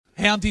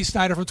Hey, I'm Dee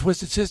Snyder from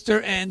Twisted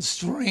Sister and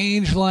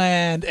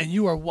Strangeland, and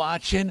you are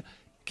watching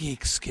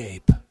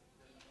Geekscape.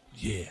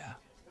 Yeah.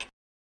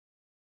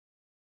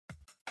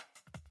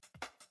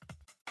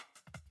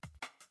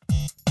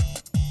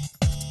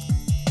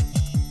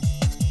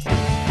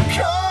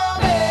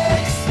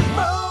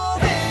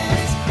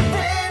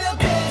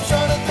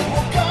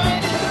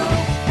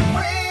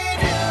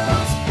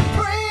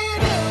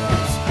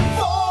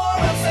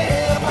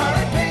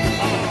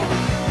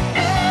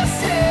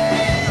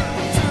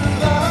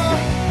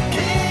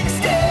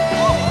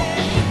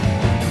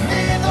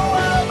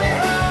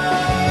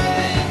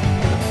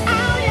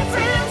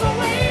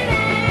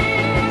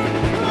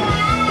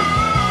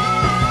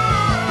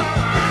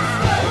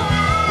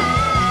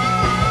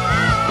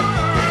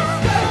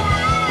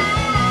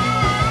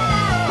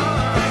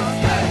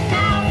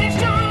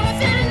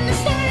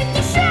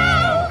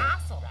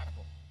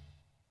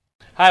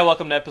 Hi,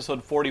 welcome to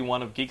episode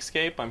 41 of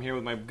Geekscape. I'm here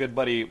with my good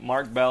buddy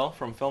Mark Bell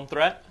from Film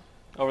Threat.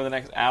 Over the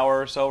next hour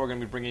or so, we're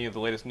going to be bringing you the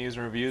latest news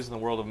and reviews in the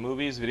world of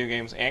movies, video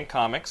games, and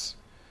comics.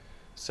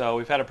 So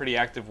we've had a pretty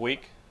active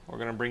week. We're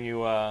going to bring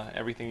you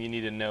everything you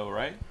need to know,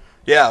 right?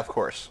 Yeah, of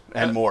course,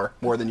 and more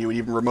than you would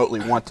even remotely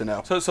want to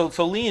know. So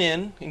lean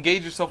in,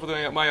 engage yourself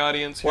with my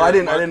audience here. Well, I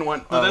didn't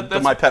want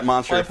my pet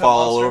monster to fall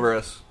all over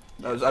us.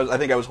 I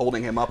think I was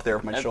holding him up there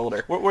with my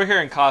shoulder. We're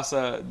here in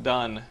Casa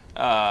Dunn.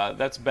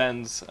 That's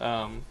Ben's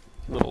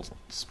little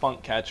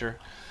spunk catcher,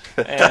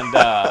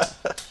 and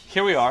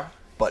here we are.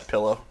 Butt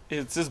pillow.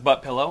 It's his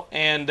butt pillow.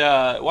 And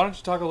why don't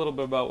you talk a little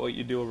bit about what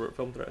you do over at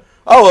Film Threat?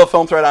 Oh, well,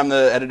 Film Threat, I'm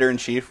the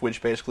editor-in-chief,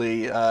 which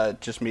basically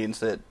just means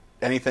that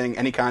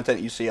any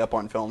content you see up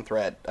on Film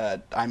Threat,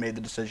 I made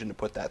the decision to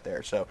put that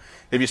there. So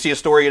if you see a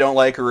story you don't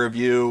like, a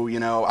review,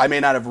 I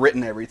may not have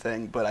written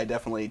everything, but I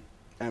definitely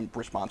am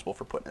responsible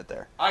for putting it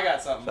there. I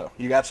got something. So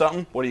you got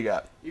something? What do you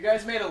got? You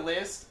guys made a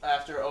list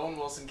after Owen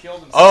Wilson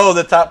killed himself. Oh,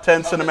 the top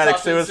 10 cinematic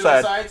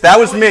suicides. That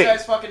was me.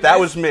 That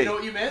was me. You know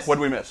what you missed? What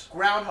did we miss?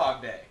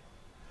 Groundhog Day.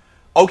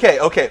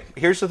 Okay.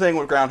 Here's the thing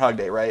with Groundhog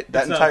Day, right?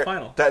 It's not a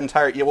final.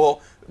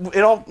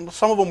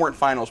 Some of them weren't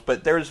finals,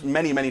 but there's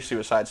many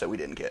suicides that we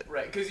didn't get.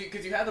 Right, because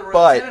you had the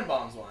Royal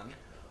Tenenbaums one.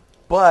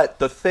 But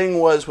the thing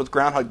was with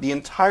Groundhog, the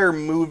entire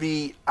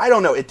movie, I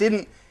don't know,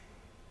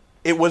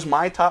 it was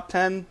my top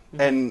 10,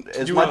 and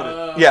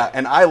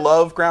and I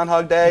love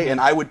Groundhog Day, and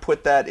I would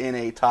put that in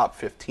a top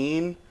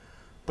 15,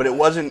 but it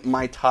wasn't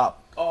my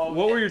top. Oh,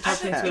 what were your top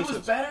 10? It was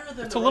better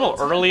than it's a little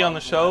early on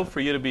the show for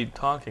you to be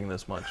talking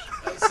this much.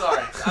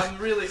 Sorry, I'm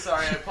really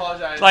sorry. I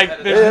apologize.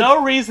 There's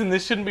no reason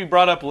this shouldn't be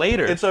brought up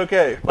later. It's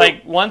okay.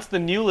 Once the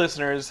new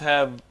listeners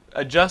have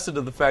adjusted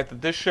to the fact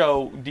that this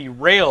show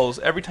derails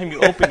every time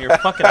you open your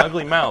fucking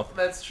ugly mouth.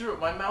 That's true.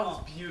 My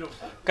mouth is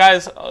beautiful.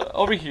 Guys,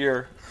 over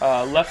here,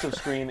 left of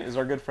screen, is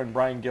our good friend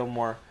Brian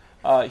Gilmore.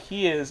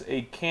 He is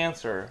a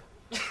cancer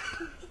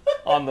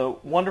on the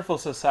wonderful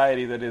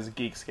society that is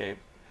Geekscape.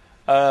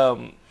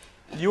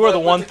 You are the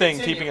one thing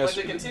keeping us...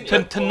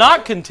 To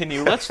not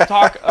continue, let's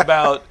talk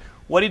about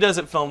what he does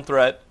at Film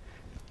Threat.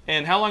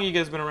 And how long have you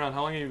guys been around?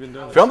 How long have you been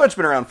doing it? Film Threat's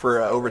been around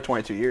for over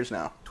 22 years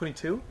now.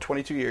 22?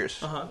 22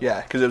 years. Uh-huh.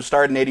 Yeah, because it was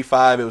started in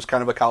 85. It was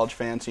kind of a college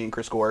fancy, and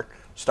Chris Gore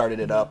started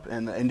it up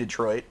in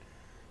Detroit.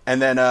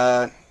 And then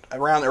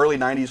around the early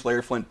 90s,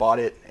 Larry Flint bought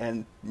it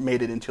and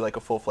made it into like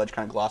a full-fledged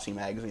kind of glossy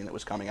magazine that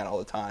was coming out all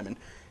the time.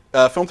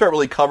 And Film Threat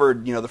really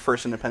covered, the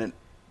first independent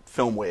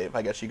film wave,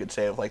 I guess you could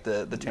say, of like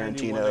the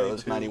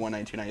Tarantinos, 91,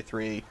 92,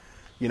 93.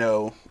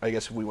 I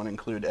guess if we want to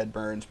include Ed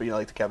Burns, but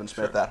like the Kevin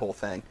Smith, that whole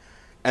thing.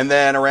 And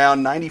then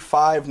around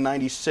 95,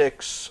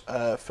 96,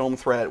 Film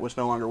Threat was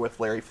no longer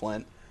with Larry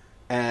Flint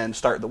and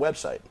started the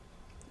website.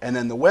 And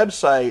then the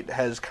website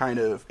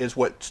is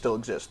what still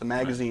exists. The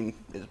magazine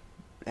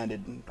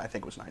ended, I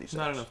think it was 96.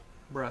 Not enough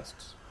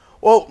breasts.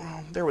 Well,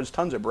 there was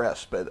tons of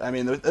breasts, but I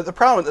mean the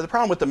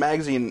problem with the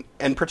magazine,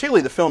 and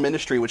particularly the film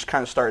industry, which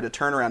kind of started to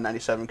turn around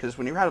 97, because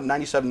when you were out of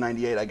 97,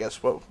 98, I guess,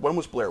 when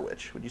was Blair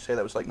Witch? Would you say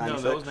that was like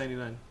 96? No, that was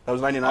 99. That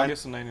was 99?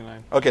 August of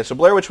 99. Okay, so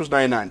Blair Witch was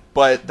 99,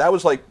 but that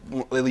was like,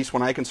 at least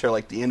when I consider,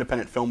 like the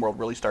independent film world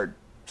really started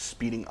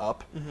speeding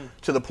up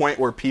to the point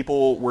where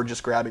people were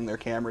just grabbing their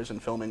cameras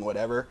and filming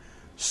whatever.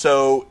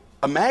 So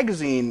a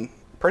magazine,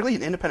 particularly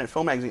an independent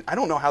film magazine, I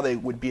don't know how they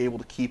would be able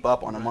to keep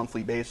up on a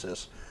monthly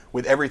basis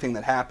with everything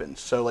that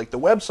happens. So like the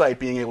website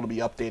being able to be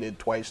updated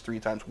twice, 3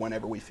 times,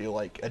 whenever we feel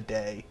like a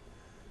day,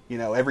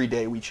 every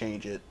day we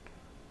change it.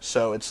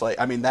 So it's like,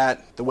 the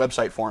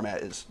website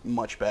format is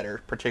much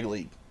better,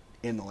 particularly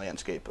in the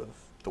landscape of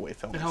the way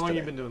film is And how long today.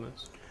 have you been doing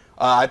this?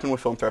 I've been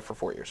with Film Threat for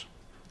 4 years.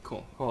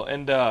 Cool.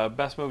 And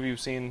best movie you've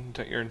seen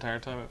your entire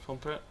time at Film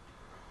Threat?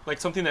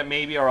 Like something that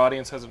maybe our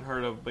audience hasn't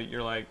heard of, but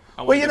you're like,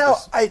 I want to get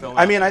this film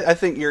out there. I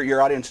think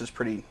your audience is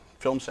pretty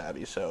film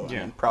savvy, so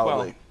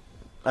probably.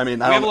 Well, we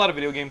have a lot of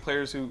video game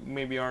players who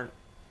maybe aren't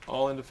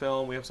all into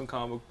film. We have some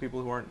comic book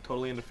people who aren't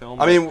totally into film.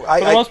 For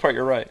the most part,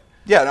 you're right.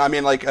 Yeah,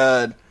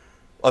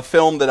 a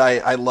film that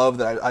I love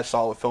that I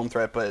saw with Film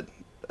Threat, but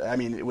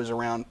it was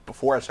around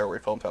before I started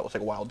with Film Threat. It was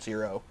like Wild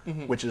Zero,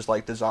 which is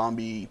like the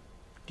zombie,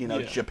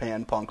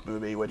 Japan punk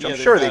movie, which I'm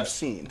sure they've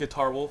seen.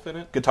 Guitar Wolf in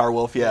it. Guitar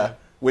Wolf, yeah.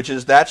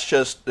 that's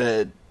just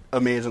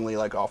amazingly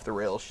like off the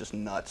rails, just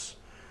nuts.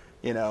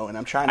 And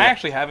I'm trying to... I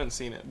actually haven't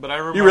seen it, but I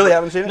remember... You really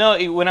haven't seen it? No,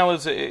 when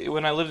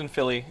I lived in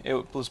Philly,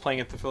 it was playing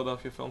at the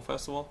Philadelphia Film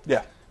Festival.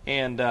 Yeah.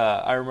 And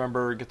I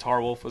remember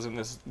Guitar Wolf was in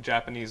this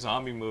Japanese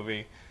zombie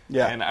movie.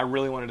 Yeah. And I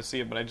really wanted to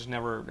see it, but I just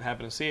never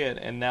happened to see it.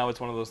 And now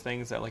it's one of those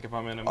things that, like, if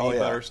I'm in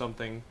Amoeba or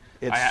something,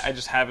 I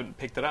just haven't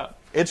picked it up.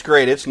 It's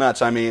great. It's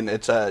nuts. I mean,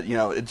 it's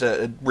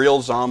a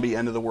real zombie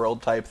end of the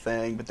world type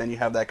thing, but then you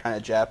have that kind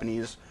of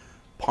Japanese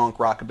punk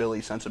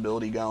rockabilly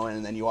sensibility going,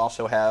 and then you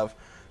also have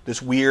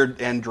this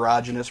weird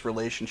androgynous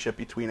relationship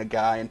between a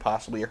guy and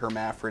possibly a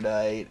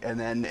hermaphrodite, and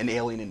then an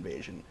alien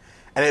invasion,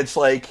 and it's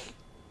like,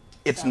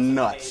 it's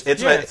nuts. It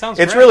sounds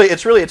it's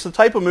great. really it's the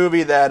type of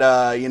movie that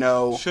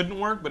shouldn't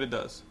work, but it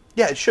does.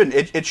 Yeah, it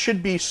shouldn't. It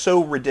should be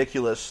so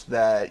ridiculous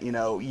that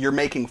you're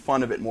making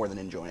fun of it more than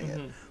enjoying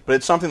it. But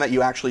it's something that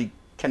you actually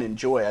can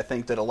enjoy. I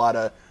think that a lot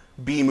of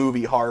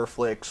B-movie horror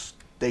flicks,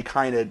 they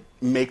kind of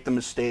make the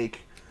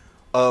mistake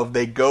of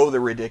they go the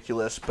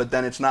ridiculous, but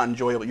then it's not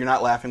enjoyable. You're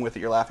not laughing with it,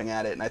 you're laughing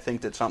at it. And I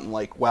think that something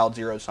like Wild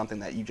Zero is something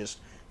that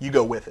you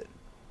go with it,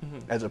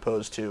 as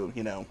opposed to,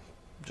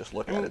 just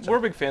look at it. We're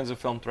big fans of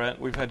Film Threat.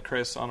 We've had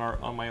Chris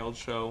on my old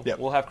show. Yep.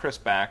 We'll have Chris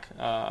back.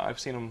 I've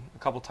seen him a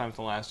couple times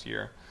in the last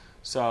year.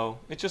 So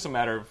it's just a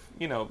matter of,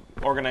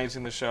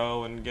 organizing the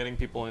show and getting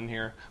people in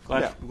here.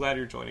 Glad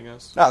you're joining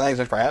us. No, thanks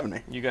for having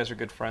me. You guys are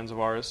good friends of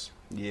ours.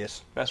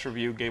 Yes. Best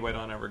review Gay by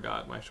Dawn ever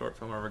got. My short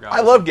film ever got. I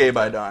love Gay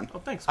by Dawn. Oh,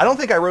 thanks. I don't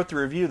think I wrote the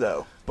review,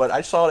 though, but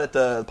I saw it at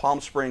the Palm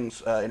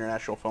Springs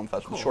International Film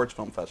Festival, Cool. Shorts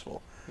Film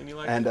Festival. And you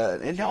like and,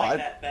 it? Do you like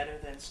that better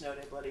than Snow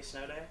Day, Bloody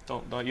Snow Day?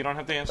 Don't you don't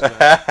have to answer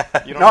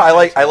that. No, I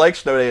like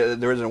Snow Day.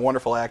 There was a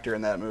wonderful actor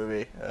in that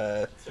movie.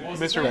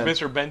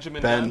 Mr.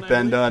 Benjamin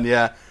Ben Dunn,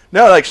 yeah.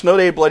 No, like Snow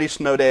Day, Bloody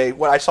Snow Day.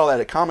 I saw that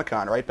at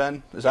Comic-Con, right,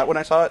 Ben? Is that when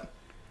I saw it?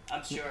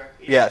 I'm sure.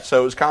 Yeah,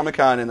 so it was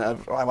Comic-Con, and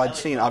I'd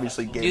seen,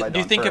 obviously, Gay by Dawn Do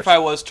you think first. if I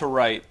was to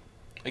write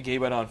a Gay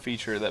by Dawn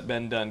feature that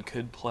Ben Dunn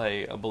could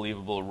play a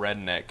believable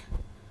redneck?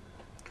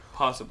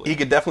 Possibly. He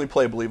could definitely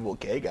play a believable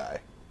gay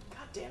guy. God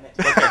damn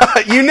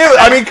it. You knew it.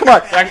 I mean, come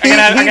on. I'm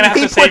gonna have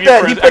to save you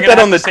for He put that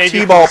on the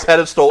T-ball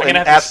pedestal I'm and gonna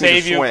have to asked me to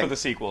save you swing. for the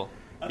sequel.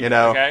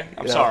 Okay?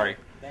 I'm sorry.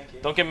 Thank you.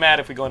 Don't get mad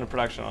if we go into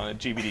production on a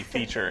GBD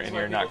feature and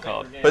you're not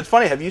called. But it's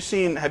funny. Have you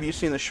seen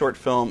the short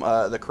film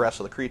The Caress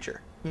of the Creature?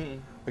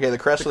 Okay, The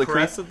Caress of the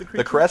Creature.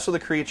 The Caress of the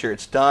Creature.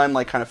 It's done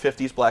like kind of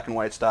 50s black and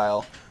white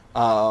style.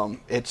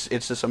 It's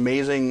this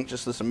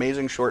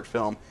amazing short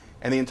film,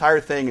 and the entire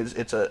thing is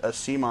it's a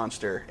sea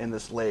monster in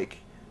this lake.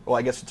 Well,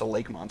 I guess it's a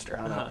lake monster.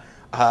 I don't know.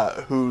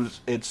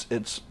 Who's its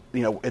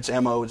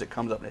MO is it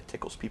comes up and it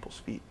tickles people's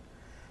feet.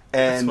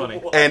 And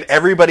That's funny. And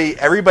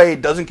everybody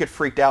doesn't get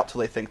freaked out till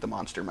they think the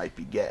monster might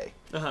be gay.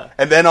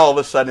 And then all of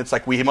a sudden it's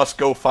like we must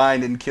go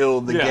find and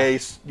kill the gay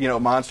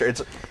monster.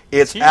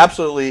 It's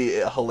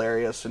absolutely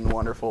hilarious and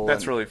wonderful.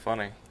 That's really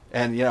funny.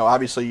 And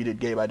obviously you did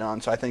Gay by Dawn,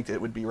 so I think that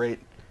it would be right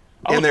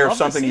I in would there love to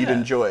something see you'd that.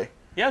 enjoy.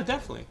 Yeah,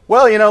 definitely.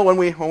 Well,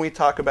 when we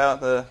talk about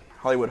the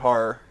Hollywood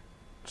horror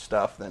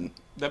stuff, then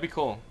That'd be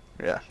cool.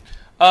 yeah.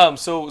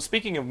 So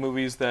speaking of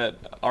movies that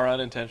are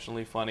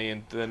unintentionally funny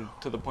and then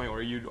to the point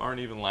where you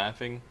aren't even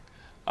laughing,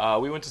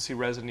 we went to see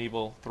Resident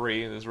Evil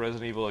 3. There's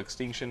Resident Evil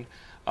Extinction.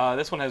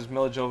 This one has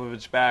Mila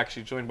Jovovich back.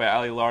 She's joined by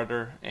Ali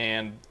Larder,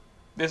 and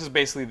this is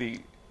basically the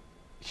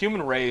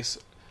human race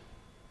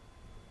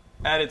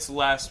at its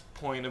last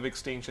point of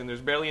extinction.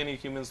 There's barely any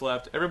humans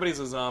left. Everybody's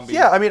a zombie.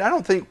 Yeah, I mean, I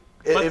don't think...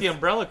 But the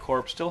Umbrella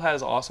Corp still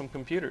has awesome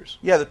computers.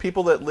 Yeah, the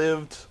people that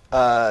lived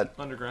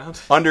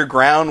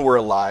Underground were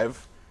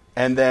alive,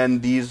 and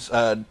then these,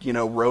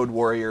 road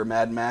warrior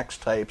Mad Max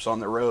types on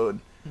the road,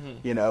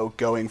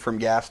 going from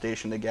gas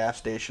station to gas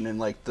station in,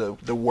 like,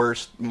 the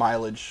worst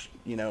mileage,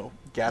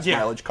 gas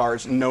mileage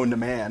cars known to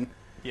man.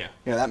 Yeah.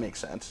 That makes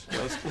sense.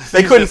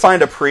 They couldn't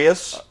find a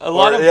Prius a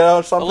lot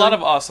something?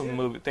 of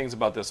awesome things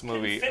about this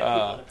movie.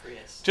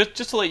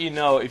 Just to let you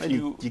know, if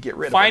you get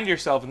rid of find it.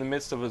 yourself in the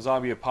midst of a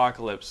zombie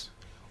apocalypse,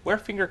 wear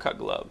finger-cut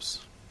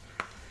gloves.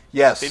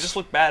 Yes. They just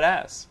look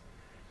badass.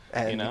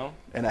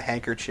 and a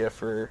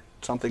handkerchief or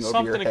something over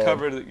your Something head. to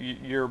cover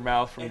your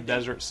mouth from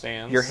desert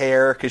stands. Your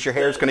hair, because your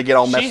hair is going to get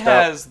all messed She up.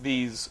 has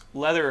these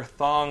leather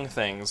thong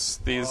things,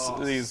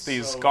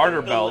 these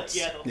garter belts.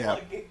 Yeah.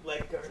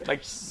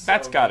 Like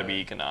that's got to be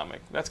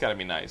economic. That's got to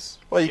be nice.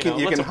 Well, you can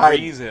let the hide.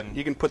 breeze in.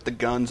 You can put the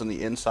guns on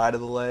the inside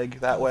of the leg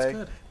that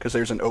way, because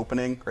there's an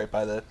opening right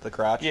by the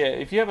crotch. Yeah,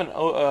 if you have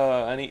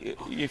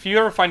if you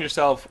ever find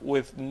yourself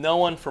with no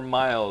one for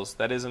miles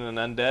that isn't an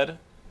undead,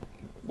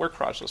 wear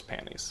crotchless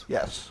panties.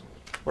 Yes.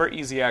 Wear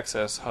easy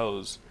access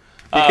hose.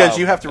 Because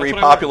you have to that's what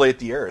I repopulate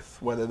the earth,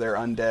 whether they're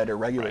undead or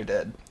regular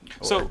dead.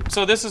 So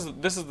this is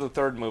the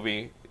third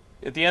movie.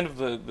 At the end of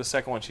the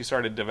second one, she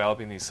started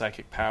developing these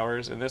psychic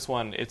powers, and this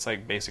one, it's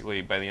like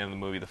basically by the end of the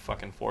movie, the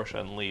fucking Force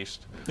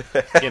Unleashed.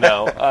 And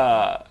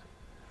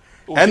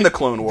the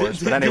Clone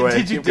Wars. But anyway,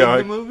 did you keep dig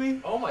going. the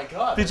movie? Oh my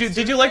god.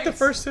 Did you like the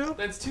first two?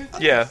 That's two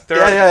things. Yeah,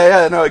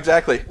 Yeah. No,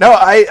 exactly. No,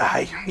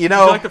 Did you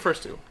like the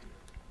first two?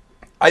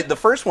 The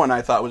first one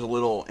I thought was a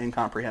little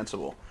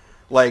incomprehensible.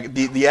 Like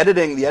the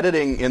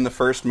editing in the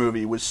first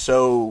movie was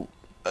so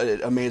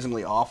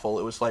amazingly awful.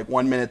 It was like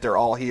 1 minute they're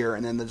all here,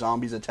 and then the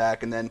zombies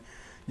attack, and then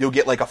you'll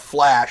get like a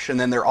flash, and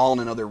then they're all in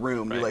another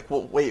room. Right. You're like,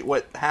 well, wait,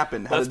 what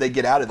happened? How did they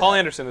get out of that? Paul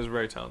Anderson is a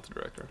very talented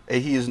director.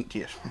 He isn't.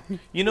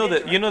 You know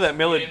that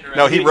Miller.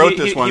 No, he wrote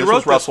this one. He This wrote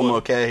was Russell this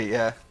one. Mulcahy.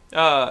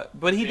 Yeah.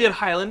 But he did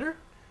Highlander.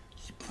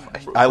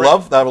 I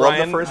love the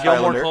Brian first Gilmore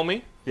Highlander. told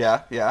me.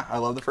 Yeah, I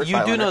love the first You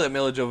Highlander. do know that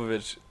Mila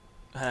Jovovich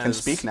Can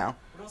speak now.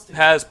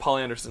 has Paul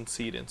Anderson's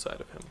seed inside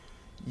of him.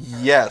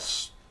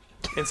 Yes.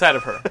 Inside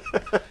of her.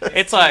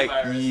 It's like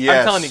Yes.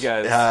 I'm telling you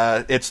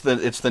guys. It's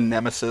the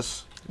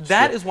nemesis.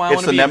 That is why I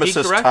want to be It's a the geek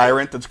nemesis director.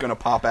 tyrant that's going to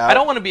pop out. I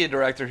don't want to be a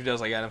director who does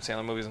like Adam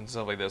Sandler movies and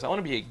stuff like this. I want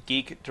to be a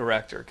geek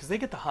director because they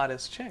get the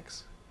hottest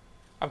chicks.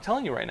 I'm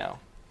telling you right now.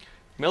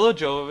 Mila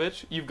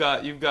Jovovich, you've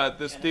got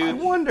this dude. I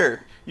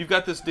wonder. You've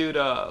got this dude.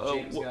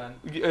 James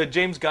Gunn.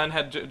 James Gunn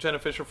had Jenna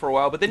Fisher for a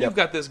while, but then Yep. you've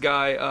got this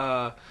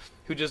guy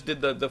who just did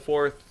the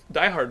fourth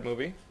Die Hard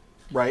movie.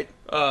 Right.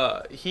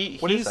 What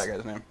What is that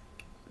guy's name?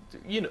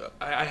 You know,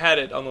 I had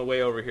it on the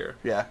way over here.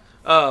 Yeah.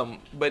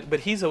 But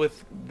he's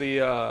with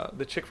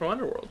the chick from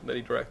Underworld that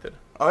he directed.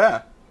 Oh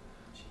yeah.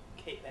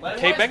 Kate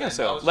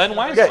Beckinsale. Len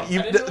Wiseman. Yeah.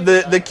 I didn't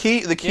know The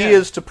he key Yeah.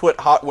 is to put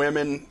hot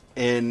women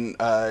in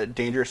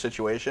dangerous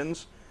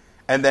situations,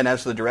 and then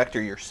as the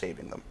director, you're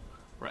saving them.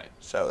 Right.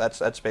 So that's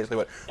basically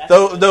what. That's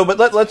Though good. but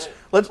That's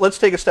let's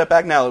take a step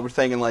back now. We're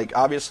thinking like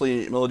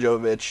obviously Mila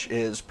Jovovich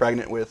is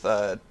pregnant with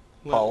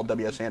Paul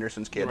W.S.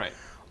 Anderson's kid. Right.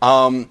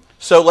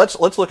 So let's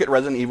look at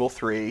Resident Evil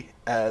 3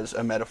 as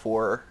a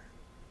metaphor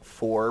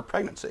for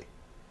pregnancy.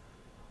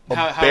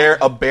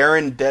 A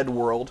barren, dead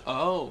world,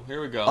 Oh,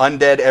 here we go.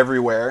 undead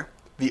everywhere.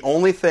 The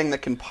only thing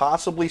that can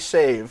possibly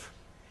save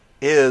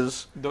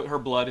is Her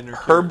blood in her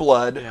her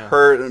blood, Yeah.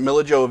 her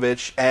Mila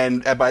Jovovich,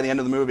 and by the end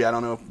of the movie, I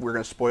don't know if we're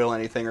going to spoil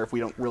anything or if we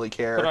don't really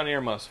care. Put on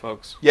earmuffs,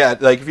 folks. Yeah,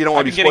 like if you don't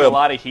want I've to been be getting spoiled. a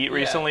lot of heat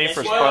recently Yeah.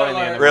 for Spoiler spoiling the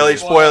alert. end. Of Really,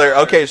 the movie. spoiler.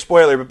 Okay,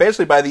 spoiler. But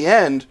basically, by the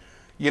end,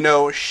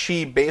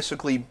 she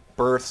basically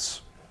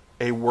births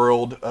a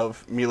world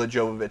of Mila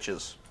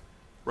Jovoviches.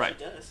 Right.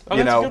 She does. Oh,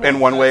 You that's a know, good one. in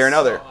one way or That's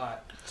another.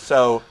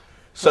 so hot.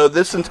 So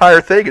this entire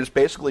thing is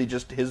basically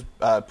just his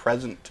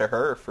present to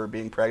her for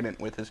being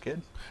pregnant with his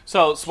kid.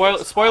 So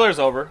spoilers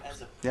over.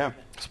 As a Yeah.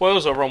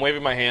 Spoilers over. I'm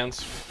waving my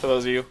hands for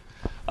those of you.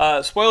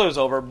 Spoilers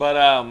over.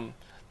 But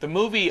the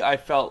movie, I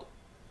felt.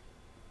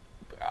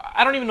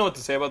 I don't even know what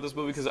to say about this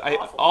movie because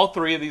all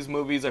three of these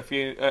movies I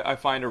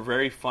find are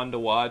very fun to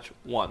watch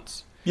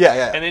once.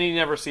 Yeah. And then you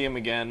never see him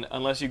again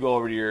unless you go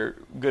over to your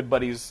good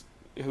buddy's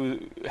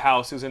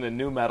house who's into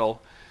new metal,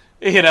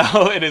 you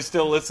know, and is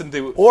still listening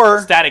to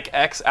Or- Static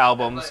X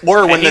albums.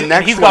 Or when And the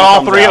next he's one got all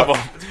comes three out, of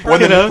them.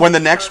 When You the, know? when the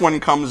next one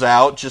comes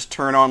out, just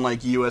turn on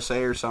like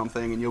USA or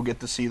something, and you'll get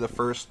to see the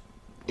first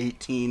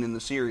 18 in the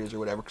series or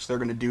whatever, because they're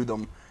going to do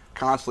them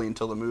constantly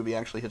until the movie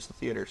actually hits the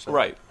theater. So.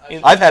 Right.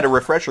 I've had a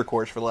refresher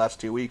course for the last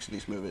 2 weeks of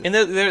these movies. And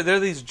they're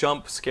these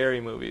jump scary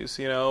movies,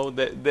 you know.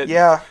 That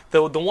Yeah.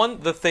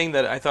 The thing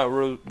that I thought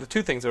were the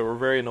two things that were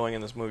very annoying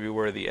in this movie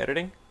were the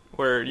editing,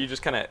 where you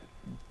just kind of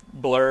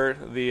blur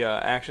the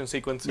action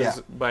sequences Yeah.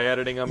 by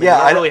editing them. Yeah, you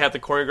don't I- really have to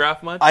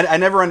choreograph much. I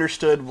never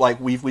understood, like,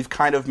 we've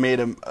kind of made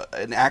in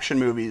action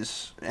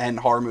movies and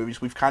horror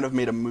movies, we've kind of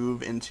made a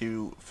move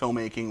into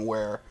filmmaking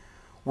where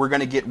we're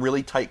going to get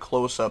really tight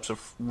close-ups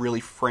of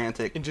really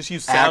frantic And just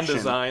use sound action.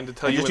 design to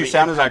tell And you just when use the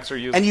sound impacts design.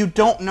 are used. And you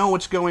don't know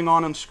what's going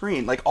on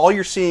screen. Like, all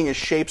you're seeing is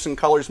shapes and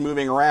colors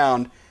moving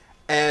around.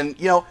 And,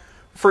 you know,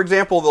 for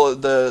example,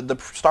 the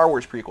Star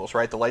Wars prequels,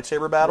 right? The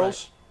lightsaber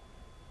battles.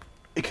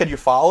 Could you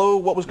follow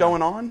what was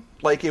going on?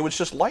 Like, it was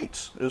just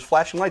lights. It was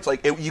flashing lights.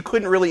 Like, you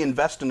couldn't really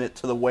invest in it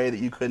to the way that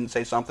you couldn't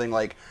say something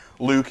like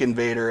Luke and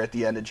Vader at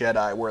the end of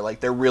Jedi, where, like,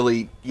 they're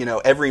really, you know,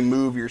 every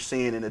move you're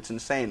seeing and it's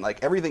insane.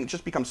 Like, everything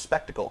just becomes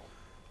spectacle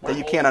that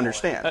you can't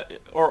understand.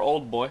 Or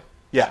Old Boy.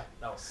 Yeah.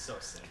 That was so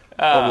sick.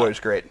 Oh, boy, it's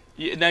great.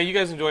 Now you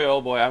guys enjoy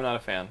Old Boy. I'm not a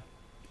fan.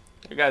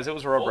 Guys, it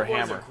was a rubber Old Boy's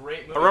hammer. a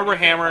great movie. A rubber You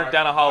can't hammer bar-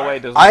 down a hallway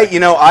doesn't.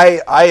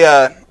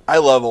 I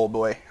love Old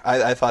Boy.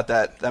 I thought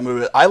that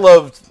movie. I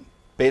loved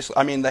basically.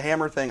 I mean, the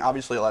hammer thing.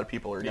 Obviously, a lot of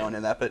people are going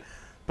in that,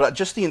 but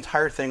just the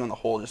entire thing on the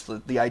whole, just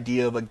the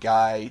idea of a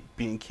guy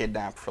being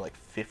kidnapped for like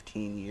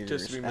 15 years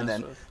Just to be and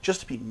then messed with. just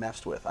to be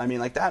messed with. I mean,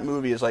 like that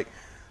movie is like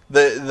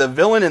the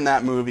villain in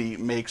that movie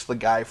makes the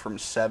guy from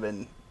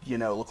Seven, you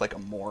know, look like a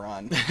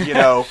moron, you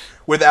know,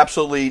 with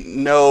absolutely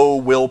no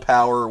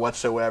willpower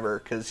whatsoever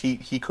because he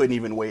couldn't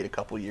even wait a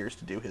couple years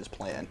to do his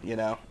plan, you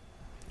know.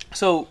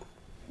 So,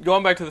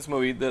 going back to this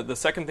movie, the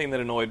second thing that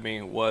annoyed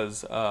me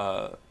was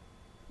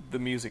the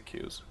music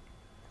cues.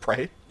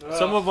 Right?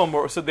 Some of them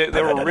were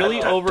they were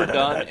really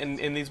overdone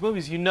in these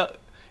movies. You know,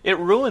 it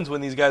ruins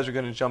when these guys are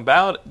going to jump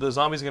out. The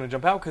zombies are going to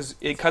jump out because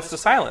it cuts to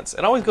silence.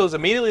 It always goes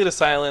immediately to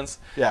silence,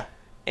 Yeah.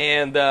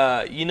 and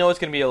you know it's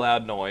going to be a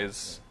loud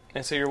noise.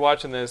 And so you're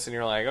watching this, and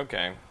you're like,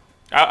 okay.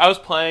 I was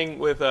playing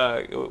with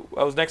I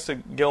was next to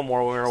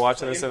Gilmore when we were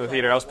watching this in the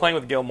theater. I was playing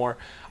with Gilmore.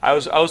 I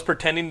was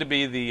pretending to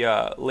be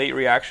the late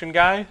reaction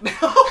guy.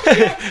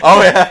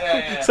 Oh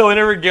yeah. So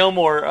whenever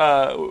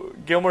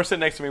Gilmore's sitting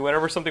next to me,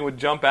 whenever something would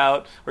jump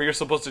out or you're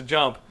supposed to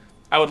jump,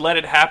 I would let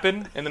it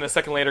happen, and then a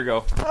second later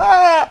go,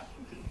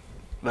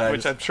 Nice.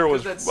 which I'm sure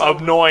was That's so-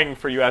 annoying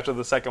for you after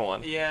the second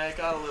one. Yeah, it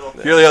got a little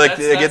bit. You really like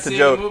that's, to get that's the seeing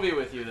joke. a movie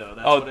with you, though.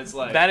 That's what it's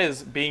like. That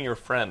is being your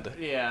friend.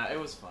 Yeah, it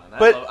was fun.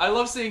 But- I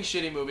love seeing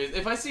shitty movies.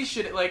 If I see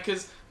shitty, like,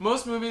 because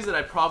most movies that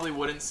I probably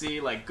wouldn't see,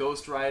 like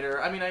Ghost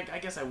Rider, I mean, I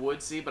guess I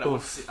would see, but I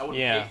wouldn't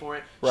yeah. pay for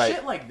it. Right.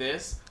 Shit like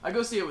this, I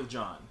go see it with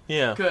John.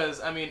 Yeah.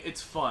 Because, I mean,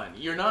 it's fun.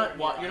 You're not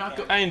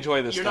I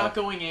enjoy this you're stuff. not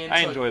going in.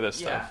 I to- enjoy this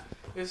yeah, stuff.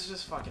 it's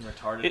just fucking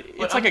retarded.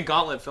 It's like a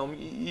gauntlet film.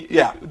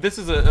 Yeah. This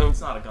is a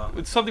It's not a gauntlet.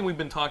 it's something we've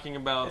been talking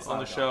about It's on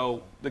not the a show.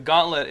 gauntlet. The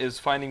gauntlet is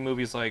finding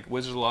movies like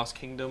Wizards of the Lost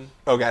Kingdom.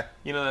 Okay.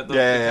 You know, those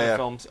Yeah, kind yeah. of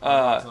films.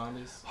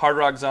 Zombies. Hard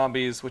Rock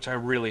Zombies, which I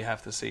really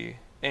have to see.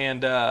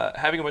 And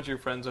having a bunch of your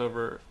friends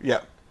over. Yeah.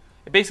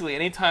 Basically,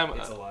 anytime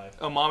It's alive.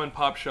 a mom and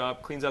pop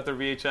shop cleans out their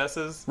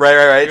VHSs.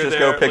 Right. You're Just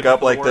there go pick looking up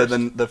for like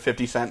the the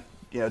 50 cent,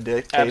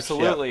 tapes.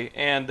 Absolutely.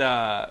 And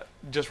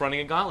just running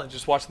a gauntlet,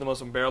 just watching the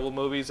most unbearable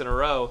movies in a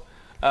row.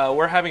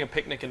 We're having a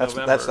picnic in Yeah.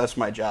 November. That's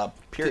my job.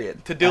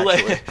 Period. To do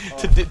actually.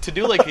 like to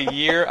do like a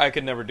year, I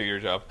could never do your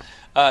job.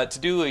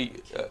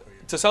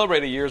 To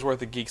celebrate a year's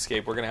worth of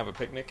Geekscape, we're gonna have a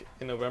picnic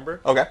in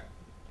November. Okay.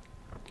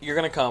 You're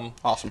gonna come.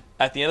 Awesome.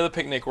 At the end of the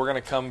picnic, we're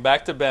gonna come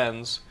back to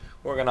Ben's.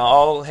 We're gonna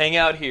all hang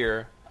out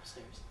here,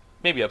 Upstairs.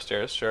 maybe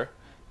upstairs, sure,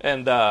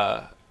 and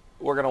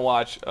we're gonna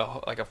watch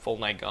a full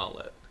night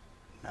gauntlet.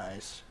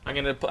 Nice. I'm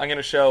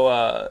gonna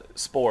show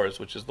Spores,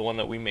 which is the one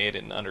that we made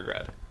in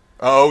undergrad.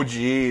 Oh,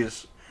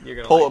 jeez. You're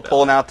gonna like that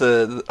Pulling one. out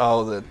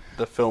the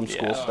film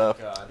school Yeah. stuff.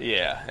 Oh, God.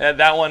 Yeah,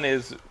 that one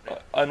is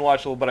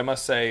unwatchable, but I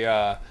must say,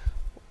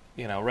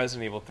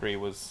 Resident Evil 3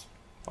 was.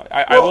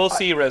 I Well, will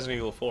see Resident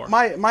Evil 4.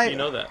 My You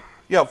know that.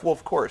 Yeah, well,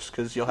 of course,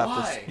 because you'll have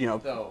Why, to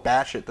though?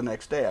 bash it the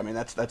next day. I mean,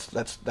 that's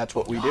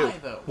what we do. Why,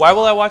 though? Why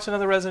will I watch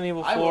another Resident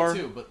Evil 4? I will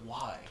too, but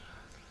why?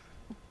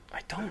 I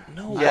don't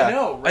know. Yeah. I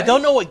know, right? I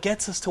don't know what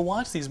gets us to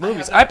watch these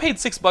movies. haven't- I paid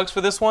 $6 for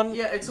this one.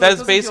 Yeah, it's- That it is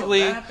doesn't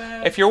basically feel that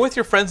bad. if you're with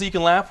your friends that you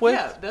can laugh with.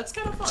 Yeah, that's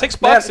kind of fun. $6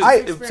 Man,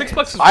 is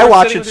 $6 is I worth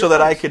watch sitting it with so your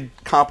that I friends.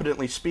 could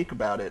competently speak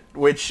about it,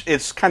 which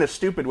is kind of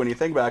stupid when you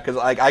think about it, because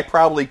I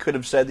probably could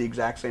have said the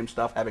exact same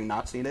stuff having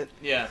not seen it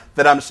Yeah.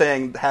 that I'm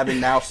saying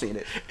having now seen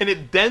it. And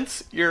it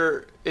dents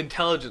your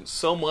intelligence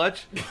so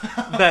much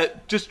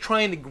that just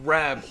trying to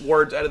grab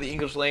words out of the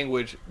English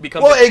language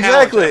becomes Well, a challenge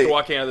exactly. after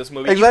walking out of this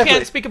movie. Exactly. You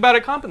can't speak about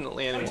it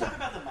competently Can we anymore. talk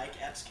about the Mike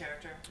Epps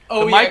character? Oh,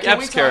 The yeah, Mike can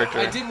we Epps talk- character.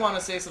 I did want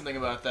to say something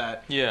about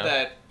that. Yeah.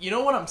 That, you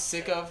know what I'm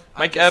sick of?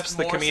 Mike I'm just Epps,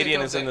 the more comedian, sick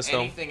of is in than this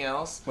film. Anything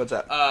else? What's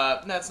that?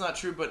 That's not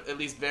true, but at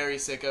least very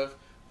sick of.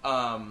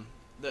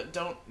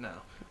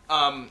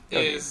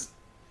 Is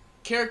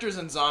characters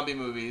in zombie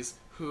movies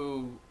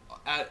who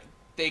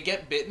they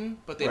get bitten,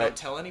 but they Right. don't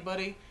tell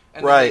anybody,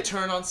 and Right. then they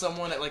turn on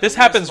someone at like This the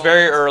worst happens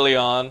very moments. early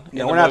on in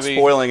Yeah, the we're not movie.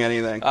 spoiling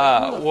anything. Who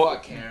the Well,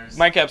 fuck cares?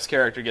 Mike Epps'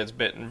 character gets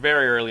bitten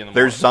very early in the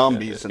movie. There's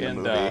zombies in the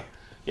And, movie.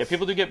 yeah,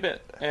 people do get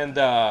bit, and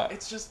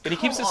It's just. and he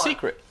keeps come it on.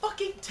 secret.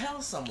 Fucking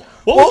tell someone.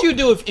 What Well- would you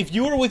do if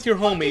you were with your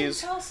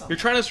homies? tell someone. You're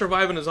trying to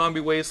survive in a zombie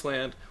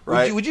wasteland.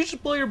 Right. Would you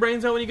just blow your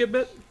brains out when you get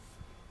bit?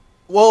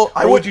 Well,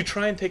 I Or would would you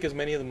try and take as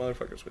many of the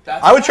motherfuckers with you?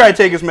 That's I would try fine. to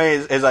take as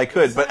many as I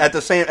could, but at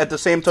the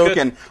same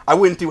token, I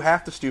wouldn't do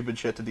half the stupid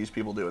shit that these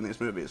people do in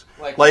these movies.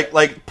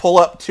 Like Pull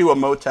up to a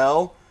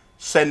motel,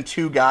 send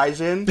 2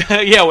 guys in,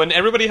 Yeah, when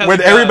everybody has. when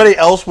a gun. everybody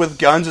else with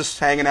guns is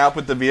hanging out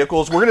with the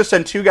vehicles. We're gonna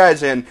send 2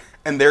 guys in,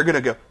 and they're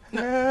gonna go.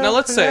 Now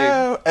let's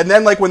say. And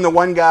then when the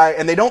one guy,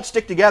 and they don't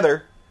stick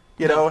together,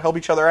 help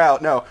each other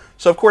out. No,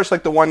 so of course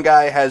the one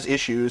guy has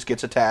issues,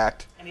 gets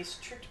attacked. And he's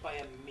tricked by a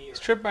mirror.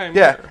 Tripped by a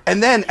Yeah, mirror.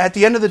 and then at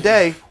the end of the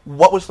day,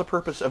 what was the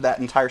purpose of that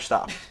entire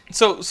stop?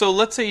 So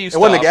let's say you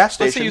stop. wasn't a gas Let's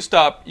say station. you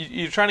stop.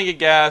 You're trying to get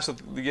gas.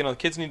 The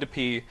kids need to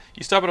pee.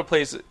 You stop at a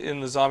place in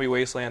the zombie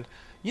wasteland.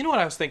 You know what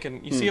I was thinking?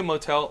 You see a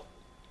motel.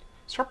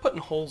 Start putting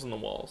holes in the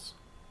walls.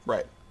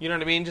 Right. You know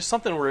what I mean? Just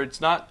something where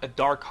it's not a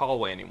dark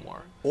hallway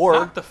anymore. Or-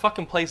 knock the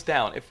fucking place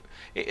down.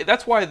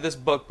 That's why this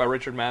book by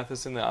Richard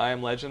Matheson, the I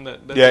Am Legend, that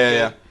Yeah, they yeah, did,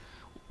 yeah.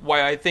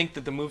 why I think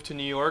that the move to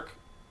New York,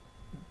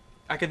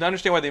 I can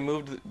understand why they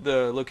moved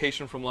the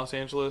location from Los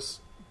Angeles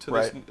to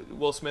this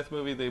Will Smith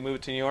movie. They moved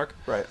it to New York,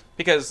 Right.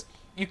 because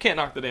you can't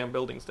knock the damn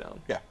buildings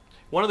down. Yeah.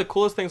 One of the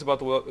coolest things about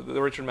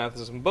the Richard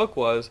Matheson book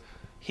was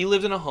he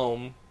lived in a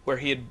home where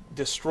he had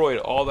destroyed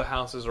all the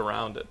houses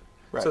around it,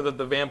 Right. so that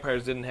the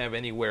vampires didn't have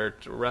anywhere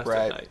to rest Right.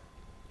 at night.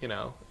 You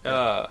know,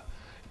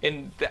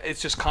 and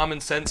it's just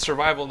common sense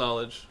survival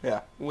knowledge.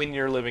 Yeah. When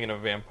you're living in a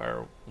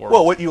vampire world.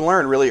 Well, what you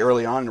learn really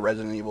early on in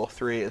Resident Evil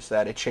 3 is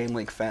that a chain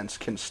link fence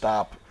can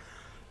stop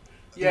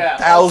Yeah.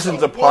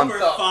 thousands upon Over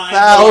 5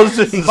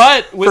 thousands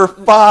But for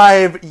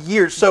 5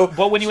 years. So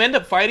But when you end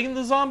up fighting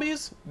the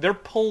zombies, they're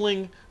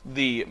pulling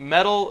the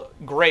metal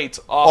grates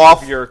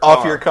off of your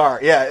car.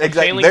 Yeah,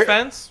 exactly. chain link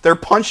fence? They're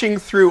punching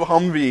through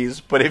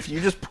Humvees, but if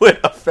you just put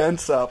a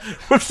fence up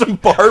with some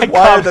barbed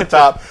wire at the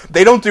top,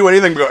 they don't do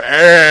anything but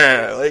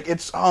go, like,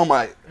 it's, oh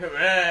my,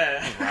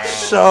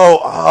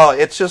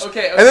 it's just,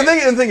 Okay, and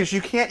the thing is,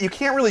 you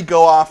can't really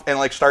go off and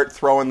like start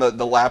throwing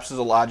the lapses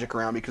of logic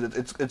around, because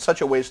it's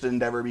such a wasted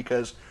endeavor,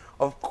 because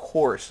of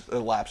course,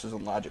 lapses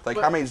in logic. Like,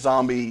 how many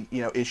zombie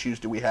issues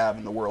do we have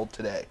in the world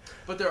today?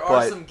 But there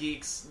are some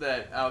geeks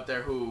that out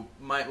there who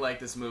might like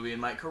this movie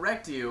and might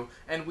correct you,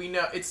 and we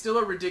know it's still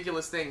a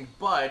ridiculous thing,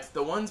 but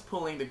the ones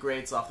pulling the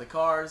grates off the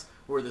cars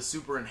were the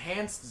super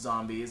enhanced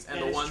zombies,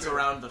 and the ones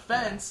around the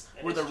fence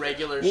were the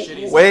regular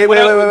shitty zombies. Wait.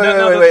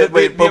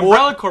 The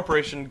Umbrella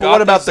Corporation got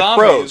what about the the zombies.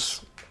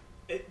 crows?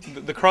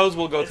 The crows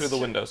will go through the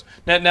windows.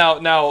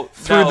 Now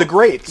Through the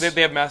grates.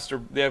 They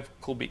have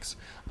cool beaks.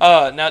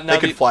 Now they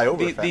could fly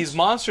over the fence. These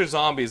monster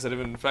zombies that have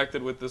been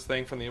infected with this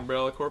thing from the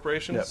Umbrella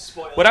Corporation. Yep.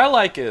 What I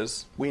like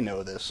is we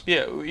know this.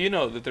 Yeah, you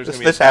know that there's going to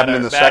be this happened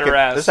in the second.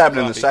 This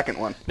happened in the second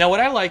one. Now, what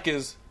I like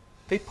is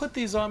they put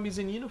these zombies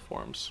in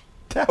uniforms.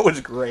 That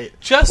was great.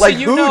 Just like, so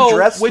you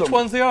know which them?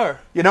 ones they are.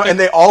 And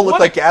they all look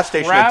like gas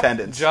station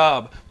attendants.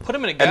 Job. Put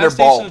them in a gas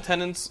station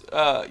attendant's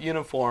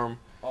uniform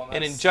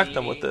and inject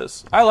them with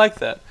this. I like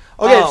that.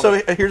 Okay,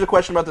 so here's a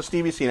question about the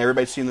Stevie scene.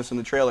 Everybody's seen this in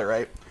the trailer,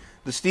 right?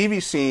 The Stevie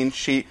scene,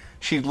 she's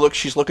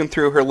looking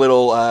through her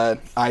little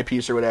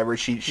eyepiece or whatever.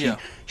 She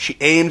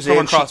aims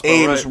in. She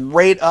aims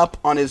right up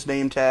on his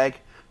name tag,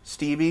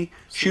 Stevie.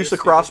 Shoots the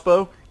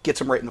crossbow. Gets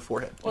him right in the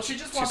forehead. Well, she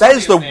just wants that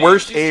is the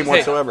worst aim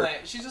whatsoever.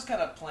 She's just kind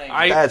of playing.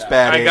 That's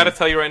bad. I got to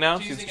tell you right now,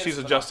 she's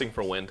adjusting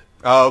for wind.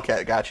 Oh,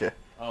 okay, gotcha.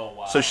 Oh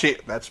wow. So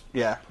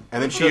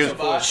and then she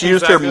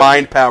used her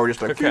mind power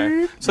just like.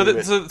 Okay.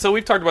 So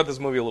we've talked about this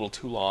movie a little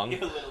too long.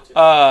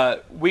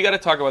 We got to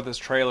talk about this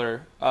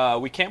trailer.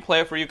 We can't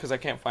play it for you because I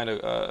can't find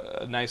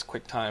a nice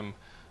quick time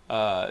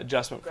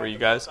adjustment for you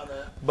guys.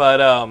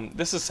 But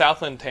this is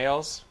Southland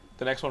Tales,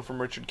 the next one from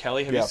Richard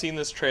Kelly. Have you seen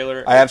this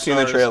trailer? I have seen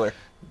the trailer.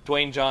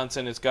 Dwayne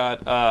Johnson has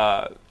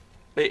got.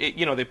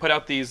 They put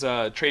out these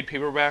trade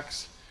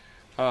paperbacks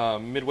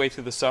midway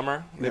through the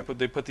summer.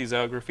 They put these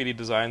out. Graffiti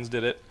Designs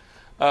did it.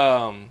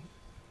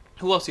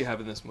 Who else do you have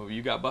in this movie?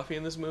 You got Buffy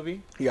in this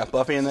movie. You got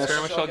Buffy in this.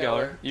 Sarah Michelle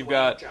Gellar.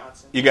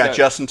 You got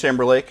Justin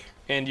Timberlake.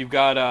 And you've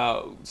got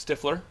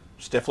Stifler.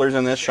 Stifler's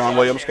in this. Sean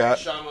William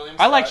Scott.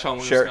 I like Sean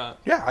William Scott.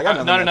 Yeah, I got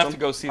nothing not against enough him. to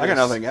go see. I got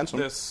nothing against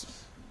him. This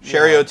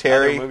Sherry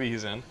O'Terry. movie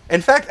he's in. In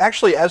fact,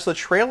 actually, as the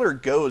trailer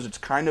goes, it's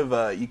kind of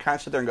you kind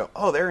of sit there and go,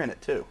 "Oh, they're in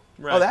it too.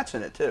 Right. Oh, that's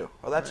in it too.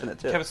 Oh, that's in it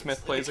too." Kevin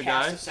Smith plays a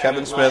guy.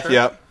 Kevin Smith,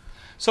 yep.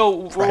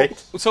 So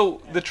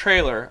the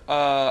trailer,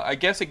 I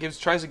guess it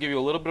tries to give you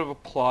a little bit of a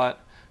plot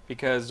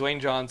because Dwayne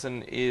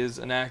Johnson is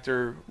an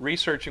actor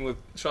researching with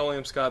Sean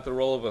William Scott the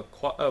role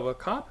of a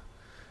cop.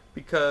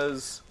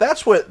 Because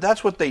that's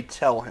what they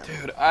tell him.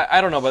 Dude,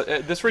 I don't know,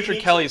 but this Richard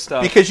Kelly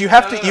stuff. Because you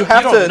have to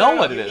don't know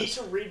what it is.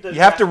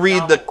 You have to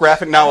read the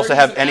graphic novels to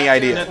have any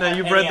idea. Now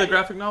you've read the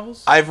graphic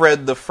novels? I've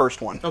read the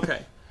first one.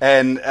 Okay.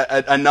 And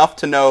enough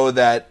to know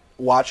that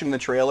watching the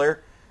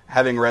trailer,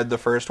 having read the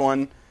first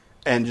one,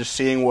 and just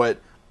seeing what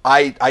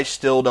I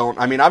still don't.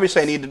 I mean,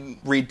 obviously I need to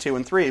read 2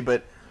 and 3,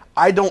 but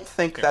I don't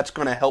think that's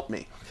going to help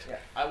me. Yeah.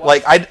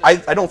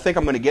 I don't think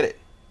I'm going to get it.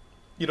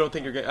 You don't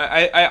think you're going?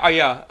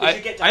 Yeah. Did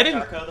you get Donnie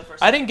Darko the first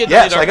time? I didn't get.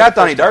 Yes, I got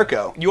Donnie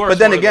Darko. But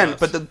then again,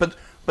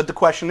 but the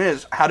question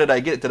is, how did I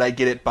get it? Did I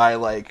get it by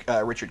like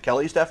Richard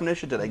Kelly's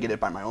definition? Did I get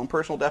it by my own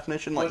personal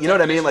definition? Like, you know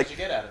what I mean? Like, did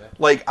you get out of it?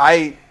 Like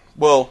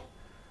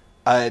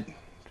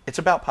it's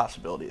about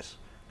possibilities.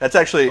 That's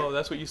actually. Oh,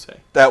 that's what you say.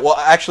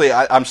 Actually,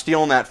 I'm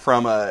stealing that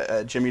from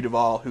Jimmy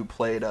Duvall, who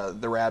played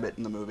the rabbit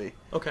in the movie.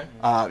 Okay.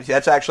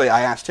 That's actually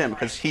I asked him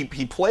because he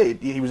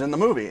was in the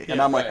movie, and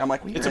I'm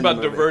like, it's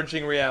about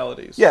diverging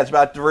realities. Yeah, it's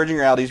about diverging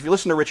realities. If you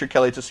listen to Richard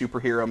Kelly, it's a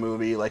superhero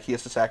movie. Like, he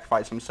has to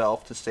sacrifice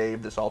himself to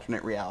save this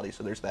alternate reality.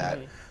 So there's that.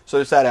 Mm-hmm. So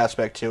there's that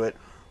aspect to it.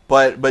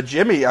 But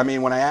Jimmy, I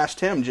mean, when I asked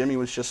him, Jimmy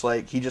was just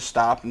like, he just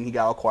stopped and he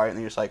got all quiet and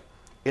he was like,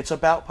 it's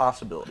about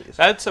possibilities.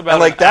 That's about. And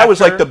like that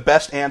was like the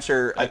best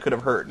answer I could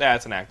have heard. Yeah,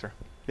 it's an actor.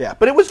 Yeah,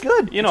 but it was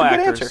good. You know,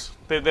 actors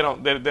they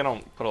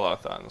don't put a lot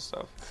of thought into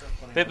stuff.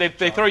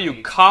 They throw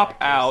you cop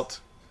out.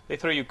 They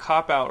throw you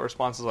cop out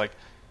responses like,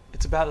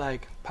 it's about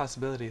like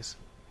possibilities.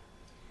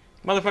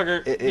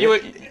 Motherfucker,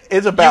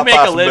 it's about you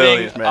make a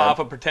living living off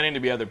of pretending to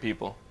be other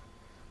people.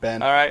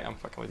 Ben, all right, I'm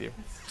fucking with you.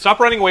 Stop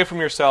running away from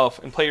yourself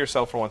and play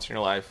yourself for once in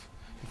your life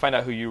and find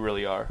out who you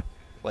really are.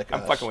 Like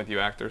I'm fucking with you,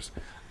 actors.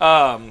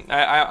 I'm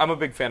a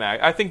big fan of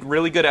I think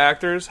really good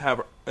actors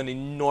have an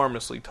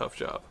enormously tough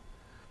job.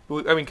 I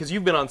mean, because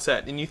you've been on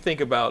set and you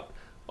think about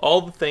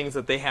all the things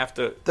that they have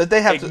to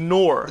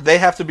ignore. They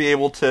have to be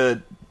able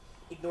to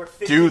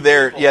do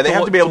their they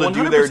have to be able to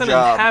do their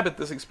job. Inhabit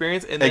this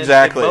experience and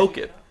then evoke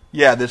it.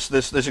 Yeah,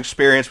 this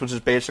experience, which is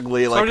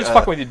basically like I'm just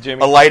fucking with you,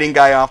 Jimmy. A lighting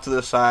guy off to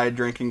the side,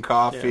 drinking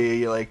coffee.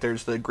 Yeah. Like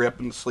there's the grip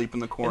and the sleep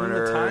in the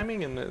corner. And the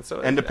timing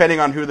and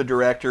depending on who the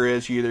director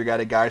is, you either got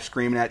a guy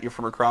screaming at you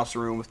from across the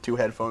room with 2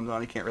 headphones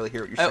on. You can't really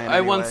hear what you're saying. I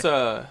once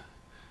I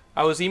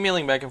was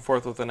emailing back and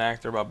forth with an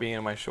actor about being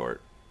in my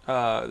short.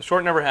 The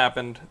short never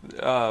happened,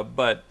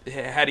 but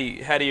had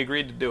he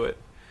agreed to do it,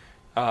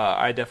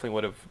 I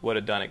definitely would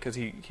have done it because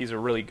he's a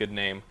really good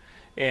name,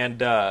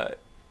 and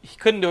he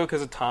couldn't do it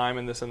because of time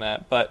and this and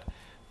that. But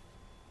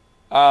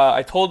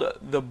I told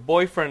the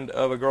boyfriend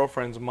of a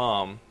girlfriend's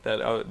mom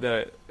that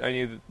I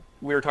knew that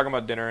we were talking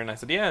about dinner, and I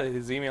said, "Yeah,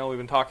 his email. We've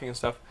been talking and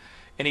stuff,"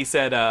 and he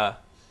said,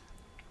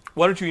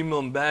 why don't you email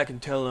him back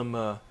and tell him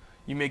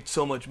you make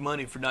so much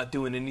money for not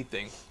doing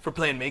anything, for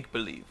playing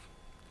make-believe?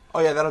 Oh,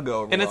 yeah, that'll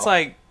go over And well. it's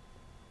like,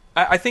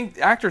 I think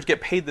actors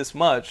get paid this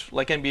much,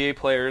 like NBA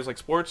players, like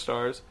sports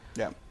stars.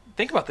 Yeah.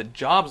 Think about the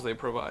jobs they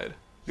provide.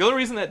 The only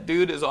reason that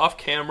dude is off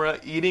camera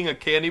eating a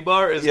candy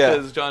bar is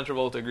because John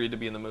Travolta agreed to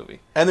be in the movie.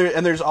 And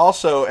there's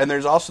also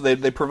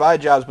they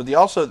provide jobs, but the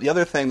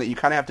other thing that you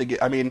kind of have to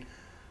get. I mean,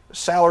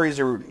 salaries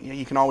are,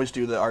 you can always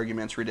do the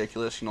arguments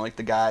ridiculous. You know, like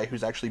the guy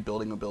who's actually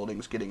building a building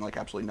is getting like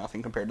absolutely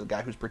nothing compared to the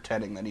guy who's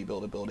pretending that he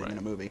built a building in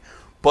a movie.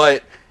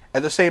 But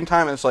at the same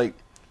time, it's like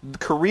the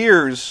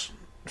careers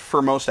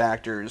for most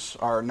actors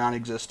are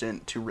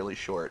non-existent to really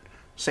short.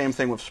 Same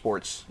thing with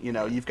sports. You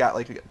know, you've got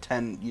like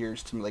 10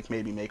 years to like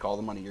maybe make all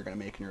the money you're going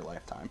to make in your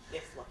lifetime.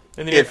 If lucky.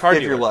 And then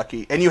If you're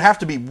lucky. And you have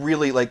to be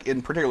really, like,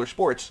 in particular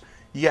sports,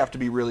 you have to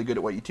be really good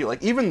at what you do.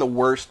 Like, even the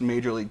worst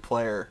major league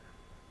player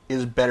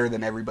is better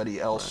than everybody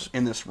else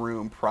in this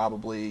room,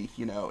 probably,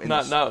 you know.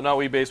 Not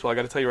Wii Baseball. I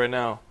got to tell you right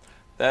now,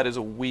 that is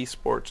a Wii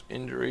Sports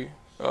injury.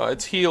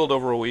 It's healed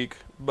over a week,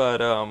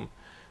 but I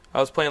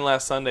was playing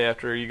last Sunday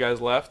after you guys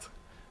left,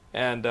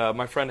 and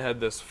my friend had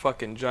this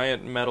fucking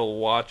giant metal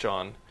watch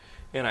on,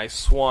 and I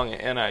swung,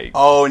 and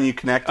Oh, and you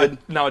connected?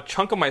 now a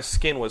chunk of my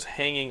skin was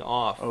hanging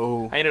off.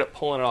 Oh. I ended up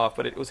pulling it off,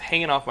 but it was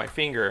hanging off my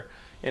finger,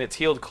 and it's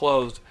healed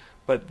closed,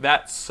 but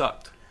that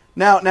sucked.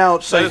 Now,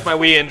 So that is my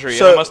Wii injury,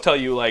 so- and I must tell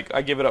you, like,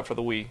 I give it up for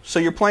the Wii. So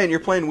you're playing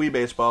Wii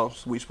Baseball,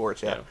 Wii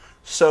Sports, yeah. Yeah.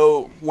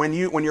 So when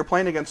you're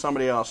playing against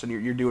somebody else and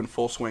you're doing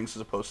full swings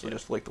as opposed to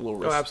just like the little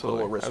wrist, absolutely,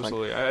 the little wrist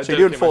absolutely. swing. I So you're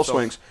doing dedicate full myself.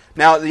 swings.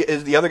 Now,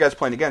 is the other guy's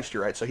playing against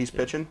you, right? So he's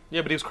pitching?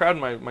 Yeah, but he was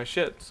crowding my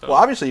shit. So. Well,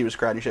 obviously he was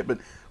crowding shit, but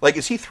like,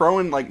 is he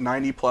throwing like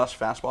 90+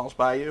 fastballs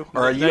by you,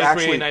 or are you 93,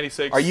 actually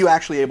 96. are you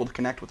actually able to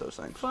connect with those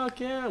things? Fuck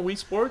yeah, Wii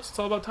Sports. It's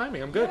all about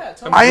timing. I'm good. Yeah,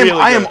 I'm totally.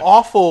 I am good.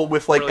 awful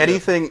with like Really good.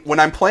 anything when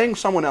I'm playing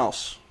someone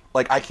else.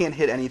 Like I can't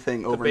hit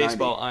anything The over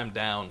baseball, 90. I'm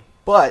down.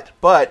 But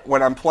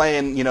when I'm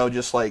playing, you know,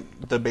 just like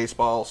the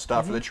baseball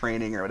stuff or the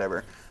training or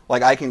whatever,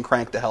 like I can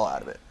crank the hell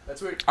out of it.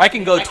 That's weird. I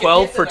can go hit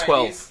 12 the for 90s.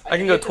 12. I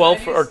can go hit the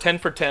 12 or 90s. 10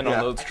 for 10 Yeah. on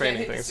I those can't training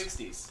hit things.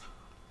 the 60s.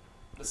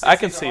 The I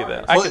can 60s see are that.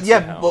 hard. I Well, can see yeah,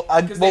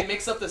 how. Because they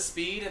mix up the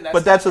speed, and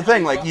but that's the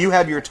thing. Like you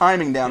have your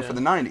timing down Yeah. for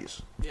the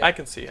 90s. Yeah. I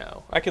can see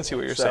how. I can see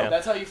what you're So- saying.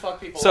 That's how you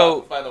fuck people So-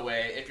 up, by the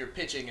way. If you're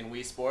pitching in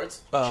Wii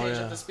Sports, Oh, change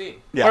yeah. up the speed.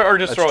 Yeah, or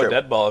just that's throw true. a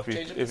dead ball if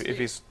Change up the if speed.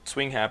 he's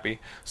swing happy.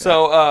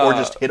 So Or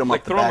just hit him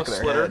like up the throw back him a of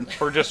their slitter,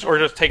 head. or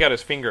just take out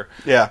his finger.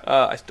 Yeah.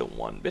 I still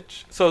won,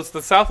 bitch. So it's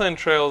the Southland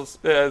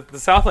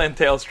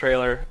Tales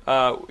trailer.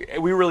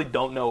 We really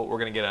don't know what we're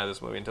gonna get out of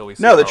this movie until we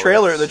see. No, the it.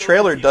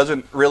 trailer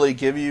doesn't really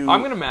give you.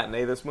 I'm gonna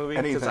matinee this movie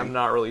because Anything. I'm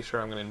not really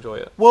sure I'm gonna enjoy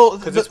it. Well,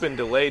 because it's been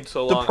delayed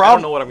so the long. I problem.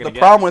 don't know what I'm gonna the get.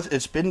 problem with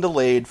it's been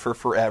delayed for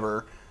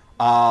forever.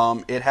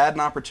 It had an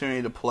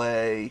opportunity to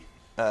play.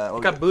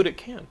 It got booed at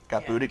Cannes.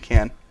 Got booed at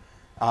Cannes.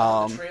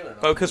 The trailer,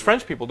 Oh, because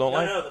French people don't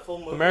like No, the full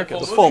movie.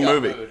 Americans. The full got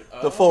movie. booed.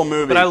 The full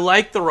movie. But I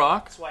like The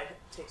Rock. That's why it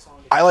takes long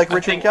to I like I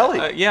Richard think-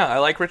 Kelly. yeah, I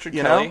like Richard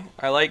You Kelly. know?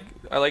 I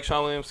like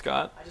Sean William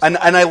Scott. And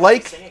I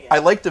like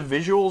like the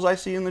visuals I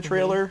see in the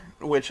trailer,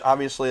 which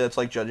obviously that's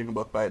like judging a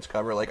book by its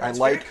cover. Like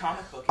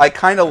I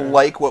kind of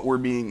like what we're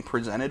being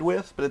presented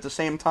with, but at the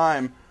same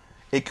time,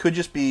 it could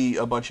just be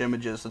a bunch of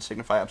images that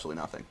signify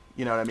absolutely nothing.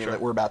 You know what I mean? Sure.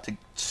 That we're about to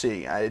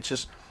see.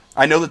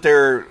 I know that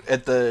there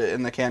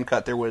in the Can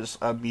cut there was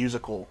a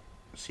musical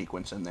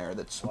sequence in there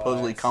that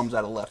supposedly comes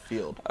out of left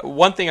field.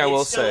 One thing I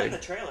will It's still say. in the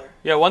trailer.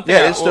 Yeah, one thing.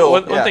 Yeah, it's still-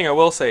 one yeah. thing I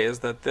will say is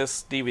that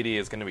this DVD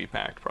is going to be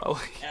packed.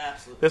 Probably. Yeah,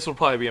 absolutely. This will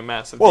probably be a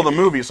massive. Well, the DVD.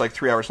 movie is like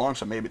 3 hours long,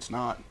 so maybe it's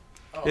not.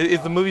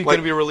 Is the movie Like- going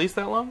to be released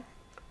that long?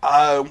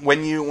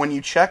 When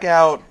you check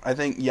out, I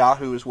think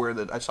Yahoo is where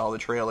I saw the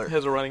trailer. It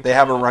has a running. They time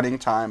have a on it. running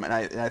time, and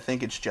I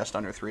think it's just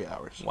under 3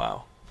 hours.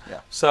 Wow. Yeah.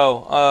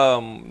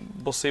 So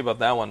we'll see about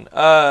that one.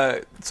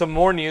 Some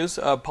more news.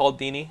 Paul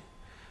Dini.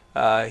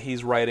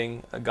 He's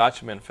writing a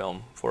Gatchaman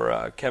film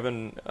for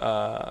Kevin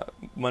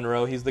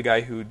Monroe. He's the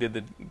guy who did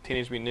the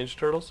Teenage Mutant Ninja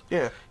Turtles.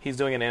 Yeah. He's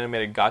doing an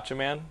animated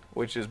Gatchaman,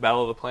 which is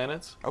Battle of the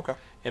Planets. Okay.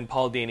 And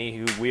Paul Dini,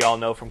 who we all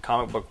know from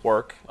comic book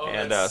work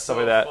and that's stuff so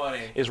like that,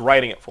 funny. is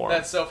writing it for him.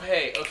 That's so.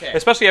 Hey, okay.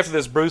 Especially after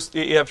this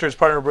after his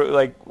partner,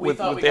 We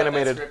thought with we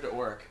animated. got that script at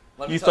work.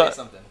 Let me You tell you thought-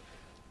 something.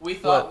 We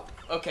thought.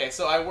 Okay,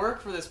 so I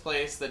work for this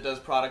place that does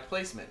product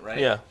placement, right?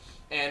 Yeah.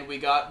 And we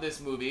got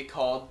this movie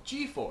called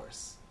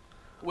G-Force,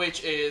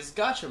 which is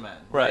Gatchaman,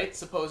 Right. right?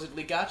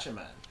 Supposedly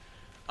Gatchaman.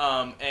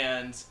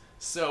 And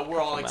so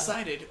we're all Gatchaman.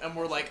 excited, and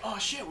we're like, "Oh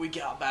shit, we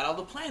got Battle of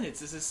the Planets!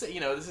 This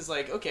is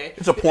like okay."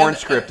 It's a porn And-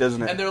 script,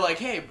 isn't it? And they're like,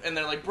 "Hey," and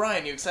they're like,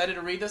 "Brian, you excited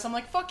to read this?" I'm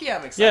like, "Fuck yeah,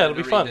 I'm excited Yeah, it'll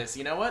to be read fun. this.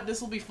 You know what?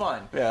 This will be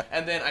fun." Yeah.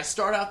 And then I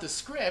start out the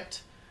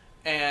script,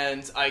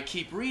 and I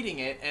keep reading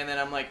it, and then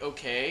I'm like,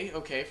 okay.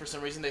 For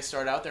some reason, they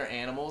start out they're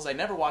animals. I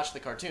never watched the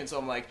cartoon, so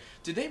I'm like,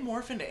 did they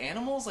morph into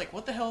animals? Like,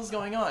 what the hell is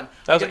going on?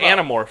 That was I get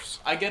about- Animorphs.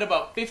 I get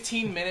about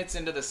 15 minutes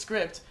into the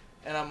script,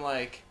 and I'm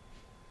like,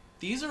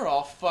 these are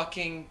all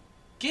fucking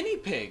guinea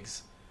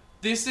pigs.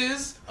 This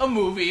is a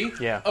movie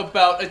Yeah.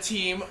 about a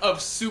team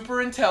of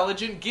super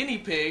intelligent guinea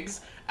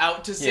pigs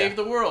out to save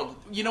the world.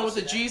 You know what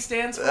the G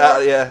stands for?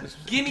 Yeah.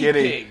 Guinea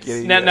pigs.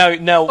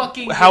 Now,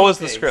 Fucking how guinea was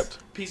the pigs. script?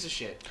 Piece of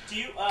shit. Do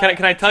you,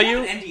 Can I tell do you?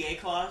 have an NDA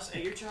clause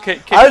at your job?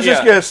 I was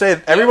just gonna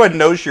say everyone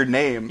knows your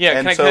name. Yeah, and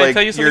can I- so can I like,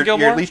 tell you something, you're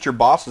Gilmore? at least your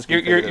bosses can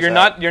figure this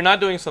out. You're not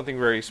doing something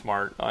very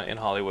smart in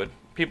Hollywood.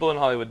 People in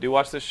Hollywood do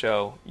watch this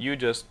show. You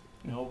just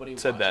Nobody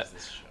said watches that.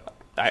 this show.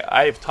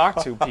 I've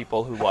talked to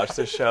people who watch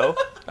this show.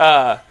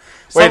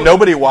 Wait,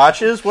 nobody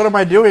watches? What am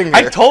I doing here?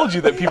 I told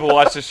you that people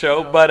watch the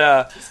show,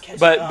 catching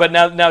but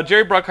now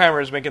Jerry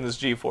Bruckheimer is making this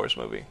G-Force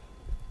movie.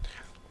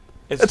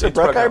 It's a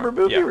Bruckheimer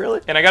movie,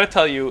 really? And I got to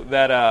tell you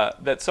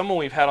that someone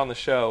we've had on the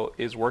show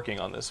is working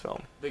on this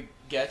film. The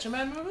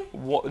Gatchaman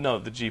movie? No,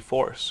 the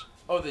G-Force.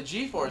 Oh, the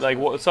G-Force Like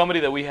movie.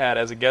 somebody that we had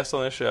as a guest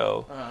on the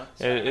show, Uh-huh.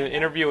 an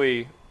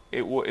interviewee,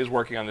 is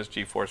working on this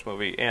G-Force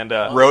movie, and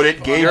Wrote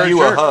it, gave You're a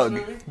you a jerk. hug.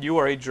 Movie? you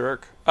are a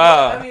jerk.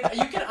 I mean,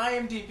 you can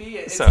IMDb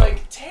it. It's So-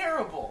 like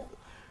terrible.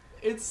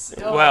 It's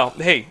Well,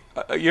 hey,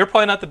 you're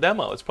probably not the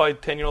demo. It's probably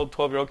 10-year-old,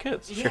 12-year-old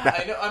kids. yeah,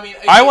 I know. I mean,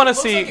 I it want to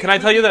looks see. like it Can I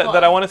could tell you be that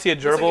fun. I want to see a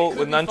Looks like it gerbil could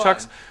with be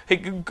nunchucks? fun. Hey,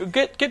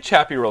 get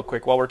Chappie real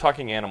quick while we're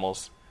talking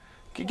animals.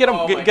 Get him,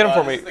 Oh get my him God,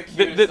 for me. this is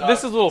the cutest dog.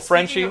 This is little Speaking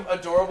Frenchie. of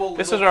adorable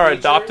This is little our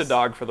creatures, adopted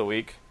dog for the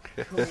week.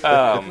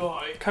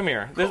 Come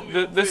here.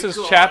 This is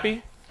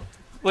Chappie.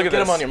 Look at Get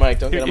this. him on your mic.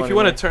 Don't get him If on you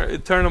your want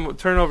mic. to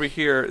turn over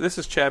here, this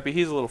is Chappie.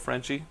 He's a little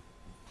Frenchie.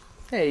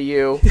 Hey,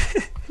 you.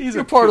 He's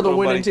You're a part cute of the little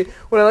winning buddy. team.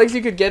 What I like is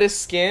you could get his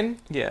skin.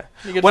 Yeah.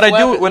 You could What I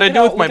flap do it. what I Look do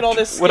at with all- my look at all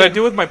this what I skin.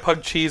 do with my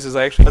pug cheese is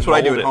I actually That's what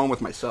I do mold at it. home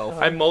with myself.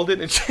 I mold it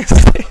and cheese.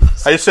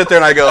 I just sit there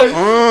and I go, I use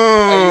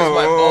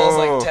my balls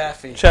like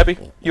taffy. Chappie,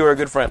 you are a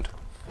good friend.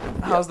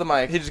 How's the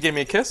mic? He just gave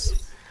me a kiss. So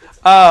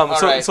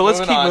right, let's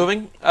moving keep on.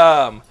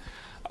 moving.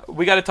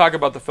 We got to talk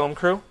about the film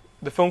crew.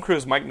 The film crew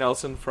is Mike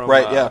Nelson from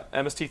Right, yeah.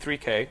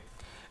 MST3K,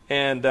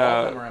 and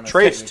All of them are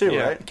Trace, MST3K. too.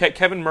 yeah, right?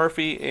 Kevin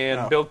Murphy and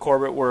Oh. Bill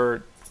Corbett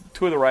were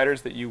two of the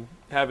writers that you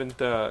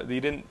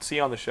didn't see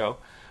on the show.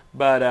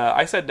 But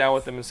I sat down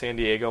with them in San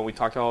Diego and we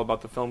talked all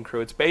about the film crew.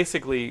 It's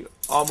basically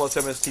almost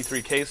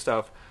MST3K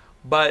stuff,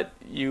 but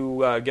you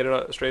get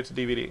it straight to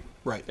DVD.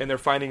 Right. And they're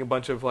finding a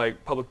bunch of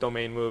like public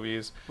domain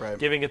movies, Right.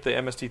 giving it the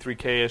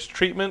MST3K-ish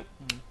treatment,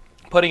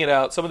 putting it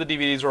out. Some of the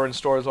DVDs are in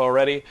stores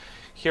already.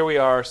 Here we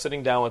are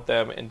sitting down with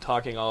them and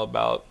talking all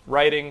about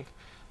writing,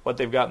 what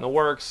they've got in the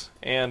works,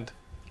 and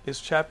is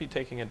Chappie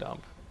taking a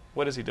dump?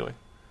 What is he doing?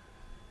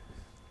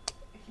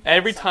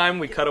 Every time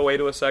we cut away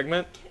to a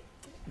segment,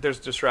 there's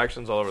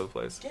distractions all over the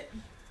place.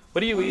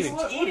 What are you eating?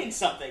 He's eating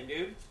something,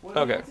 dude.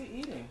 Okay. What's he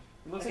eating?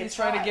 It looks like Like he's a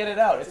trying to child. get it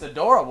out. It's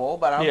adorable,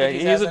 but I don't Yeah, think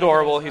he's has anything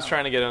adorable. in his He's mouth.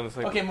 trying to get on the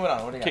thing. Okay, moving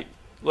on. What do you Okay,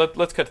 got?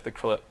 let's cut to the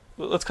clip.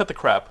 Let's cut the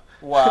crap.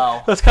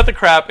 Wow. Let's cut the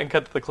crap and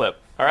cut to the clip.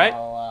 All right?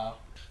 Oh, wow.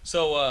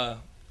 So,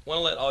 want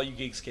to let all you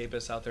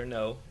Geekscapists out there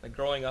know that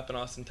growing up in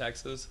Austin,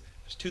 Texas,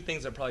 there's two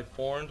things that probably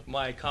formed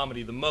my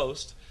comedy the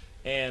most,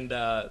 and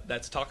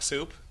that's Talk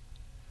Soup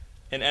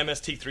and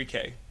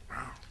MST3K.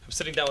 I'm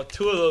sitting down with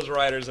two of those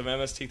writers of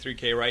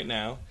MST3K right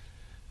now.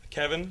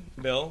 Kevin,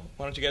 Bill,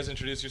 why don't you guys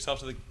introduce yourself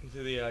to the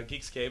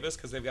Geekscapists,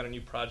 because they've got a new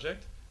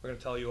project. We're going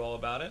to tell you all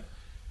about it.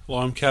 Well,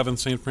 I'm Kevin,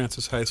 St.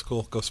 Francis High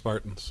School. Go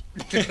Spartans.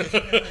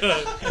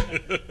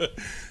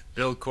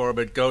 Bill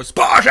Corbett, go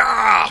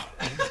Sparta!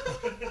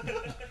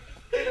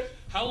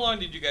 How long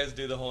did you guys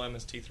do the whole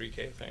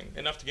MST3K thing?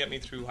 Enough to get me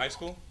through high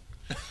school?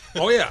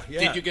 Oh, yeah.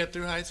 Did you get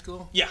through high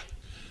school? Yeah.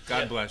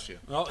 God bless you.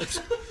 Well, it's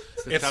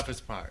It's the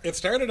toughest part. it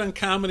started on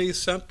Comedy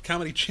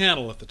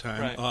Channel at the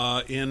time,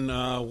 Right. in,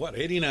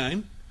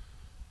 89?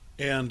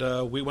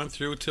 And we went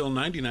through till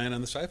 99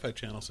 on the Sci-Fi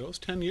Channel, so it was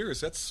 10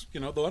 years. That's,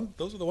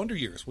 those are the wonder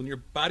years, when your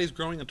body's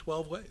growing in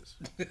 12 ways.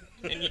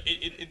 And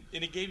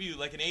it gave you,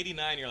 like, in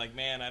 89, you're like,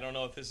 man, I don't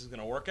know if this is going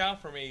to work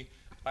out for me.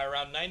 By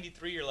around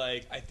 93, you're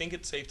like, I think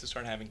it's safe to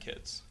start having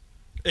kids.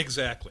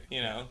 Exactly.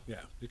 You know? Yeah.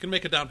 You can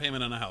make a down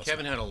payment on a house.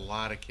 Kevin had a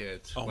lot of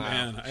kids. Oh, Wow.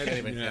 man. I can't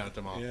even count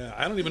them all. Yeah,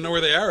 I don't even know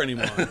where they are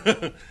anymore.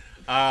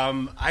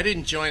 I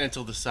didn't join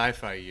until the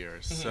sci-fi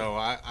years, so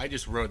I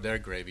just rode their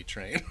gravy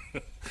train,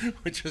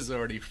 which was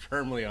already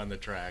firmly on the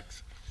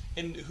tracks.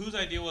 And whose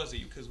idea was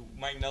it? Because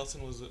Mike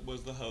Nelson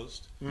was the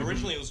host.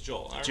 Originally, it was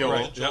Joel. I Joel.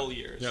 remember Right. Joel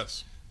years.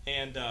 Yes.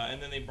 And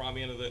then they brought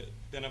me into the.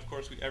 Then of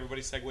course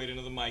everybody segued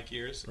into the Mike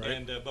years. Right.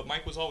 And but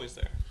Mike was always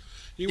there.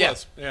 He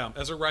was, yeah.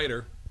 As a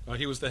writer,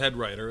 he was the head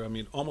writer. I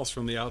mean, almost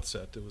from the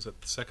outset. It was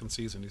at the second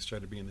season he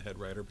started being the head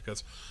writer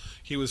because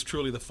he was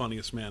truly the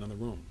funniest man in the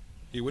room.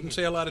 He wouldn't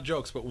say a lot of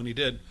jokes, but when he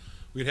did,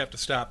 we'd have to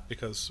stop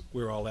because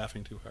we were all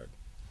laughing too hard.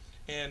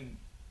 And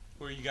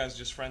were you guys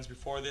just friends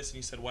before this? And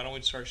you said, why don't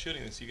we start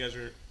shooting this? You guys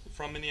are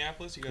from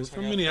Minneapolis. You guys We're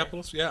from hung out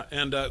Minneapolis, yeah.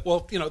 And,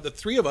 the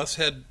three of us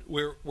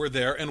were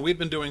there, and we'd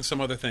been doing some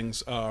other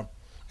things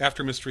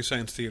after Mystery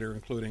Science Theater,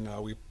 including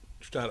we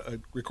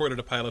recorded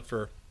a pilot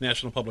for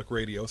National Public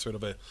Radio, sort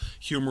of a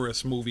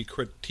humorous movie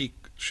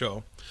critique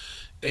show.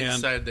 They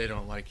decided they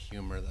don't like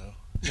humor, though.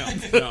 No.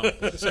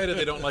 They decided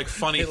they don't like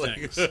funny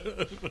things. They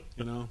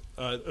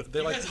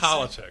like guys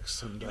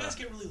politics. And You guys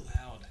get really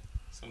loud.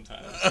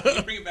 sometimes. Can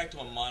you bring it back to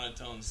a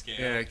monotone scale?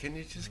 Yeah, can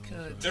you just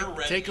kind of Their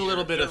red take a beer-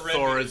 little bit their of red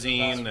beer is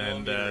Thorazine about and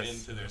 1 millimeter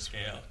into their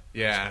scale.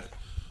 yeah.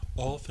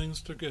 All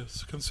Things to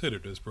Guess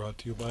Considered is brought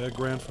to you by a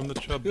grant from the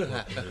Chubb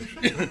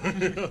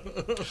Corporation.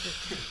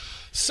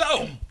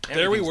 So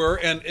there we were,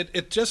 and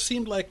it just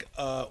seemed like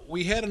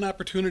we had an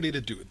opportunity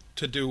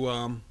to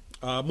do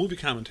movie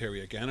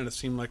commentary again, and it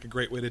seemed like a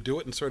great way to do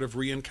it and sort of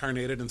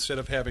reincarnate it instead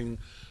of having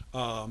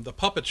the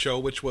puppet show,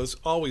 which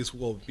always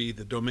will be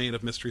the domain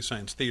of Mystery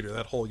Science Theater,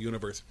 that whole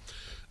universe.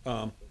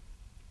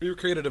 We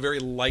created a very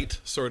light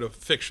sort of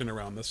fiction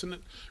around this, and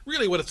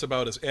really what it's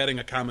about is adding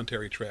a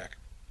commentary track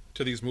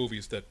to these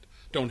movies that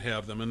don't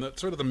have them, and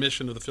sort of the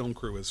mission of the film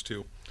crew is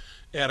to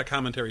add a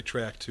commentary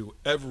track to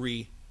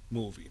every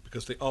movie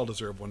because they all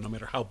deserve one, no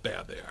matter how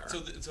bad they are.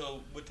 So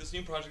with this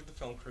new project, the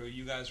film crew,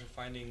 you guys are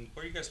finding.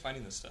 Where are you guys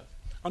finding this stuff?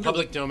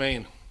 Public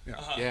domain. Yeah.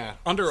 Yeah.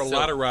 Under a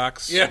lot of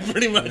rocks. Yeah,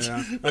 pretty much.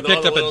 Yeah. I With all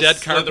picked the up a little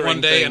dead cart slithering one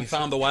day and things.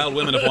 found the Wild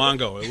Women of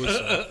Wongo. It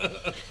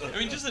was I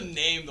mean, just the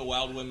name, the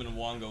Wild Women of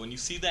Wongo, and you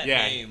see that Yeah,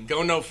 name.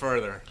 go no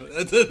further.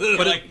 But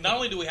like, not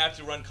only do we have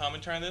to run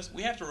commentary on this,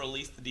 we have to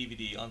release the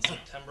DVD on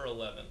September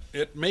 11th.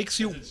 it makes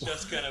you It's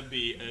just gonna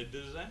be a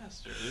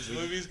disaster. This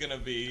movie's gonna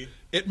be.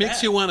 it makes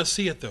bad. you want to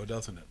see it though,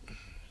 doesn't it?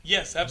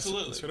 Yes,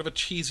 absolutely. It's sort of a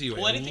cheesy way,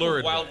 Well, anything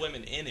lurid with wild way.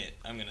 women in it,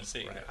 I'm gonna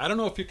see. I don't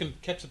know if you can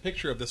catch a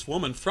picture of this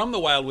woman from the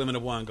Wild Women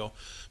of Wongo,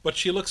 but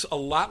she looks a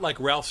lot like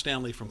Ralph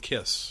Stanley from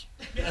Kiss.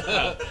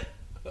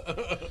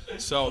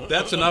 So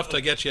that's enough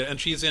to get you. And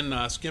she's in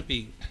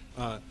skimpy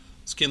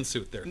skin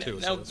suit there too.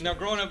 Now,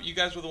 growing up, you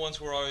guys were the ones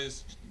who were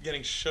always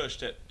getting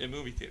shushed at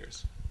movie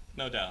theaters,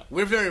 no doubt.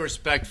 We're very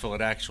respectful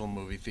at actual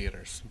movie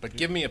theaters, but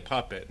give me a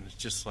puppet, and it's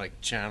just like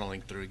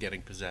channeling through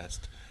getting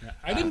possessed.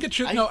 I didn't get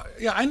you.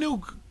 I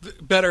knew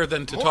better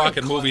than to More talk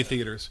in in movie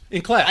theaters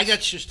in class. I got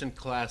shushed in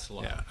class a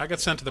lot. Yeah, I got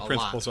sent to the A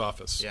principal's lot.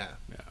 office. Yeah.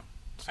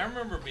 I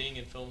remember being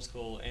in film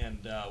school, and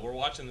we're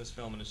watching this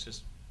film, and it's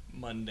just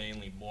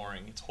mundanely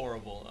boring. It's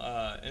horrible,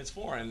 and it's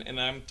foreign. And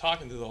I'm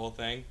talking through the whole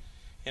thing,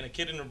 and a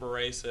kid in a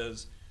beret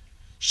says,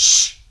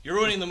 "Shh, you're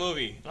ruining the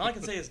movie." And all I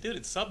can say is, "Dude,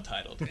 it's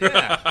subtitled."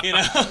 Yeah. You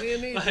know, What do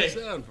you need Like, the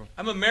sound from?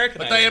 I'm American.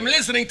 But I am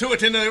listening to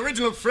it in the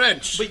original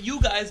French. But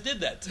you guys did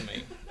that to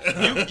me.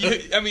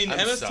 I mean, I'm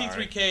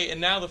MST3K and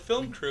now the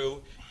film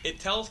crew, it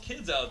tells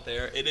kids out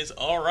there it is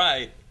all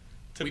right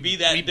to be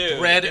that we dude.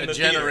 bred in a the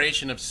theater.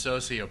 generation of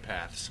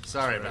sociopaths.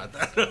 Sorry about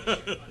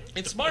that.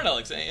 It's smart,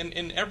 Alex.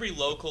 And every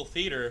local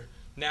theater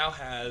now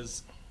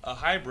has a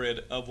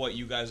hybrid of what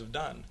you guys have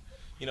done.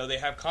 You know, they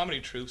have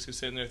comedy troupes who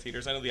sit in their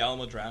theaters. I know the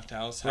Alamo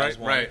Drafthouse has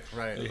one. right.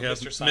 They have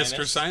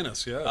Mr.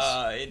 Sinus, yes.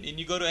 And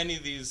you go to any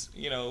of these,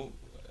 you know,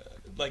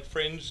 like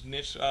fringe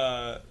niche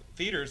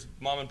theaters,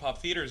 mom and pop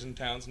theaters in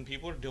towns, and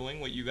people are doing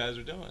what you guys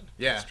are doing.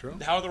 Yeah, That's true.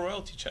 How are the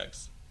royalty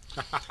checks?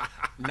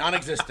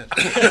 non-existent.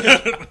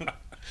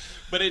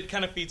 But it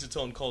kind of feeds its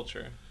own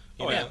culture,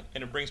 you know, yeah.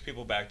 and it brings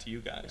people back to you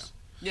guys.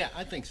 Yeah,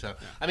 I think so.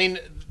 I mean,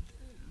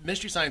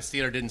 Mystery Science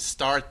Theater didn't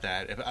start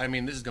that. I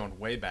mean, this is going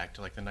way back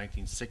to like the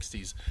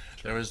 1960s.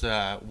 There was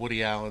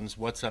Woody Allen's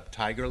 "What's Up,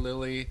 Tiger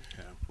Lily,"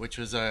 which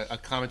was a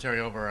commentary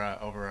over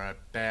a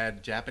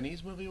bad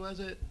Japanese movie.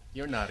 Was it?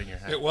 You're nodding your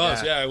head. It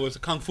was, yeah. It was a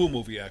kung fu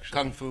movie, actually.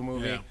 Kung fu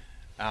movie. Yeah.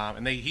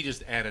 And he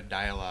just added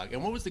dialogue.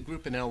 And what was the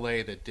group in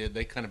L.A. that did?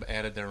 They kind of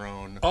added their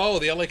own. Oh,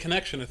 the LA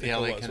Connection, I think The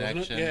LA it was, wasn't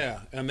Connection. it? Yeah,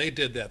 and they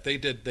did that. They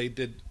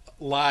did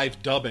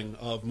live dubbing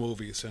of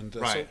movies, and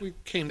Right. so we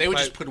came. They would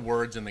by- just put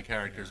words in the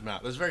character's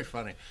mouth. It was very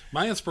funny.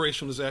 My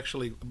inspiration was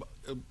actually,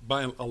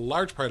 by a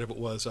large part of it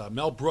was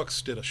Mel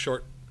Brooks did a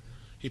short.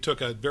 He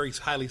took a very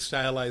highly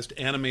stylized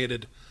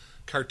animated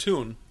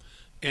cartoon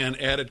and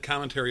added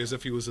commentary as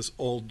if he was this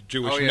old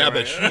Jewish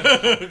nebbish.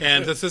 Right.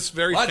 And it's this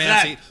very What's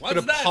fancy that? sort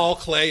of What's that? Paul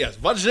Clay. Yes.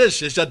 What's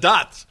this? It's a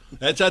dot.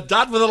 It's a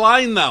dot with a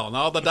line now.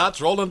 Now the dot's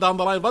rolling down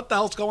the line. What the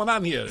hell's going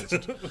on here?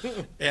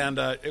 And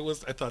it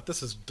was. I thought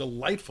this is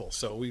delightful.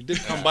 So we did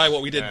come by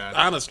what we did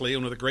honestly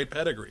and with a great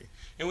pedigree.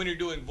 And when you're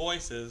doing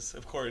voices,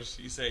 of course,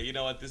 you say, you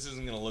know what, this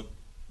isn't going to look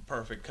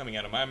perfect coming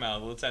out of my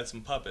mouth. Let's add some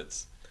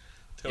puppets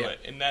to it.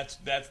 And that's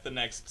the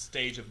next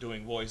stage of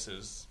doing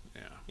voices.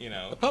 Yeah. You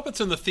know, The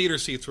puppets in the theater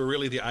seats were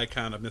really the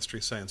icon of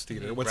Mystery Science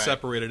Theater. What Right.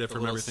 separated it The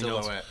from little everything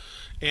silhouette. else.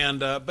 And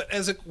but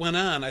as it went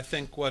on, I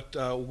think what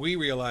we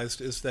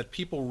realized is that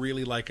people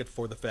really like it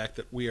for the fact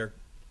that we are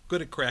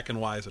good at cracking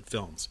wise at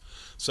films.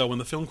 So when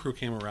the film crew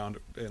came around,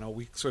 you know,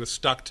 we sort of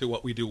stuck to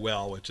what we do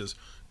well, which is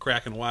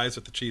cracking wise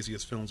at the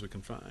cheesiest films we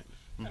can find.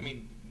 I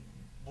mean,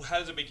 how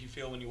does it make you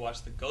feel when you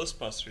watch the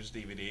Ghostbusters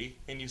DVD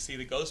and you see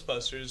the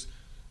Ghostbusters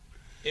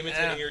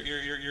imitating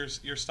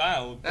your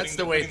style? That's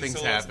the way putting things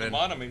silhouettes at the happen.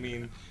 bottom. I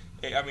mean,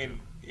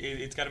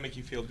 it's got to make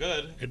you feel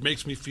good. It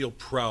makes me feel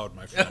proud,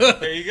 my friend.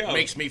 There you go.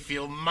 Makes me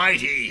feel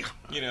mighty.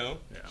 You know,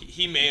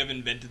 he may have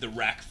invented the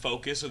rack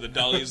focus or the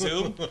dolly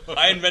zoom.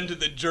 I invented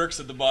the jerks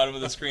at the bottom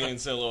of the screen in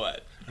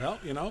silhouette. Well,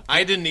 you know,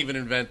 I didn't even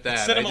invent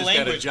that. Cinema I just got a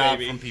language, job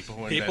baby. from people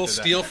who invented people that.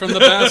 steal from the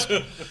best.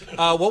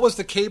 What was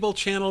the cable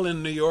channel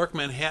in New York,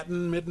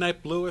 Manhattan,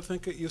 Midnight Blue, I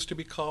think it used to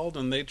be called,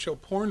 and they'd show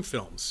porn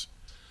films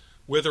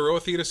with a row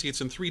of theater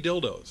seats and 3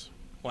 dildos.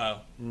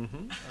 Wow.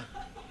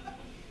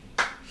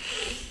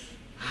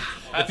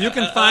 If you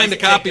can find a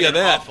copy of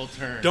that, awful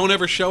turn. don't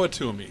ever show it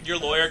to me. Your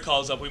lawyer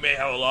calls up. We may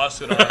have a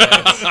lawsuit on our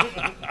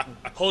hands.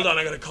 Hold on,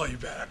 I gotta call you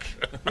back.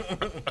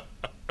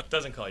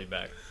 Doesn't call you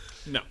back.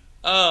 No.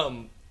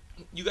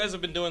 You guys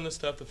have been doing this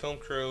stuff. The film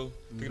crew,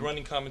 the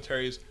running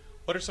commentaries.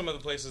 What are some of the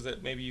places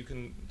that maybe you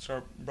can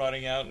start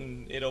broadening out,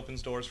 and it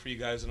opens doors for you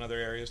guys in other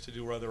areas to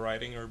do other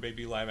writing or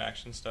maybe live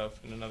action stuff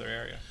in another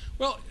area?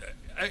 Well,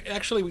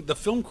 actually, the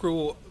film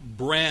crew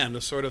brand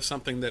is sort of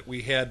something that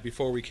we had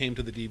before we came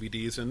to the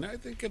DVDs, and I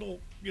think it'll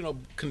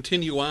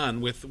continue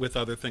on with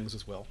other things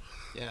as well.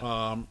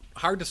 Yeah.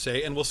 Hard to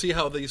say, and we'll see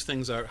how these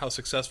things are, how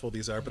successful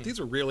these are. But these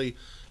are really,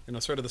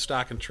 sort of the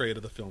stock and trade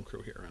of the film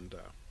crew here,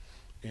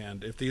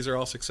 and if these are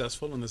all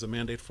successful and there's a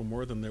mandate for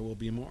more, then there will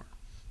be more.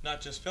 Not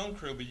just film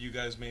crew, but you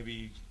guys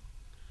maybe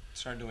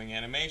start doing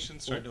animation,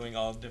 start doing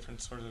all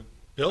different sort of...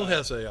 Bill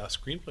has a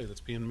screenplay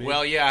that's being made.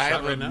 Well, yeah, I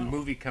have right a now.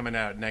 movie coming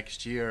out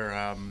next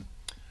year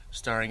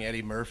starring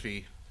Eddie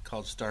Murphy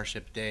called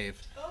Starship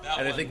Dave.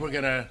 And I think we're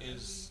going to...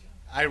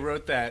 I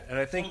wrote that, and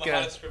I think... One of the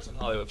hottest scripts in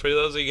Hollywood. For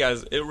those of you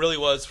guys, it really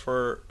was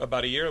for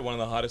about a year one of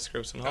the hottest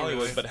scripts in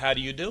Hollywood, but how do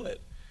you do it?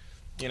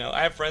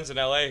 I have friends in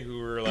L.A. who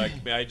were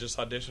like, I just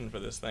auditioned for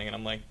this thing, and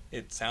I'm like,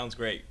 it sounds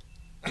great.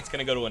 It's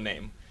going to go to a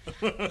name.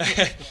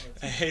 I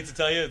hate to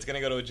tell you, it's going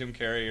to go to a Jim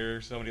Carrey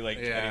or somebody like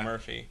Eddie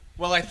Murphy.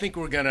 Well, I think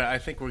we're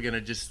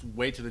gonna just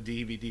wait till the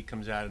DVD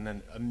comes out and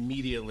then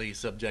immediately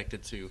subject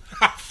it to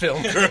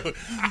film crew.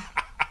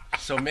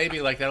 So maybe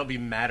that'll be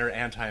matter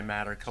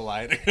antimatter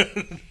colliding.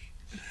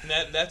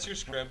 And that's your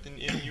script, and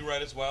you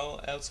write as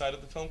well outside of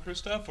the film crew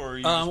stuff, or are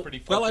you just pretty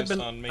focused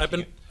on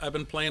making it? I've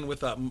been playing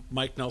with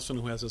Mike Nelson,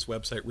 who has his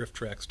website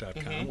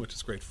rifftracks.com, which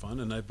is great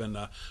fun, and I've been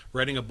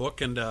writing a book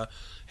and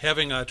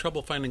having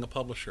trouble finding a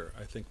publisher.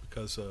 I think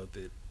because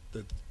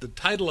the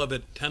title of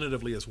it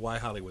tentatively is "Why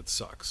Hollywood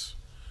Sucks."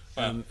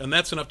 And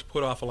that's enough to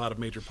put off a lot of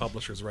major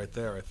publishers right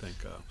there, I think.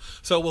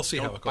 So we'll see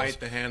how it goes. Don't bite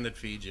the hand that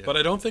feeds you. But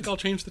I don't think I'll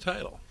change the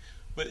title.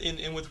 But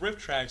in with Riff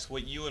Tracks,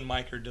 what you and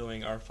Mike are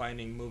doing are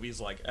finding movies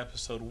like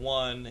Episode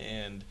 1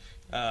 and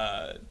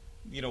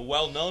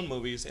well-known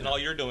movies, and all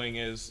you're doing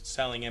is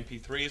selling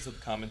MP3s of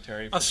the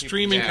commentary. For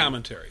streaming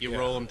commentary. You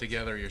roll them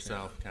together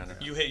yourself, kind of.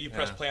 You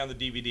press play on the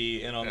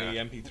DVD and on the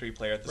MP3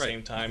 player at the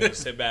same time. You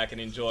sit back and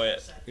enjoy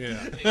it.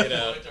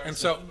 Yeah. And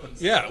so,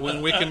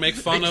 when we can make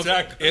fun of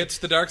it's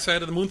the dark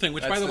side of the moon thing,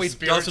 which, by the way,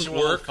 doesn't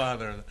work.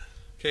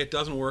 Okay, it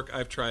doesn't work.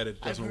 I've tried it.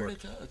 It doesn't work.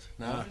 It does.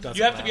 No, it doesn't.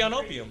 You have to be on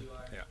opium.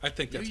 Yeah, I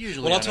think that's...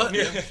 usually Well,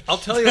 I'll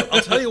tell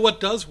you what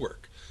does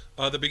work.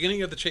 The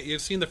beginning of the chase...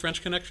 You've seen The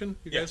French Connection?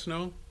 You guys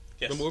know?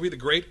 Yes. The movie, the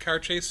great car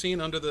chase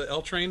scene under the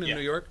L train in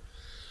New York?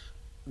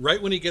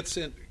 Right when he gets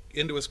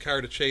into his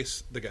car to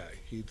chase the guy,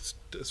 he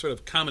sort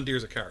of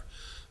commandeers a car.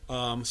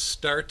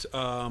 It's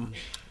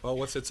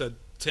a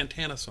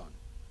Santana song.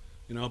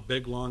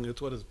 Big, long...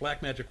 It's what is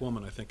Black Magic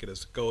Woman, I think it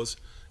is. It goes,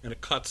 and it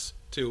cuts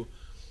to...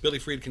 Billy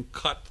Friedkin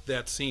cut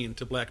that scene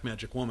to Black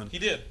Magic Woman. He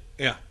did.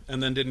 Yeah,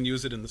 and then didn't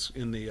use it in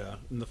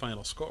the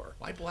final score.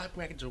 Why Black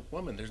Magic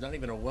Woman? There's not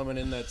even a woman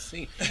in that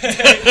scene.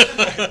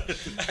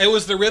 It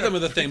was the rhythm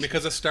of the thing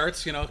because it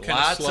starts, kind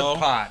of slow,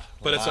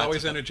 but it's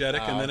always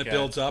energetic, and then it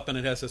builds up, and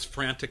it has this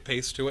frantic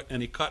pace to it.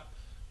 And he cut,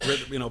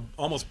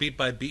 almost beat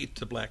by beat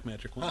to Black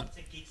Magic Woman. It's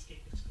a Geekscape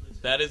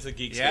exclusive. That is a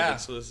Geekscape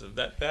exclusive.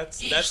 That's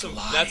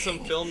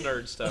some film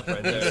nerd stuff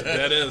right there.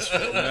 That is.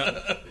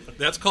 Yeah.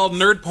 That's called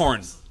nerd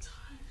porn.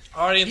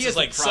 Our audience is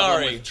like,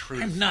 sorry.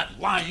 I'm not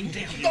lying,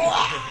 damn you.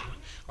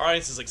 Our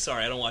audience is like,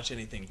 sorry, I don't watch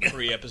anything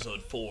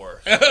pre-episode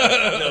 4.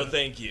 No,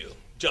 thank you.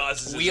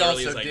 Jaws is as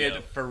early as I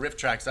go. For Riff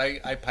Tracks,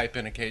 I pipe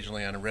in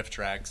occasionally on a Riff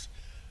Tracks.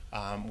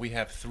 We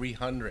have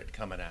 300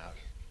 coming out,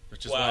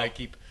 which is why I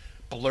keep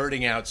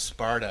blurting out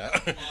Sparta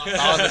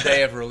on the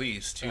day of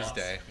release,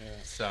 Tuesday.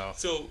 Yeah.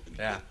 So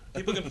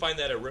people can find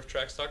that at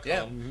rifftracks.com.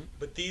 Yeah.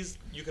 But these,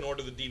 you can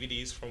order the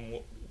DVDs from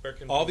where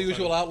can all the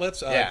usual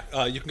outlets. You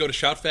can go to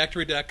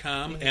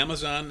shoutfactory.com. Mm-hmm.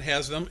 Amazon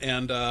has them,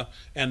 and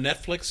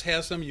Netflix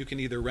has them. You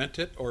can either rent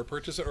it or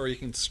purchase it, or you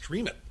can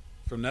stream it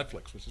from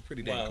Netflix, which is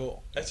pretty damn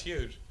cool. That's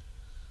huge.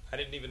 I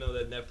didn't even know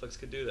that Netflix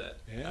could do that.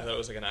 Yeah. I thought it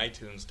was like an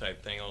iTunes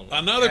type thing only.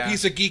 Another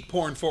piece of geek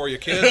porn for you,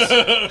 kids.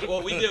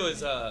 What we do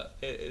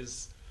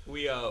is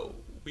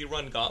we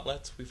run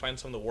gauntlets. We find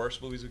some of the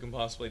worst movies we can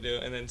possibly do,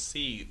 and then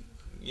see,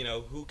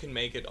 who can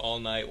make it all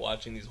night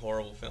watching these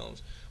horrible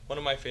films. One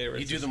of my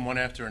favorites. You do them one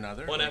after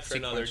another? One after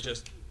another,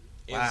 just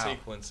in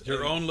sequence.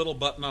 Your own little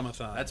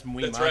button-omathon. That's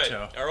muy That's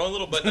macho. right. Our own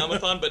little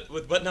button-omathon, but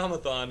with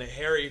button-omathon,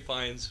 Harry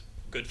finds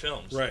good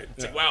films. Right.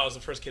 It's like, wow, I was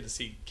the first kid to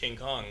see King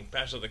Kong,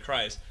 Passion of the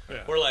Christ.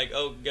 Yeah. We're like,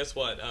 oh, guess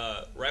what?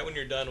 Right when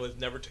you're done with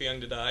Never Too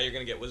Young to Die, you're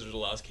going to get Wizards of the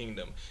Lost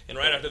Kingdom. And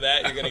right after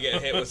that, you're going to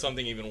get hit with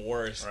something even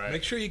worse. Right.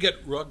 Make sure you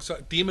get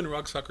Demon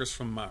Rugsuckers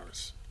from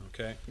Mars.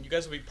 Okay. You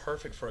guys would be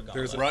perfect for a gauntlet.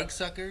 There's rug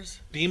suckers?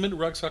 Demon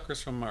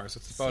Rugsuckers from Mars.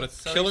 It's about a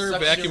killer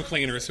vacuum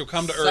cleaners who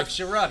come to Earth. Sucks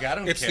your rug. I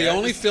don't care. It's the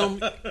only film.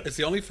 It's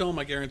the only film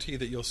I guarantee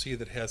that you'll see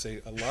that has a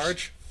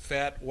large,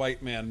 fat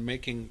white man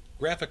making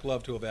graphic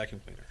love to a vacuum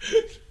cleaner.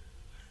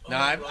 No,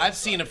 I've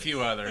seen a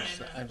few others.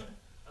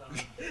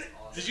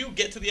 Did you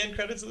get to the end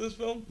credits of this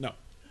film? No.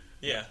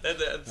 Yeah,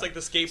 it's like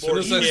the Soon skateboard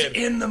as I- kid.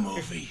 In the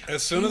movie.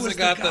 As soon as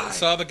I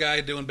saw the guy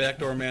doing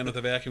Backdoor Man with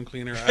a vacuum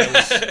cleaner,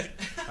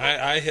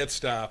 I hit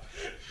stop.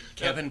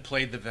 Kevin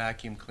played the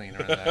vacuum cleaner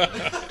in that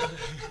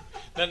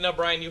movie. Now,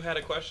 Brian, you had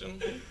a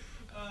question?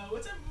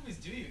 What type of movies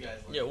do you guys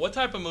like? Yeah, what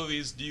type of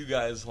movies do you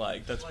guys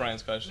like? That's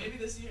Brian's question. Maybe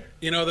this year.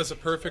 You know, there's a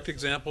perfect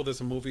example. There's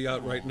a movie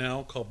out right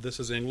now called This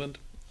Is England.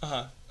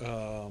 Uh-huh.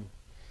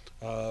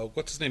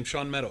 What's his name?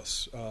 Sean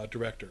Meadows,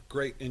 director.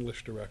 Great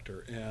English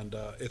director. And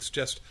it's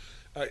just...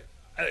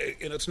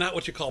 it's not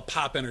what you call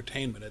pop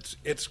entertainment.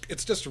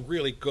 It's just a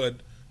really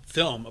good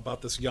film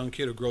about this young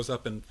kid who grows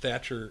up in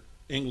Thatcher,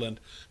 England,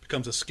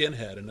 becomes a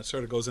skinhead, and it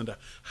sort of goes into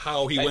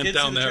how he went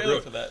down that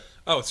road. For that.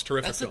 Oh, it's a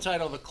terrific. That's film. the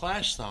title of the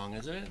Clash song,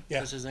 isn't it? Yeah.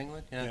 This Is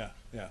England? Yeah.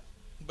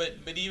 But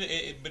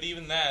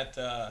even that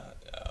a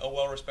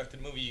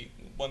well-respected movie,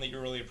 one that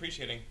you're really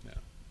appreciating. Yeah.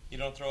 You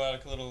don't throw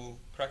out a little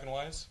Kraken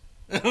Wise.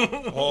 Oh,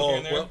 Here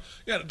and there? well,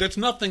 yeah. There's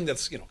nothing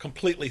that's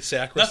completely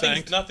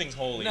sacrosanct. Nothing's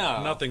holy.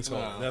 No. Nothing's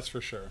holy. No. That's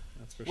for sure.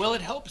 Well,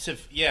 it helps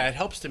if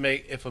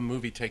a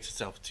movie takes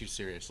itself too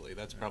seriously.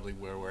 That's probably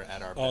where we're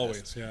at our best.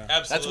 Always, yeah.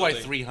 Absolutely. That's why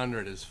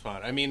 300 is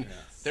fun. I mean,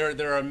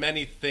 there are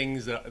many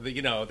things that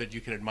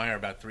you can admire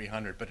about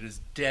 300, but it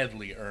is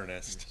deadly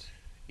earnest.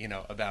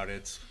 About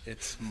its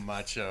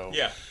macho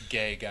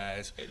gay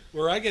guys.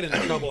 Where I get into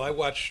trouble,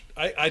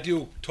 I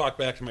do talk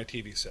back to my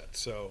TV set.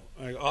 So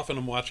I often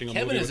am watching a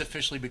Kevin movie. has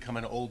officially become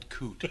an old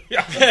coot.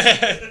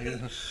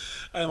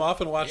 I'm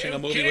often watching a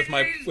movie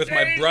with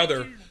my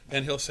brother,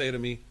 and he'll say to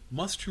me,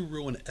 "Must you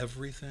ruin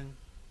everything?"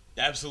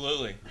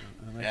 Absolutely.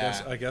 And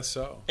I guess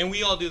so. And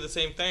we all do the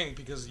same thing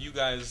because you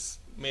guys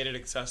made it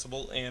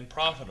accessible and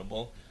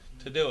profitable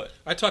to do it.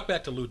 I talk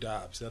back to Lou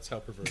Dobbs. That's how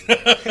perverted.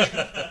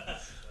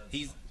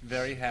 He's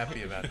very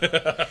happy about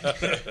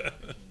it.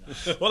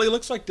 Well, he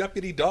looks like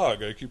Deputy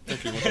Dog. I keep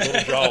thinking with the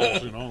little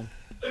jowls,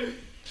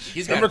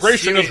 He's got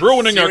Immigration is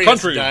ruining our serious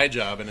country. Dye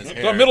job in his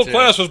hair, The middle too.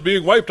 class is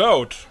being wiped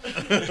out.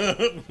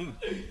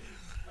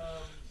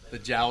 The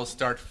jowls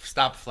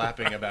stop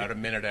flapping about a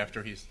minute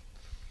after he's.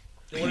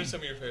 What are some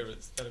of your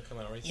favorites that have come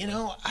out recently?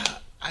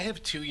 I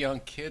have 2 young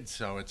kids,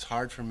 so it's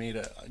hard for me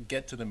to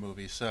get to the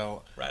movie.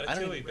 So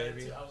Ratatouille,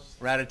 baby.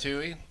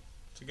 Ratatouille.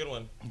 It's a good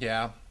one.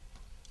 Yeah.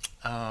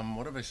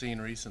 What have I seen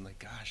recently?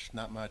 Gosh,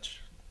 not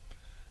much.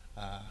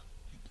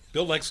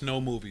 Bill likes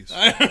no movies.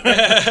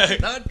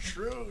 Not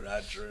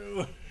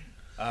true.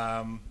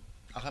 I'll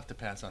have to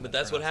pass on But that.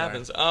 that's what I'm sorry.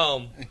 happens.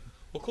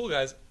 Well, cool,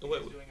 guys.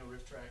 Wait, Doing a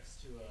riff tracks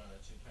to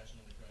Passion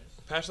of the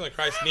Christ. Passion of the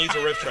Christ needs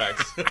a riff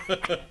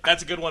tracks.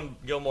 That's a good one,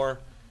 Gilmore.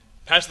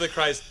 Passion of the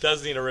Christ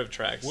does need a riff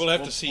tracks. We'll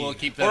have to see. We'll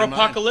keep that Or in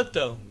mind.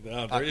 Apocalypto.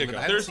 Oh, there you go.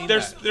 I haven't seen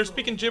that. They're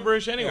speaking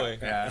gibberish anyway.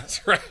 Yeah.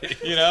 That's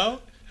right. You know?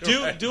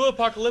 Do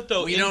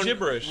Apocalypto in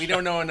gibberish. We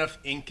don't know enough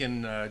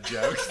Incan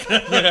jokes.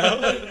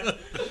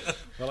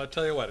 Well, I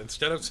tell you what.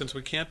 Since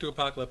we can't do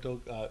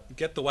Apocalypto,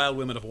 get The Wild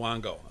Women of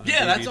Wango. On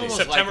Yeah, that's DVD. almost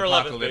September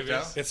like 11th, Apocalypto.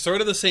 babies. It's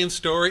sort of the same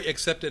story,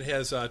 except it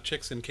has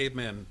chicks in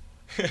caveman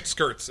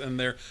skirts, and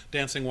they're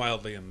dancing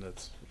wildly, and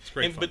it's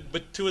great fun.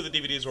 But 2 of the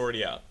DVDs are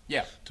already out.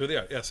 Yeah. To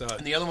the yes.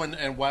 And the other one,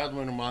 and Wild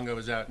Women of Mongo,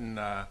 is out in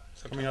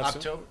Coming out soon?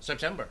 October,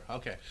 September.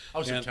 Okay.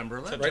 Oh, September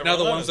 11th. Right now,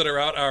 the 11th. ones that are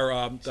out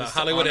are the Just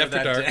Hollywood honor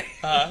After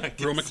that Dark, day.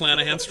 Drew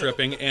McClanahan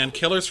stripping, and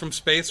Killers from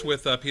Space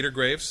with Peter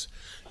Graves.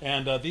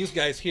 And these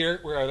guys here,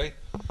 where are they?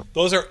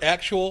 Those are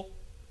actual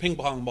ping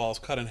pong balls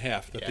cut in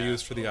half that they Yeah.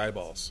 use for the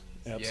eyeballs.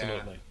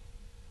 Absolutely.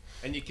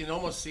 And you can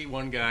almost see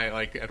one guy,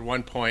 like, at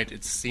one point,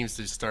 it seems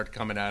to start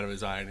coming out of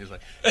his eye, and he's like,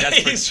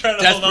 He's trying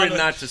to hold on desperate to-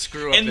 not to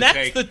screw up And the that's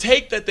take. the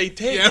take that they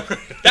take. Yeah.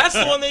 That's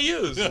the one they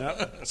use.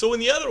 So in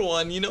the other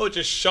one, it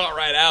just shot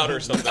right out or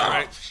something. All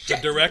right. The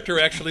director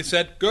actually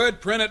said,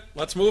 "Good, print it.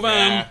 Let's move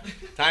Yeah. on."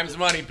 Time's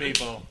money,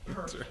 people.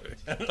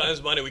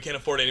 Time's money. We can't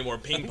afford any more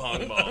ping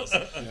pong balls.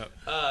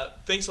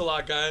 Thanks a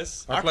lot,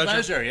 guys. Our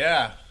pleasure,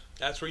 yeah.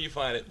 That's where you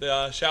find it.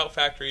 The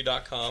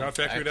shoutfactory.com.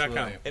 Shoutfactory.com.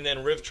 Absolutely. And then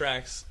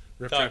rifftracks.com.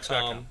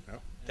 Rifftracks.com.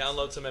 Yep.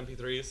 Download some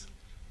MP3s.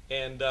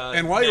 And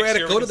while you're next at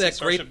year it, go we're to gonna that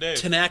see great Starship Dave.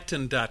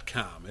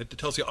 Tenactin.com. It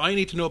tells you all you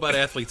need to know about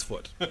athlete's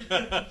foot.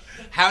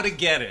 How to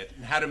get it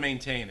and how to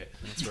maintain it.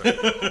 That's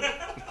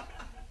right.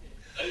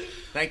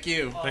 Thank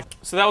you.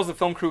 So that was the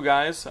film crew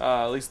guys,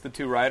 at least the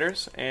 2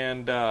 writers,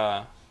 and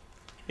I'm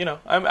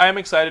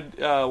excited.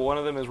 One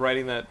of them is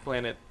writing that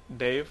Planet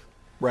Dave,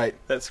 Right.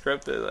 that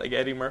script that like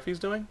Eddie Murphy's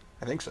doing,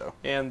 I think so.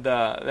 and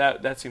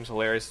that seems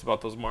hilarious. It's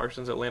about those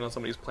Martians that land on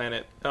somebody's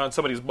planet, on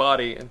somebody's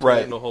body, and turn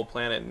Right. into a whole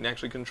planet and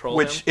actually control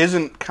Which him.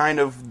 isn't kind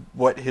of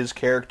what his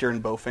character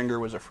in Bowfinger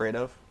was afraid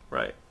of.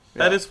 Right.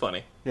 Yeah. That is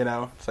funny.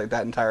 It's like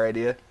that entire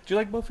idea. Do you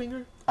like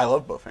Bowfinger? I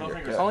love Bowfinger.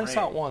 Bowfinger's I Yeah. only Great.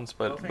 saw it once,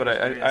 but Bowfinger's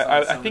I great. I saw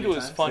it so think it many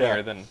was times. funnier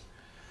Yeah. than.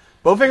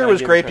 Bowfinger was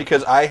gave great it credit.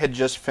 because I had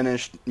just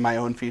finished my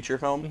own feature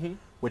film,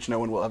 which no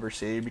one will ever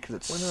see because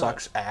it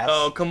sucks ass.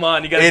 Oh come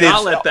on! You gotta It is-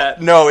 gauntlet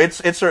that. No, it's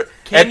a.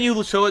 Can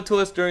you show it to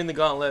us during the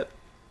gauntlet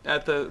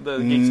at the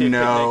Geekscape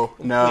No,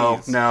 picnic? no,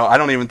 Please. no. I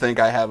don't even think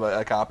I have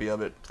a copy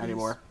of it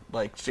anymore.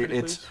 Like, Pretty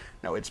it's please?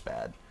 no, it's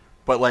bad.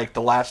 But like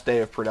the last day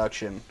of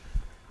production,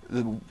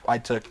 I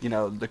took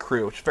the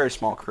crew, which is a very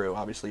small crew,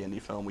 obviously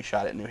indie film. We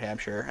shot it in New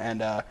Hampshire,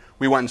 and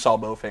we went and saw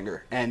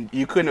Bowfinger. And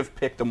you couldn't have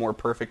picked a more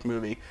perfect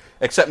movie,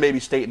 except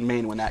maybe State and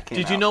Maine when that came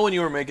out. Did you know when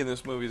you were making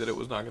this movie that it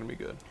was not going to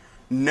be good?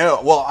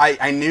 No. Well,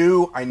 I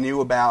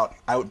knew about.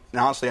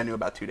 Honestly, I knew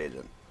about 2 days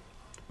in.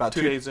 About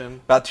 2 days in.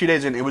 About 2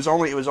 days in. It was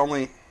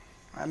only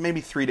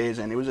maybe 3 days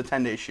in. It was a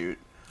 10-day shoot.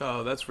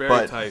 Oh, that's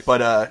very tight.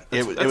 But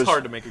it was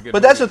hard to make a good. But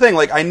movie. that's the thing.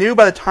 Like I knew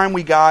by the time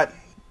we got.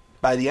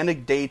 By the end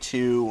of day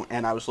 2,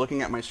 and I was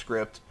looking at my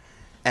script,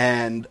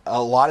 and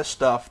a lot of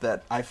stuff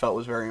that I felt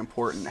was very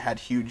important had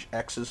huge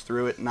X's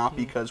through it, not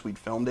because we'd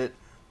filmed it,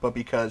 but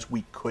because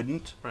we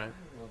couldn't. Right.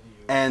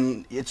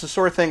 And it's the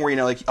sort of thing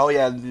where, oh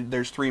yeah,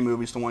 there's 3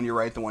 movies, the one you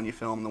write, the one you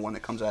film, and the one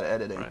that comes out of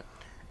editing. Right.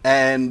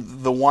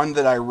 And the one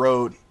that I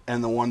wrote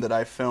and the one that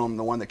I filmed,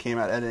 the one that came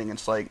out editing,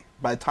 it's like,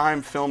 by the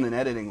time film and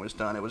editing was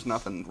done, it was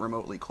nothing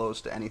remotely close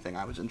to anything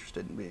I was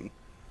interested in being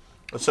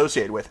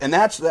associated with. And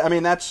that's...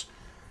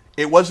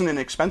 It wasn't an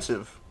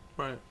expensive,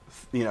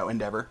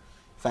 endeavor,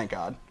 thank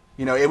God.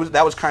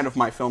 That was kind of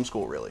my film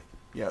school, really.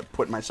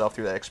 Putting myself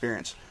through that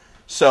experience.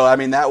 So,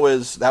 that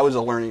was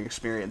a learning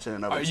experience in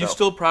and of itself. Are you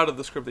still proud of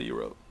the script that you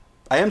wrote?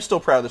 I am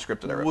still proud of the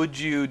script that I wrote. Would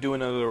you do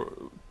another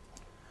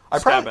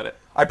stab at it?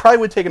 I probably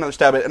would take another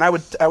stab at it, and I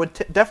would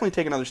definitely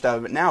take another stab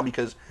at it now,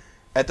 because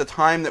at the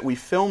time that we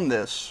filmed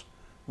this,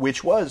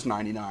 which was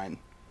 99,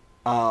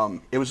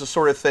 it was the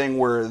sort of thing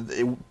where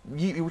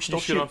you were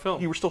still on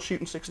film. You were still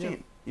shooting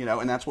 16.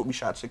 And that's what we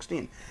shot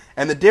 16.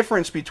 And the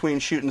difference between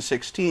shooting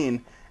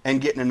 16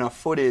 and getting enough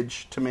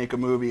footage to make a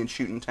movie and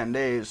shooting 10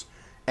 days,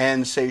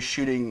 and say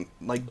shooting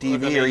like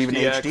DV like or even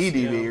HDX, HD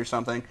DV or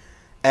something,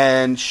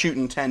 and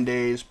shooting 10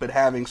 days but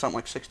having something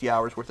like 60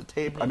 hours worth of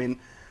tape. Mm-hmm.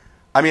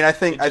 I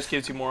think it just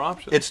gives you more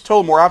options. It's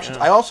total more options.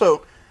 Yeah. I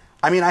also,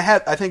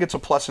 I think it's a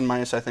plus and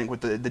minus. I think with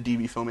the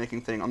DV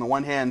filmmaking thing. On the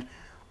one hand,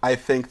 I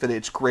think that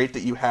it's great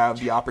that you have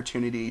the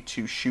opportunity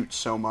to shoot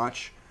so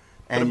much.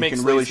 And you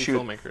can really shoot.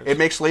 Filmmakers. It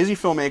makes lazy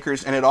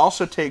filmmakers, and it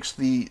also takes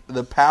the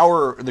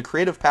power, the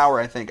creative power,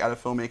 I think, out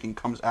of filmmaking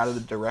comes out of the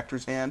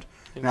director's hand.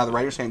 Now the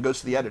writer's hand goes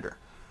to the editor,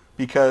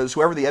 because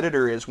whoever the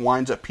editor is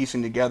winds up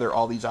piecing together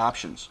all these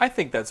options. I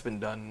think that's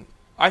been done.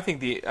 I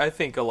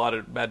think a lot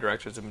of bad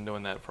directors have been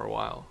doing that for a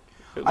while,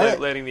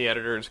 letting the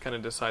editors kind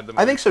of decide the.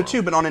 I think so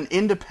too, but on an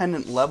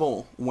independent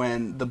level,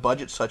 when the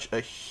budget's such a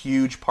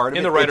huge part of it,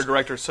 and the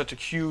writer-director is such a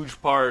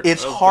huge part.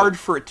 It's hard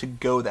for it to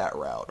go that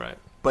route, right?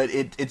 But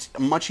it's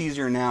much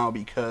easier now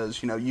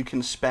because you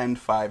can spend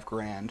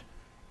 $5,000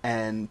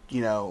 and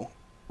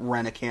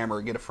rent a camera,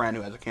 or get a friend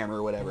who has a camera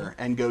or whatever,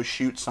 and go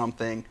shoot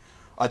something,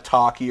 a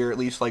talkie, or at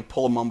least like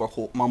pull a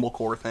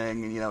mumblecore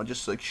thing, and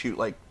just like shoot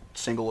like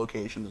single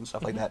locations and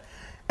stuff like that,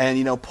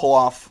 and pull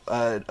off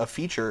a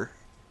feature.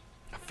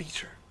 A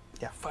feature,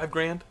 yeah,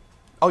 $5,000.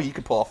 Oh, you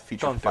could pull off a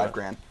feature Don't for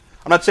 $5,000. I'm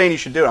not saying you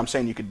should do it. I'm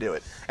saying you could do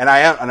it, and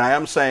I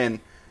am saying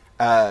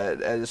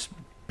as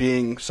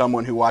being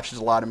someone who watches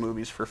a lot of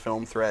movies for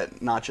Film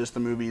Threat, not just the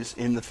movies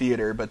in the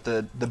theater, but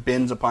the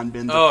bins upon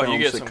bins of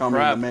films that come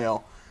in the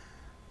mail.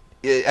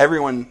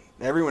 Everyone,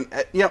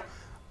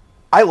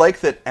 I like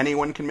that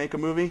anyone can make a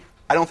movie.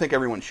 I don't think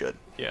everyone should.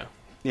 Yeah.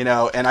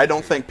 And I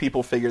don't think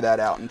people figure that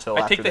out until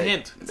after take the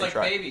hint. It's like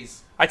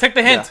babies. I take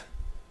the hint.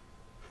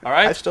 Yeah. All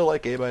right. I still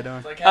like Abe Idone.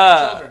 It's like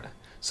having children.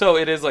 So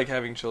it is like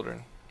having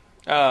children.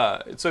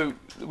 So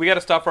we got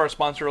to stop for our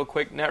sponsor real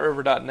quick,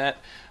 netriver.net.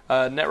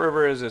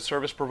 NetRiver is a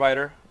service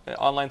provider, an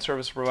online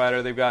service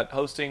provider. They've got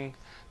hosting,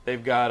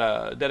 they've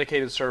got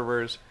dedicated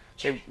servers,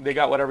 they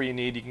got whatever you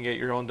need. You can get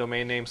your own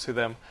domain names to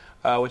them.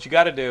 What you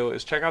got to do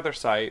is check out their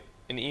site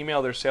and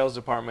email their sales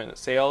department at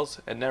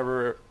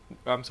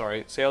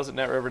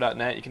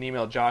sales@netriver.net. You can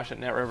email Josh at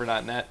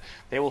netriver.net.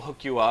 They will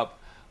hook you up.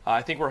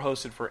 I think we're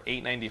hosted for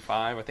 $8.95.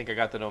 I think I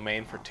got the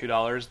domain for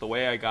 $2. The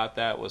way I got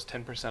that was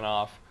 10%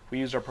 off. We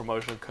used our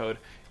promotional code.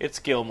 It's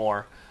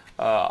Gilmore,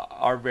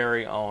 our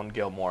very own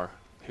Gilmore,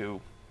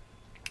 who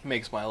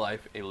makes my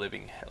life a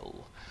living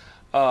hell.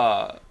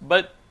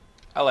 But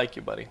I like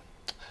you, buddy.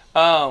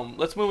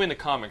 Let's move into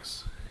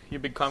comics. You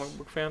a big comic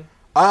book fan?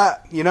 I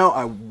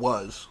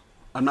was.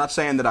 I'm not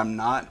saying that I'm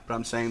not, but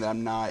I'm saying that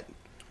I'm not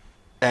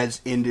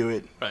as into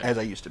it as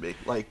I used to be.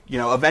 Like,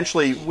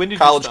 eventually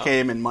college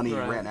came and money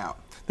ran out.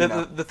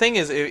 The thing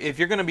is, if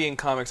you're going to be in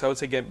comics, I would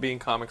say be in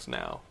comics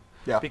now.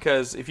 Yeah.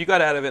 Because if you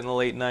got out of it in the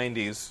late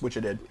 90s... Which I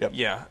did, yep.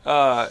 Yeah.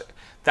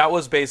 That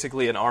was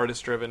basically an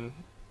artist-driven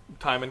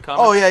time in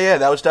comics. Oh, yeah.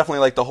 That was definitely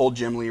like the whole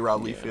Jim Lee,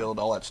 Rob Liefeld,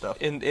 all that stuff.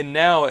 And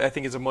now I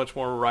think it's a much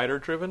more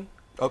writer-driven.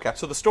 Okay.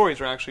 So the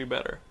stories are actually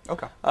better.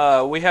 Okay.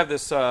 We have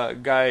this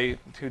guy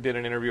who did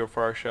an interview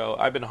for our show.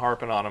 I've been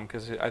harping on him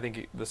because I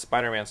think the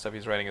Spider-Man stuff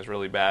he's writing is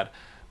really bad.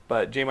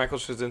 But J. Michael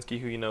Straczynski,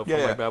 who you know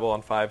from like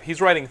Babylon 5, he's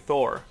writing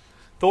Thor.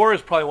 Thor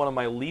is probably one of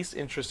my least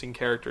interesting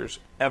characters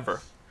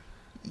ever.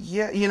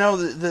 Yeah,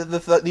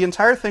 the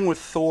entire thing with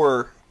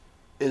Thor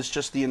is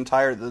just the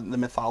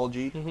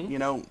mythology.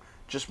 Mm-hmm.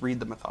 Just read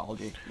the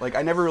mythology. Like,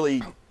 I never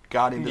really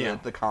got into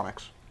the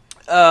comics.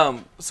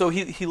 So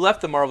he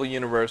left the Marvel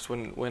Universe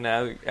when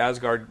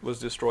Asgard was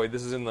destroyed.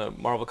 This is in the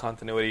Marvel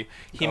continuity.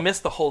 He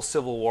missed the whole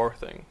Civil War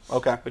thing.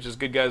 Okay. Which is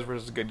good guys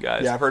versus good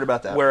guys. Yeah, I've heard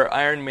about that. Where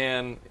Iron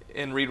Man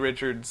and Reed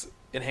Richards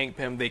and Hank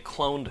Pym, they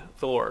cloned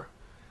Thor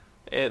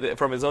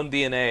from his own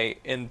DNA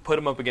and put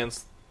him up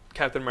against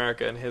Captain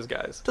America and his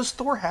guys. Does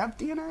Thor have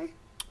DNA?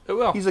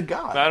 Well, he's a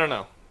god. I don't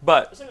know.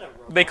 But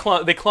they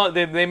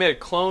made a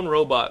clone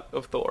robot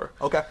of Thor.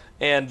 Okay.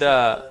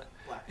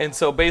 And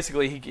so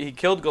basically he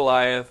killed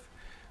Goliath.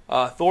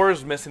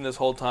 Thor's missing this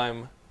whole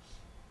time.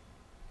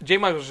 J.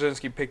 Michael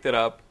Straczynski picked it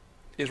up.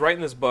 He's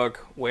writing this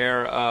book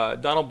where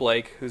Donald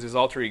Blake, who's his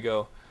alter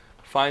ego,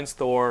 finds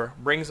Thor,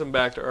 brings him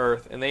back to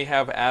Earth, and they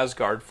have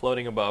Asgard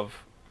floating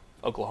above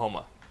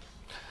Oklahoma.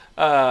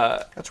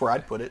 That's where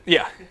I'd put it.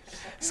 Yeah.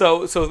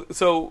 So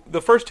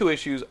the first 2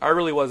 issues, I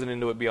really wasn't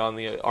into it beyond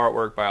the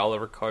artwork by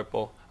Oliver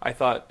Coipel. I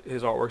thought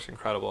his artwork's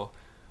incredible.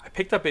 I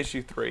picked up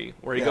issue 3,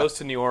 where he goes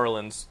to New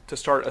Orleans to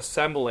start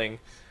assembling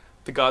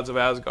the gods of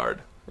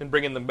Asgard and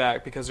bringing them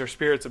back because their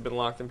spirits have been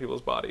locked in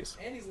people's bodies.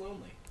 And he's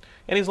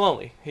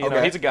lonely. You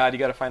know, he's a god. You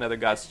got to find other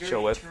gods to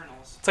chill with.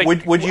 It's like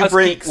would you us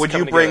bring geeks would you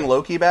coming bring together.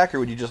 Loki back, or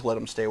would you just let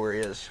him stay where he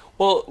is?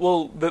 Well,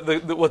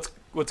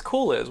 what's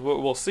cool is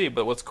we'll see.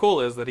 But what's cool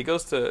is that he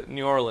goes to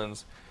New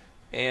Orleans,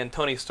 and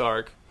Tony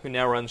Stark, who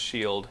now runs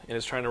S.H.I.E.L.D. and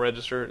is trying to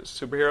register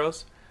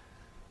superheroes,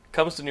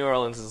 comes to New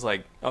Orleans and is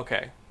like,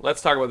 okay,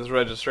 let's talk about this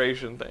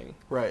registration thing.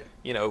 Right.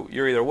 You know,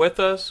 you're either with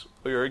us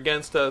or you're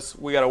against us.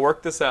 We got to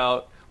work this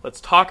out. Let's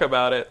talk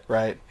about it.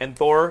 Right. And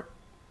Thor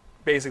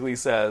basically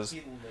says,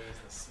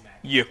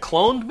 you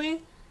cloned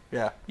me.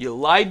 Yeah. You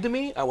lied to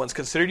me. I once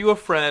considered you a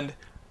friend,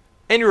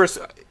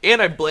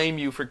 and I blame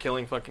you for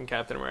killing fucking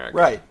Captain America.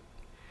 Right.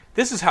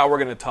 This is how we're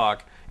gonna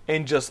talk,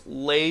 and just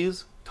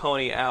lays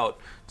Tony out,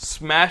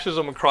 smashes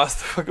him across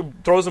the fucking,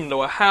 throws him into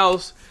a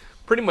house,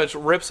 pretty much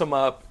rips him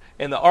up,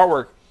 and the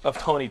artwork of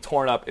Tony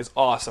torn up is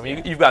awesome.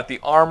 You've got the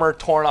armor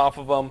torn off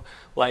of him,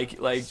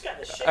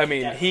 I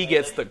mean, he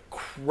gets the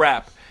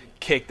crap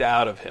kicked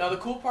out of him. Now the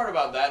cool part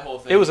about that whole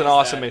thing, it was an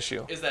awesome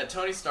issue, is that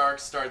Tony Stark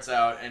starts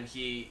out and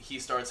he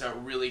starts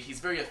out really, he's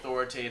very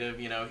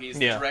authoritative. You know, he's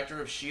the director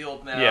of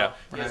S.H.I.E.L.D. now. Yeah,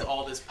 he has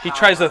all this power. He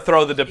tries to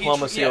throw the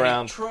diplomacy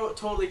around. He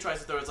totally tries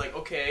to throw. It's like,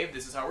 okay,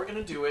 this is how we're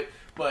gonna do it,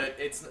 but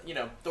it's, you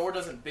know, Thor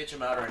doesn't bitch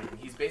him out or anything.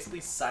 He's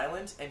basically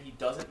silent and he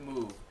doesn't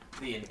move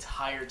the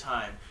entire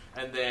time.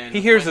 And then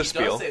he hears when the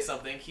spiel. Does say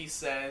something. He just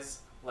says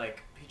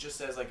like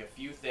a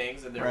few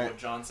things, and they're what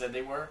John said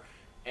they were,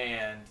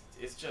 and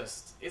it's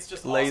just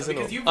lays awesome.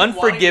 into him.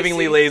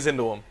 Unforgivingly lays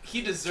into him.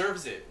 He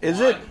deserves it.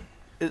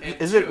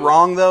 Is it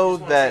wrong though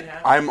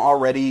that I'm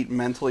already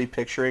mentally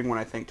picturing, when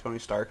I think Tony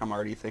Stark, I'm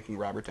already thinking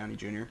Robert Downey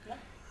Jr.?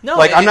 No,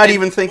 I'm not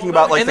even thinking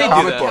about like the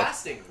comic book.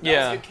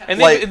 Yeah, and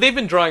they've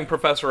been drawing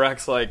Professor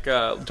X like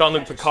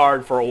Jean-Luc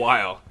Picard for a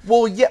while.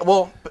 Well, yeah,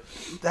 but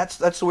that's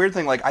the weird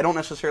thing. Like, I don't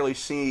necessarily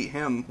see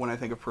him when I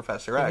think of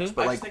Professor X,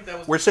 but like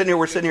we're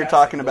sitting here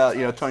talking about,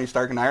 you know, Tony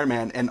Stark and Iron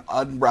Man, and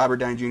Robert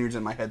Downey Jr. is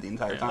in my head the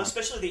entire time.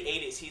 Especially the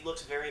 '80s, he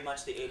looks very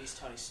much the '80s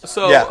Tony Stark.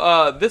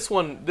 So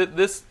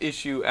this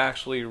issue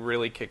actually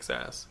really kicks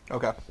ass.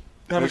 Okay,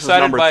 I'm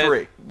excited by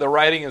it. The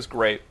writing is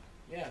great.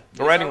 Yeah,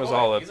 the writing was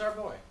all He's our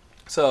boy.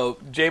 So,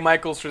 J.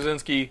 Michael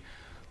Straczynski,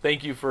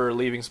 thank you for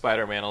leaving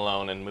Spider-Man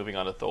alone and moving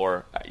on to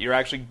Thor. You're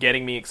actually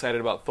getting me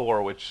excited about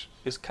Thor, which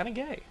is kind of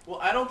gay. Well,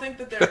 I don't think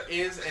that there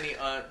is any.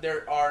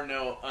 There are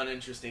no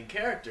uninteresting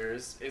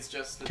characters. It's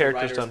just that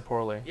characters done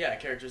poorly. Yeah,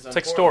 characters done It's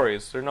like poorly.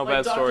 stories. There are no like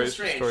bad Doctor stories.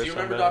 Strange. Stories Do you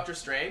remember Doctor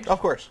Strange?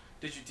 Of course.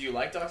 Do you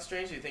like Doctor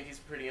Strange? Do you think he's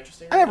pretty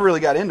interesting? I never really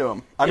got into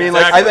him. I mean,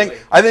 exactly.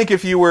 like I think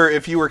if you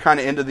were kind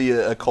of into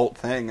the occult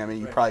thing, I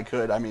mean, you probably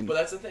could. I mean, but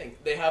that's the thing.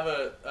 They have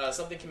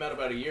something came out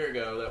about a year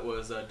ago that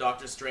was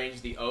Doctor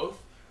Strange: The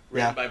Oath,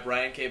 written by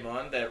Brian K.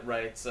 Vaughan, that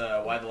writes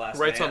Why the Last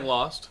Writes Man. on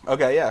Lost.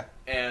 Okay, yeah.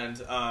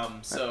 And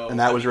and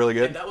that was really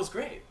good. And that was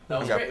great. That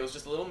was great. It was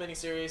just a little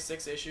miniseries,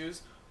 6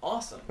 issues.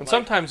 Awesome. And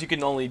sometimes you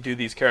can only do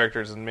these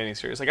characters in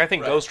miniseries. Like, I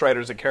think Ghost Rider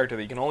is a character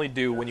that you can only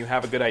do when you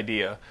have a good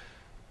idea.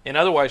 And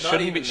otherwise,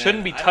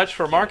 shouldn't be touched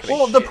for marketing.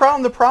 Well, the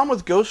problem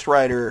with Ghost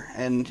Rider,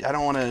 and I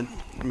don't want to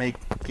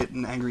get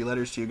angry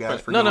letters to you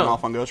guys for going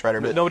off on Ghost Rider,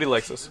 but nobody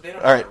likes us.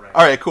 All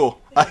right, cool.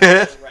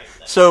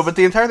 So, but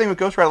the entire thing with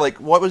Ghost Rider,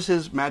 like, what was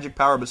his magic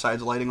power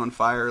besides lighting on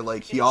fire?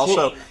 Like, he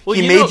also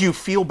he made you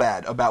feel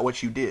bad about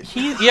what you did.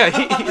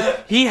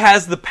 He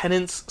has the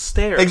penance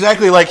stare.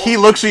 Exactly, like he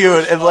looks at you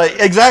and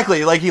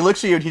he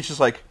looks at you and he's just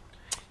like,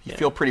 you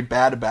feel pretty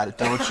bad about it,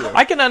 don't you?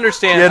 I can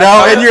understand. You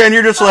know, and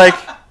you're just like.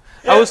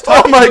 I was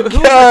talking. Oh my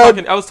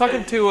God! I was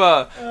talking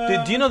to.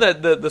 Do you know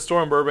that the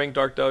store in Burbank,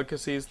 Dark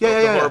Delicacies, the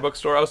horror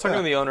bookstore? I was talking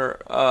to the owner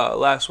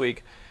last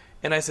week,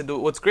 and I said,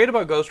 "What's great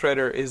about Ghost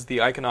Rider is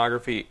the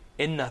iconography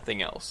and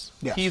nothing else.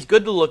 Yes. He's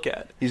good to look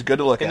at.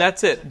 And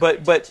that's it.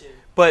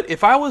 But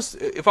if I was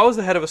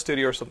the head of a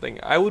studio or something,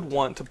 I would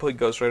want to put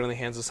Ghost Rider in the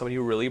hands of somebody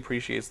who really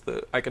appreciates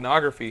the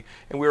iconography.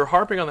 And we were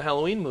harping on the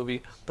Halloween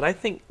movie, but I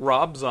think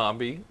Rob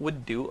Zombie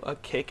would do a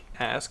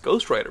kick-ass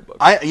Ghost Rider book.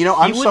 He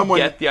would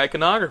get the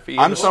iconography.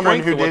 I'm someone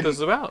who what this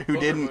is about. I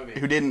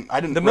didn't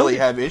really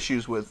have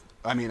issues with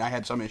I mean, I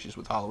had some issues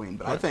with Halloween,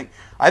 but I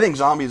think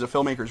Zombie as a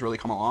filmmaker has really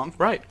come along.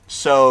 Right.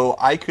 So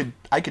I could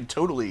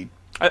totally.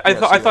 I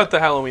thought the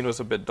Halloween was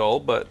a bit dull,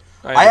 but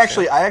I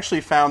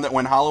actually found that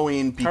when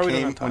Halloween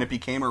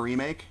became a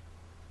remake,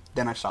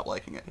 then I stopped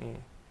liking it.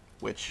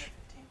 Which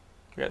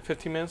we got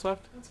 15 minutes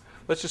left.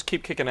 Let's just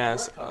keep kicking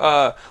ass.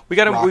 We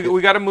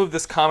gotta move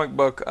this comic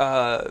book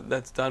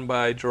that's done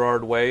by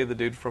Gerard Way, the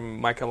dude from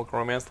My Chemical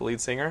Romance, the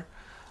lead singer.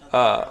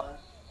 Yeah,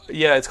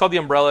 it's called The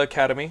Umbrella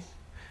Academy.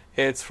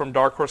 It's from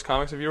Dark Horse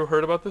Comics. Have you ever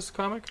heard about this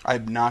comic?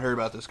 I've not heard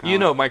about this comic. You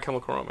know My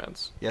Chemical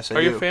Romance. Yes, I do.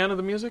 Are you a fan of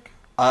the music?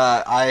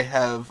 I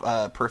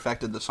have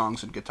perfected the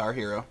songs in Guitar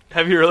Hero.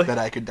 Have you really? That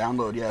I could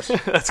download, yes.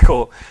 That's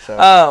cool. So,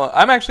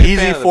 I'm actually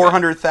easy a fan of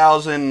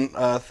 400,000,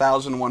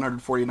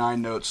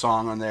 1,149 note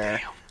song on there.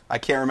 Damn. I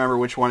can't remember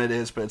which one it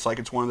is, but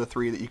it's one of the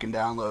 3 that you can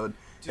download.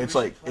 Dude,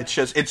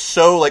 it's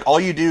so, like, all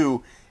you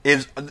do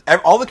is,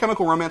 all the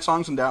Chemical Romance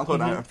songs and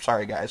download, I'm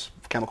sorry guys,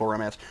 Chemical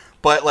Romance,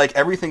 but, like,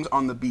 everything's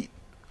on the beat.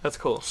 That's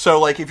cool. So,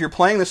 like, if you're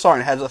playing this song,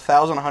 it has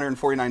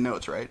 1,149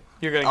 notes, right?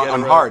 You're going to get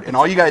on hard. And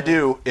all you got to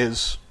do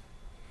is,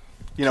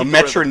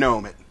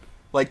 metronome it.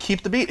 Like,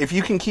 keep the beat. If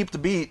you can keep the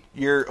beat,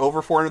 you're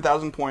over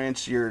 400,000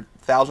 points, you're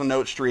 1,000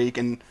 note streak,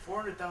 and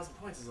 400,000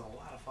 points is a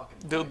lot of fucking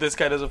points. Dude, this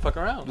guy doesn't fuck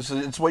around.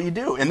 It's what you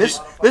do. And this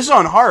is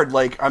on hard.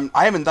 Like,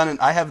 I haven't done it.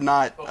 I have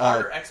not.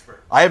 Hard or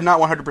expert? I have not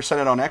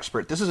 100%ed on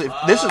expert. This is.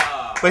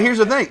 But here's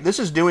the thing. This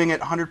is doing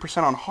it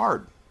 100% on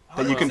hard.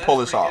 That you can pull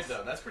this off.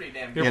 Good, that's pretty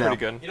damn good. You're pretty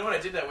good. You know what I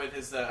did that with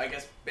is, I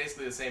guess,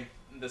 basically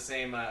the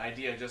same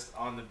idea, just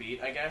on the beat,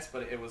 I guess,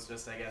 but it was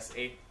just, I guess,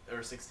 8th or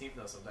 16th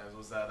though. Sometimes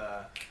was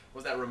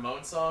that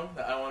Ramon song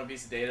that I Want to Be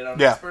Sedated on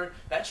Expert?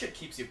 That shit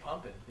keeps you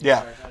pumping.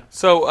 Yeah.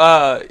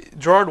 So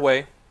Gerard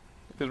Way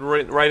is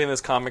writing this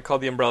comic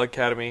called The Umbrella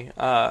Academy.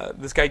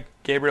 This guy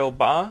Gabriel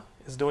Ba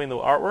is doing the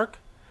artwork,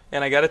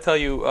 and I got to tell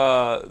you,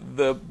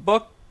 the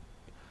book.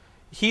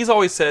 He's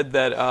always said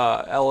that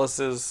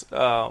Ellis's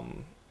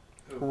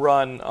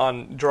run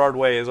on Gerard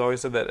Way has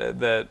always said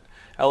that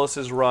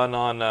Ellis's run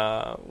on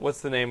what's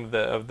the name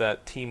of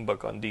that team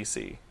book on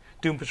DC,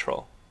 Doom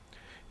Patrol,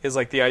 is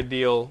like the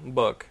ideal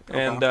book,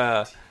 okay.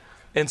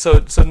 and so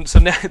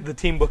now the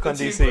team book on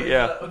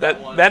DC,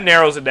 that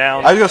narrows it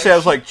down. I was gonna say, I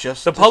was like,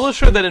 just the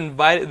publisher that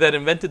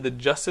invented the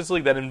Justice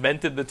League, that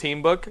invented the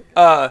team book.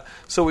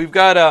 So we've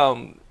got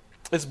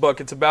this book.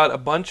 It's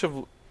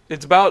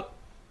about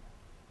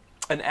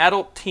an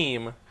adult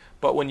team,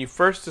 but when you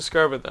first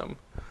discover them,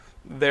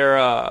 they're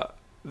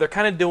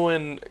kind of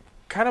doing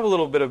a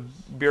little bit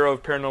of Bureau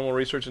of Paranormal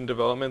Research and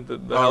Development, the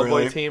Hellboy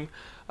really? Team,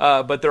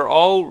 but they're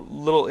all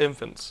little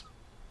infants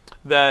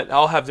that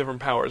all have different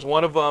powers.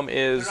 One of them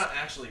is they're not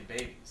actually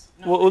babies.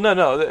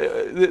 No,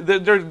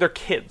 they're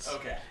kids.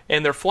 Okay.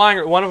 And they're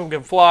flying. One of them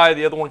can fly.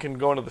 The other one can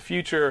go into the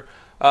future.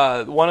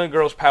 One of the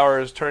girls' power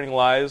is turning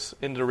lies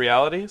into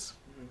realities.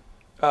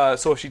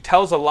 So if she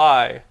tells a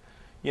lie,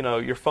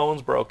 your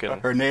phone's broken.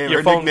 Her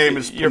nickname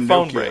is your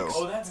Pinocchio. phone breaks.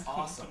 Oh, that's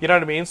awesome. You know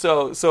what I mean?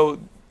 So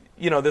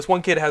this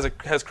one kid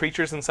has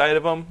creatures inside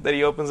of him that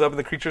he opens up, and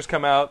the creatures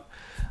come out.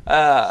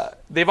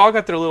 They've all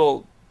got their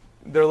little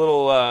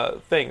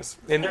things.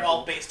 And they're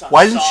all based on.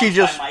 Why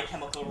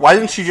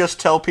didn't she just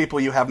tell people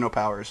you have no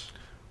powers?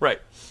 Right.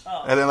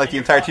 Oh, and then the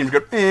entire team's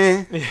go,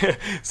 Yeah.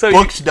 So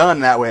book's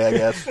done that way, I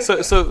guess.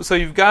 So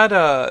you've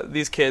got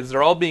these kids.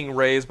 They're all being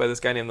raised by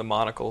this guy named the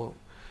Monocle,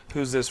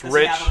 who's this Does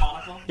rich. he have a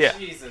monocle? Yeah.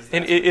 Jesus,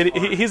 And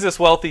he's this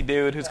wealthy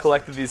dude who's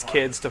collected these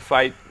kids to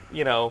fight,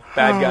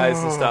 bad guys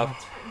and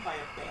stuff. By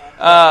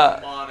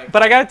a band.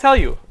 But I gotta tell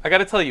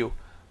you,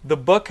 the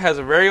book has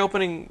a very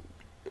opening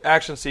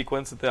action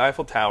sequence at the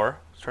Eiffel Tower.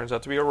 Which turns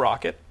out to be a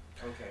rocket,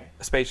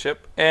 a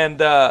spaceship, and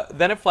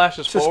then it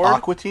flashes Is this forward.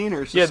 Aqua Teen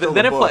or is this still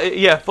then the book?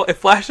 it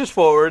flashes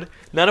forward.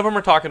 None of them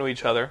are talking to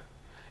each other,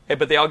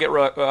 but they all get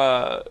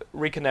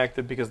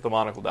reconnected because the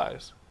Monocle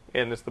dies,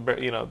 and it's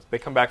they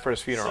come back for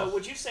his funeral. So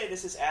would you say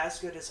this is as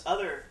good as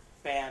other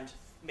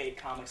band-made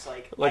comics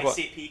like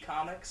ICP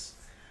Comics?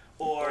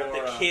 Or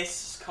the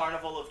Kiss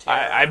Carnival of Terror.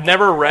 I've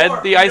never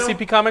read the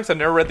ICP comics. I've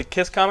never read the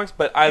Kiss comics,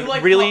 but I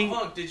really.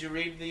 Pop Punk. Did you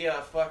read the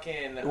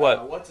fucking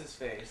what? What's his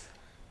face?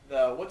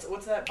 The what's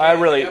that? Band? I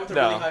really the guy with the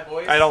really high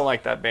voice? I don't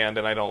like that band,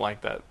 and I don't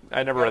like that.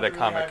 I never read that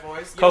comic.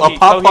 A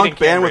pop punk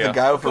band with a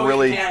guy with a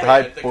really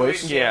high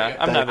voice. Yeah,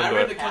 I'm not into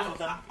it.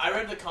 I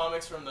read the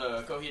comics from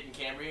the Coheed and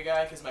Cambria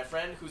guy because my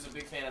friend, who's a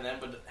big fan of them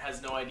but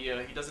has no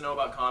idea, he doesn't know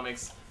about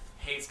comics,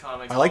 hates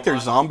comics. I like their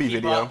zombie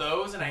video. video. He bought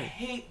those, and I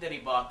hate that he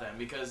bought them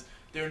because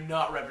they're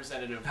not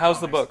representative of How's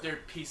comics. the book? They're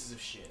pieces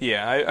of shit.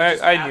 Yeah,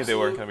 I knew they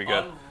weren't going to be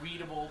good.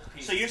 Unreadable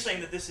pieces. So you're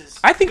saying that this is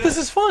I think this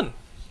is fun.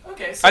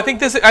 Okay, so I think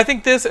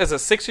this as a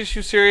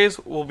 6-issue series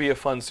will be a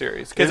fun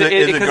series. Is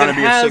it going to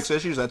be 6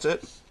 issues? That's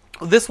it?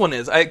 This one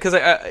is because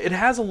it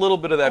has a little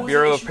bit of that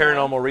Bureau of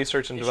Paranormal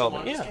Research and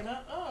Development. Yeah.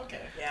 Oh, okay.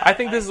 Yeah, I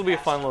think this will be a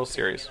fun little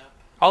series.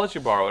 I'll let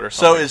you borrow it or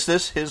something. So is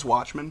this his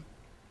Watchmen?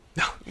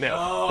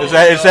 No. Is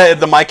that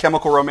the My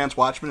Chemical Romance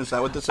Watchmen? Is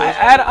that what this is?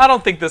 I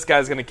don't think this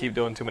guy's going to keep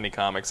doing too many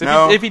comics.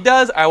 If he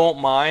does, I won't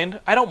mind.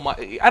 I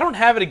don't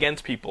have it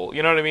against people,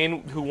 you know what I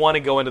mean, who want to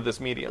go into this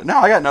medium. No,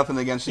 I got nothing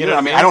against you. know what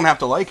I mean, I don't have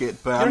to like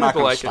it, but I'm not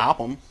going to stop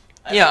them.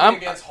 I'm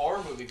against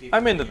horror movie people.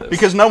 I'm into this.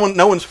 Because no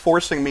one's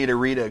forcing me to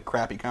read a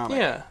crappy comic.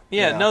 Yeah.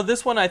 You know? No,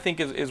 this one I think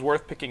is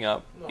worth picking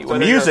up. The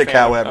music,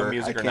 however,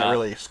 I can't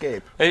really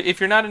escape.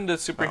 If you're not into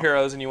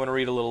superheroes and you want to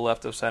read a little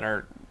left of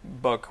center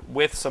book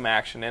with some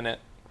action in it,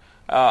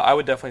 I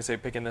would definitely say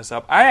picking this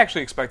up. I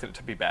actually expected it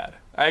to be bad.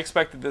 I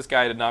expected this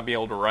guy to not be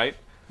able to write.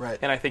 Right.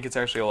 And I think it's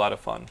actually a lot of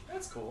fun.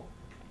 That's cool.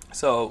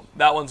 So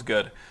that one's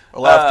good. A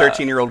lot of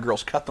 13-year-old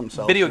girls cut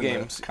themselves video in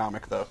games. the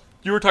comic, though.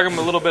 You were talking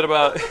a little bit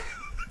about...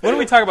 When did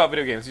we talk about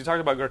video games? You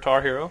talked about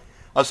Guitar Hero?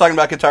 I was talking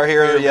about Guitar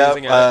Hero, yeah.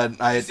 Did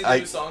you see the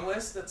new song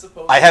list that's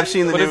supposed I have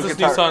seen the What new is this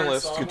Guitar, new song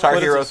list? Guitar What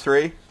is Hero this?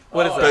 3.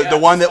 What is The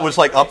one that was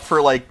like up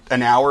for like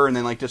an hour and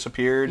then like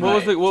disappeared.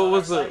 What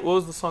was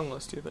the song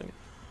list, do you think?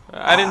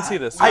 I didn't see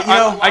this.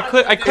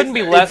 I couldn't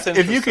be less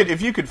interested.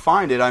 If you could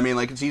find it, I mean,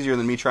 like it's easier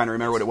than me trying to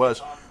remember what it was.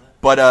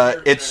 But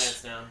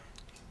it's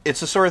the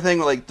sort of thing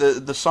like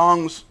the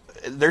songs.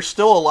 There's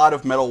still a lot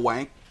of metal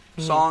wank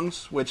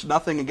songs, which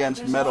nothing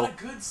against metal,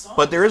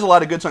 but there is a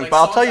lot of good songs. But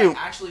I'll tell you,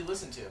 actually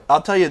listen to.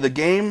 I'll tell you, the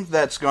game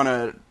that's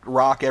gonna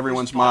rock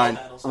everyone's mind,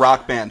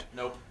 Rock Band.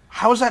 Nope.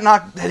 How is that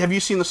not? Have you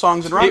seen the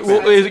songs in Rock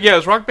Band?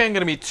 Is Rock Band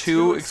going to be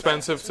too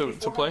expensive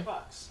to play?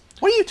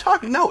 What are you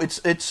talking? No, it's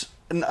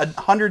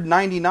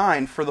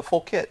 $199 for the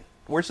full kit.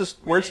 Where's this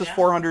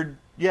 400?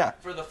 Yeah.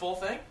 For the full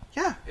thing?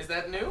 Yeah. Is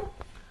that new?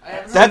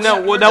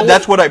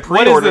 That's what I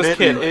pre-ordered. What is this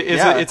kit?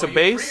 It's a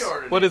bass?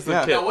 What is the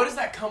kit? Now, what does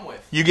that come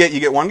with? You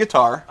get one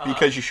guitar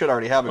because you should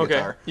already have a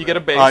guitar. You get a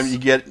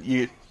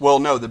bass. Well,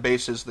 no, the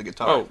bass is the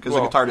guitar because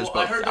the guitar does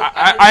both.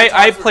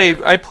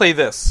 I play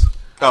this.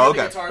 Oh,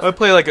 okay. I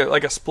play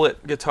like a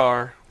split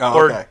guitar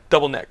or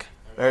double neck.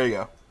 There you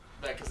go.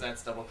 Because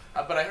that's double.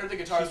 But I heard the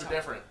guitars are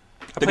different.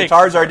 The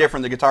guitars are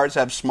different. The guitars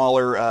have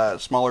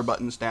smaller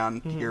buttons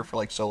down here for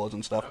like solos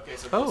and stuff. Okay,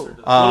 so a little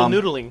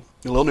noodling.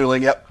 A little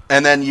noodling, yep.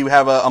 And then you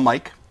have a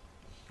mic.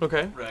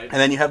 Okay. Right. And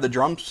then you have the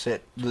drum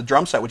set,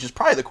 which is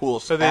probably the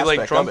coolest. So they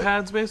like drum of it.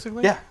 pads,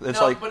 basically. Yeah,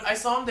 but I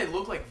saw them. They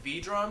look like V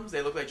drums.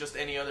 They look like just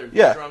any other V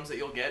drums that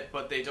you'll get,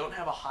 but they don't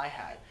have a hi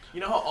hat. You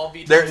know how all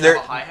V drums have a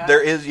hi hat?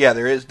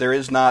 There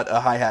is not a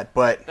hi hat,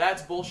 but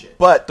that's bullshit.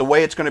 But the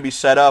way it's going to be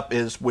set up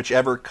is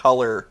whichever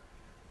color,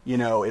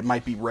 it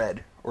might be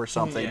red or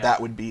something. Yeah.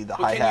 That would be the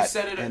hi hat. Can you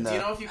set it? Do you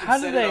know if you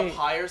can set it up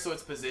higher so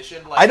it's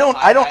positioned? Like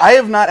I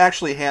have not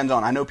actually hands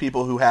on. I know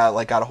people who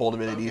have got a hold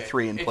of it at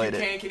E3 and played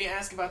it. Can you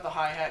ask about the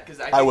hi hat?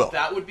 Because I will.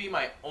 That would be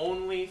my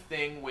only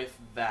thing with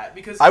that.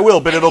 Because I will,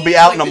 but it'll be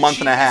out in a month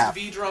and a half.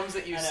 V drums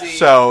that you see.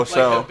 So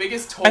the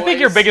biggest toys. I think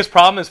your biggest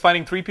problem is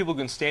finding 3 people who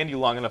can stand you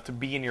long enough to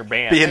be in your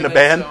band. Be in the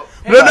band.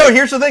 No.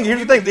 Here's the thing.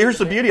 Here's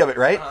the beauty of it,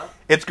 right?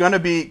 It's going to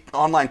be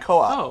online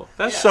co-op.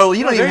 So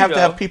you don't even have to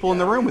have people in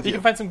the room with you. You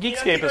can find some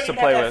Geekscapists to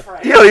play with.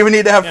 You don't even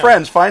need to have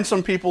friends. Find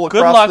some people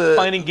across Good luck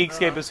finding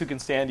Geekscapists who can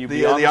stand you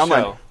beyond the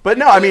online show. But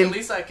no, I mean, at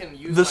least I can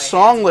use the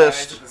song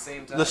list.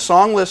 The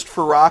song list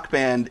for Rock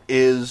Band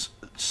is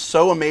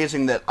so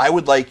amazing that I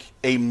would like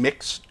a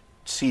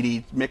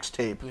CD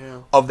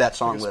mixtape of that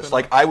song list.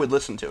 Like I would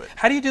listen to it.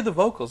 How do you do the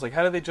vocals? Like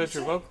how do they judge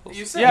your vocals?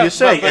 You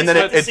say, and then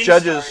it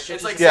judges.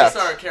 It's like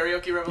SingStar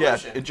Karaoke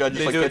Revolution. Yeah, it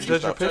judges like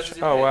judge your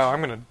pitch. Oh wow,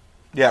 I'm gonna.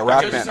 Yeah,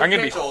 Rock Band. I'm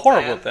gonna be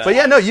horrible at that. But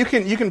yeah, no, you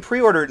can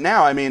pre-order it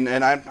now. I mean,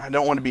 and I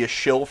don't want to be a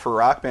shill for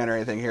Rock Band or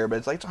anything here, but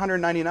it's like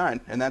 $199,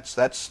 and that's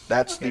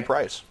the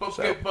price.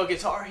 But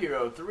Guitar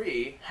Hero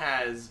 3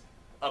 has,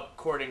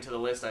 according to the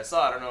list I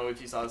saw, I don't know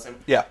if you saw the same.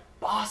 Yeah.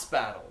 Boss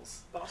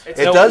battles. It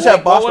does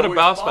have boss battles. What would a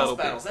boss battle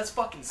be? That's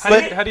fucking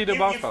sick. How do you do a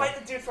boss battle? You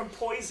fight the dude from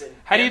Poison.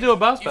 How do you do a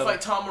boss battle? You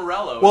fight Tom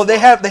Morello. Well, they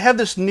have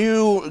this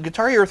new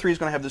Guitar Hero 3 is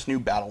going to have this new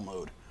battle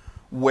mode,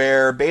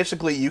 where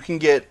basically you can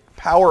get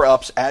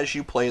power-ups as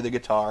you play the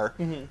guitar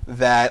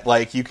that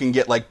like you can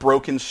get like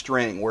broken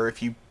string, where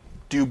if you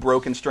do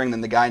broken string then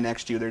the guy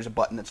next to you there's a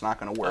button that's not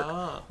going to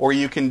work. Or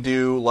you can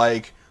do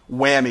like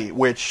whammy,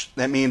 which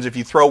that means if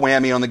you throw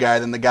whammy on the guy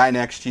then the guy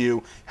next to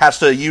you has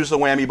to use the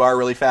whammy bar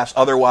really fast,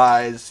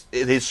 otherwise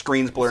his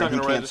screen's blurred and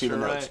he can't see the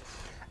notes.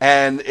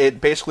 And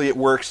it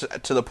works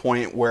to the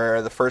point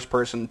where the first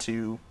person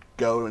to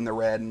go in the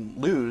red and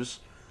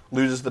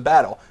loses the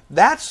battle.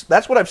 That's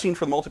what I've seen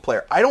for the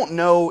multiplayer. I don't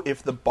know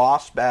if the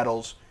boss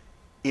battles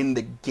in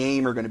the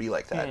game are going to be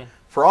like that.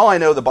 For all I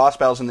know, the boss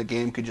battles in the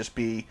game could just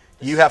be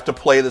you have to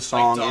play the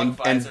song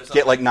and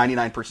get like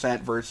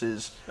 99%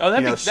 versus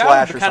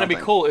that would kind of be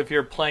cool if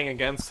you're playing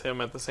against him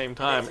at the same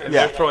time and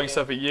they're throwing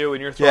stuff at you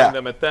and you're throwing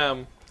them at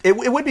them. It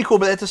would be cool,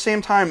 but at the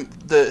same time,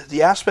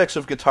 the aspects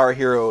of Guitar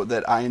Hero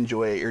that I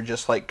enjoy are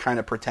just like kind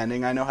of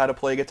pretending I know how to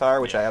play guitar,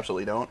 which I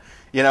absolutely don't.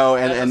 It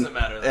doesn't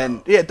matter,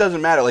 though. It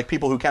doesn't matter. Like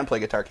people who can play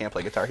guitar can't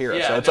play Guitar Hero,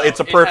 so it's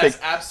a perfect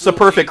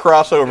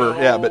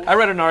crossover. But I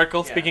read an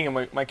article speaking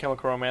of My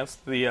Chemical Romance.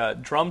 The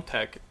drum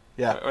tech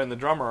and the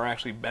drummer are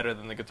actually better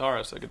than the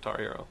guitarist at Guitar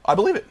Hero. I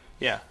believe it.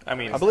 Yeah, I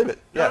mean, I believe it.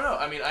 Yeah. No,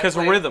 I mean, because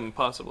of rhythm,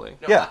 possibly.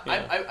 No, Yeah.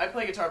 I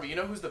play guitar, but you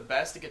know who's the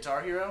best at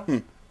Guitar Hero?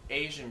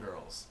 Asian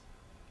girls.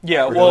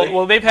 Yeah, Really?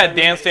 well, they've had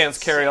Dance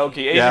karaoke.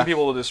 Asian Yeah.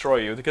 people will destroy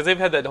you because they've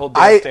had that whole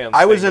dance.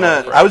 I was in thing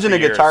a for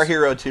Guitar years.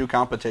 Hero 2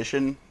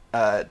 competition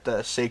at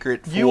the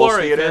Sacred Fools You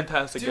are Theater. a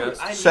fantastic Dude,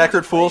 guest. I need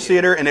Sacred to play Fools you.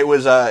 Theater, and it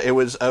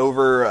was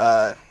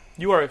over.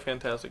 You are a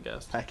fantastic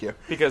guest. Thank you.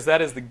 Because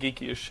that is the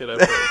geekiest shit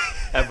I've heard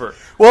ever.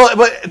 Well,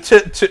 but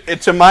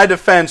to my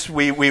defense,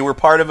 we were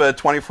part of a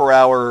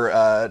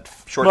 24-hour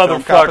short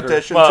film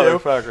competition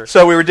too.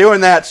 So we were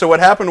doing that. So what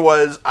happened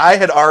was I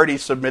had already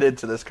submitted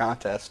to this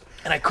contest.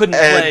 And I couldn't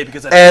play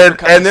because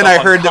and then I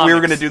heard that we were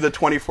going to do the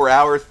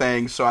 24-hour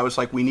thing. So I was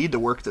like, we need to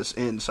work this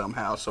in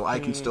somehow so I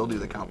can still do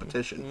the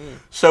competition.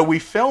 So we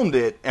filmed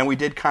it, and we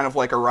did kind of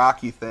like a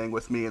Rocky thing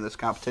with me in this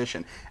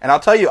competition. And I'll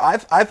tell you, I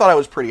thought I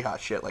was pretty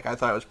hot shit. Like, I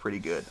thought I was pretty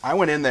good. I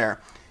went in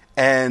there,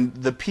 and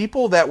the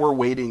people that were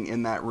waiting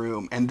in that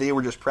room, and they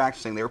were just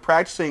practicing. They were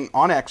practicing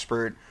on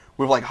expert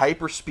with like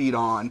hyper speed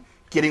on,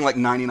 getting like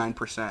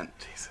 99%.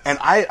 And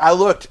I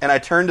looked, and I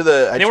turned to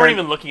the... They weren't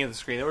even looking at the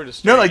screen. They were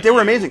just... No, like, they were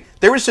amazing.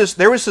 There was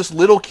this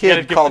little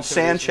kid called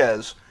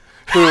Sanchez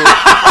who...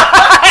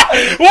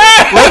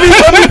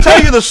 let me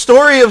tell you the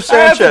story of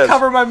Sanchez. I have to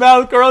cover my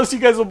mouth, or else you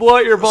guys will blow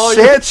out your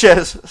volume.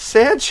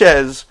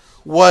 Sanchez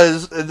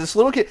was this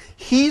little kid.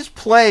 He's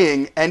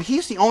playing, and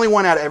he's the only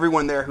one out of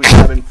everyone there who's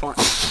having fun.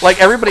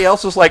 Like, everybody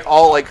else is like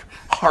all like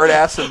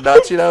hard-ass and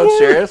nuts,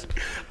 serious.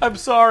 I'm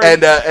sorry.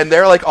 And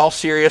they're like all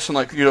serious and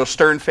like,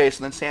 stern faced,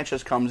 and then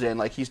Sanchez comes in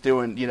like he's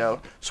doing,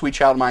 Sweet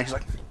Child of Mine. He's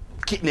like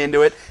getting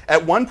into it.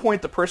 At one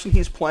point, the person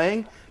he's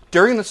playing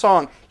during the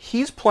song,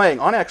 he's playing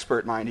on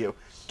expert, mind you,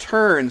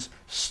 turns,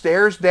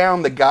 stares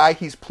down the guy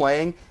he's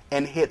playing,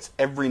 and hits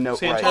every note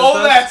Sanchez right.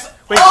 Oh, that's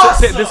Wait,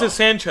 awesome! this is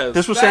Sanchez.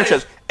 This was That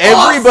Sanchez. is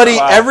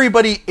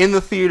Everybody in the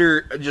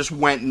theater just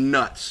went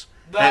nuts.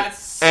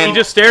 And he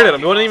just stared at him.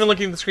 He wasn't even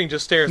looking at the screen,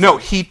 just stares at No,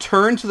 him. he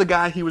turned to the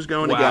guy he was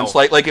going Wow. against.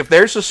 Like if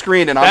there's a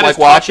screen and That I'm is like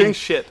watching, talking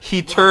shit.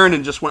 he turned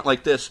and just went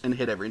like this and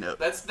hit every note.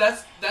 That's better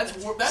than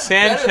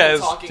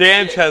talking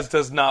Sanchez shit.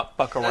 does not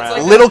fuck around.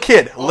 like- Little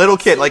kid.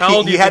 Like How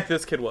old do he you had think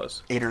this kid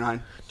was? 8 or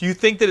 9. Do you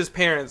think that his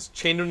parents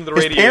chained him to the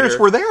His radiator? parents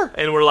were there.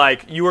 And were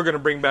like, you are going to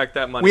bring back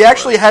that money. We for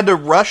actually us." had to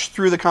rush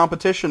through the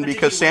competition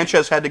because he win?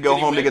 Sanchez had to go Did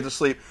he home to win? get to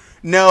sleep.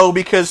 No,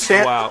 because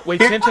Wow.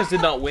 Wait, Sanchez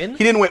did not win?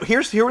 He didn't win.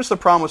 Here was the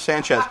problem with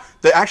Sanchez.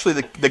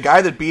 The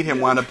guy that beat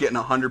him wound up getting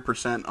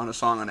 100% on a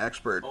song on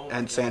expert,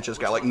 and Sanchez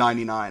got like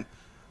 99.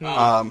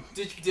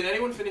 Did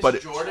anyone finish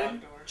but-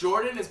 Jordan?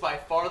 Jordan is by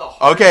far the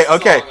hardest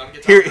Okay. song on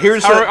Guitar Hero.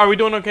 Here's Are we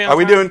doing okay? on Are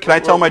we time? doing? Can I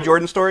tell my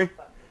Jordan story?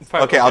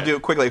 Fine, Okay, I'll do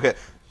it quickly. Okay.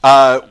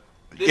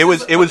 It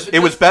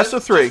was best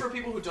of 3. Just for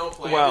people who don't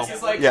play, Wow. this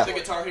is like Yeah. the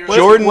Guitar Hero.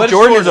 Jordan what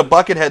is is a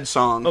Buckethead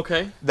song.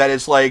 Okay. That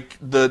is like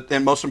the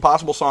most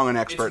impossible song on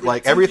expert. It's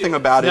Like everything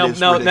about it is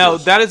Now,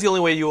 ridiculous. that is the only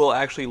way you will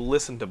actually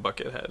listen to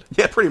Buckethead.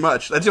 Yeah, pretty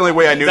much. That's the only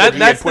way I knew that he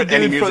had That's the put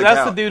any dude. music That's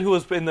out. the dude who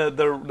was in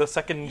the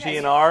second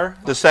GNR.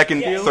 The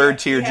second, third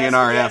tier he has-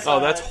 GNR. he Yeah. has, Oh,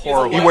 that's he has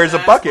horrible. He wears a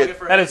bucket.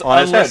 That is on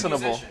his head.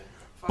 unlistenable.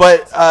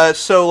 But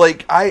so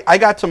like I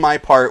got to my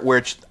part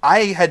where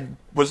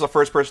was the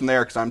first person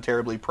there because I'm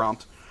terribly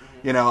prompt.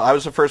 I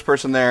was the first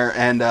person there,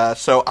 and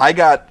so I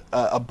got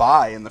a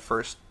bye in the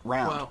first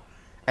round. Wow.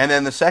 And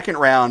then the second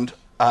round,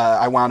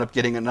 I wound up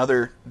getting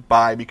another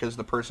bye because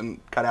the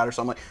person cut out or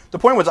something. The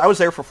point was I was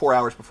there for 4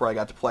 hours before I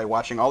got to play,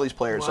 watching all these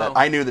players Wow. that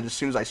I knew that as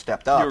soon as I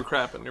stepped up, You were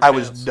crapping your I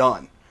was pants.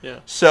 done. Yeah.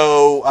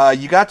 So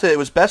it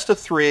was best of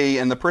 3,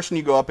 and the person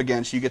you go up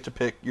against, you get to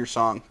pick your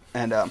song.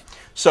 And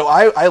so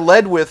I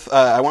led with,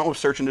 I went with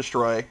Search and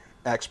Destroy,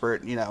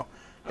 expert,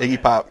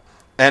 Iggy Pop.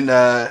 And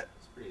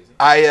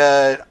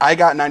I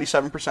got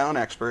 97% on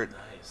expert,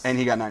 and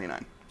he got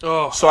 99.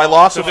 Oh, So I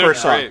lost so the they're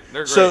first song. great.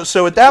 They're great.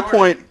 So at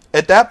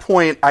that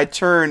point, I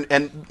turned,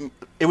 and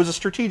it was a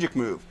strategic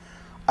move.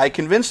 I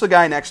convinced the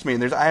guy next to me,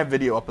 and I have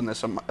video up on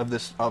this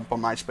up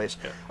on MySpace.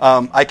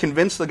 Yeah. I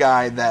convinced the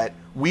guy that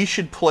we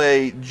should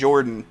play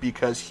Jordan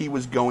because he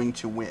was going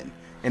to win,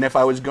 and if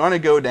I was going to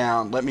go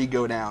down, let me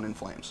go down in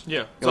flames.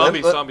 Yeah,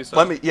 Zombie stuff.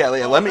 Let me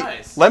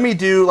nice. let me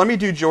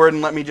do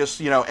Jordan. Let me just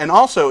and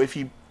also if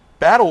you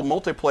battle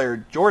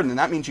multiplayer Jordan, then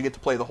that means you get to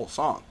play the whole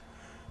song.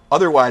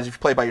 Otherwise, if you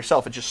play by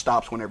yourself, it just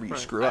stops whenever you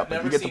screw up.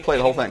 But you get to play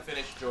the whole thing.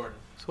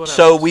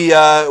 So we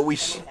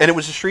and it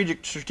was a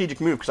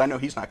strategic move because I know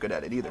he's not good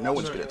at it either. No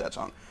one's good at that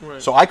song.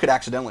 Right. So I could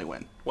accidentally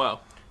win. Wow.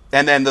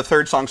 And then the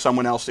third song,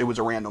 someone else, it was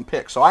a random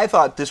pick. So I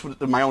thought this was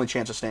my only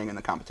chance of staying in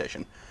the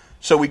competition.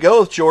 So we go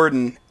with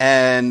Jordan,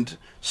 and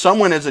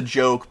someone as a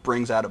joke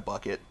brings out a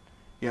bucket.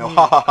 Ha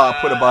ha ha,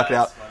 put a bucket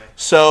out. Funny.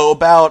 So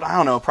about, I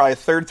don't know, probably a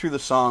third through the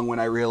song when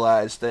I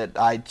realized that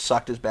I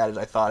sucked as bad as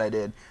I thought I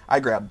did,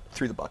 I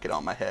threw the bucket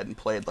on my head and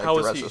played like How the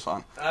was rest he? of the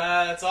song.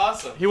 That's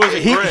awesome. He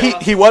wasn't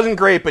great. He wasn't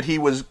great, but he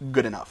was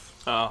good enough.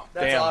 Oh,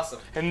 That's damn. awesome.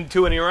 And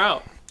 2 and you were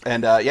out.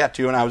 And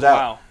 2 and I was out.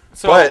 Wow.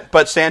 So,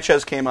 But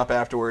Sanchez came up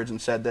afterwards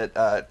and said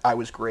that I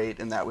was great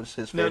and that was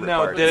his favorite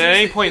now, part. did at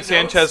any The point notes-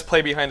 Sanchez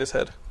play behind his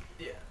head?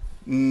 Yeah.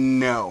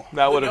 No.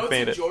 That would The have notes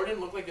made in it. Jordan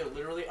look like they're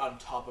literally on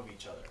top of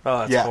each other. Oh,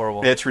 that's Yeah,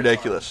 horrible. it's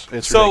ridiculous.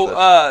 It's So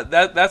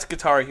ridiculous. that's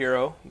Guitar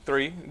Hero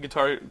 3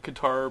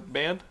 guitar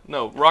band.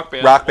 No, Rock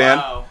Band. Rock Band.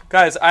 Wow.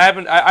 Guys,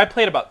 I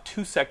played about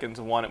 2 seconds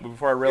of one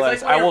before I It's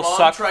realized like when I will your mom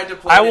suck. tried to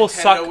play I will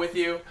Nintendo suck with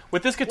you.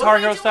 with this Guitar What do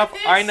I Hero do stuff.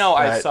 with I this? know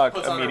I Right. suck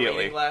Puts on her immediately.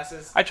 reading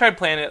glasses. I tried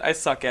playing it. I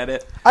suck at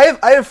it. I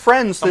have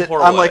friends that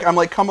horrible at it. I'm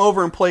like, come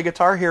over and play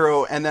Guitar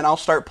Hero, and then I'll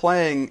start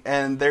playing,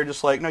 and they're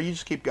just like, no, you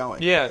just keep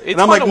going. Yeah, it's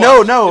and I'm fun like, to no,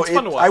 watch. no, It's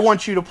fun to watch. I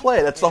want you to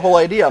play. That's the whole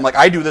idea. I'm like,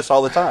 I do this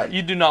all the time.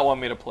 You do not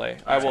want me to play.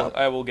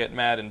 I will get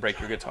mad and break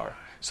your guitar.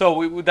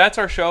 So that's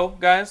our show,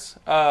 guys.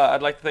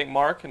 I'd like to thank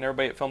Mark and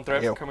everybody at Film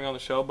Threat for coming on the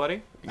show, buddy.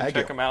 You can Thank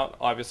check you. them out,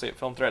 obviously, at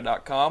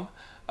filmthreat.com.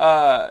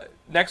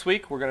 Next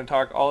week, we're going to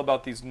talk all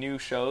about these new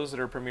shows that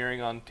are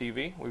premiering on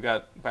TV. We've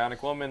got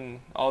Bionic Woman,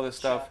 all this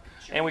stuff.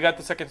 And we got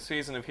the second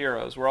season of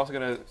Heroes. We're also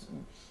going to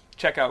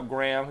check out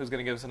Graham, who's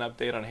going to give us an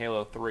update on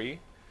Halo 3.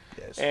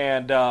 Yes.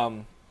 And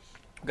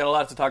we've got a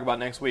lot to talk about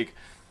next week.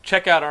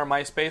 Check out our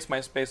MySpace,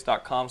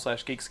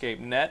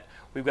 myspace.com/GeekscapeNet.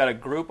 We've got a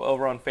group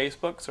over on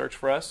Facebook. Search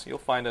for us. You'll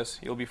find us.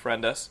 You'll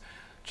befriend us.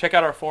 Check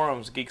out our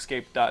forums,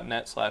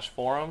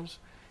 geekscape.net/forums.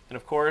 And,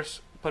 of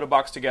course, put a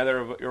box together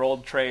of your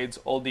old trades,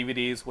 old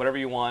DVDs, whatever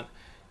you want.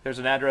 There's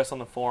an address on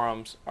the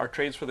forums. Our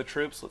trades for the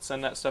troops, let's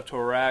send that stuff to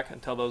Iraq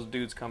until those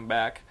dudes come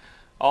back.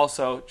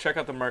 Also, check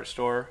out the merch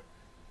store,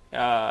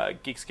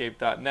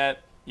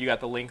 geekscape.net. You got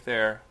the link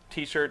there.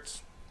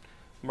 T-shirts,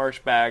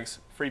 merch bags,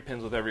 free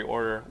pins with every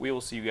order. We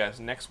will see you guys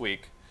next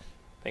week.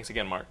 Thanks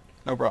again, Mark.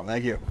 No problem.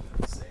 Thank you.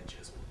 See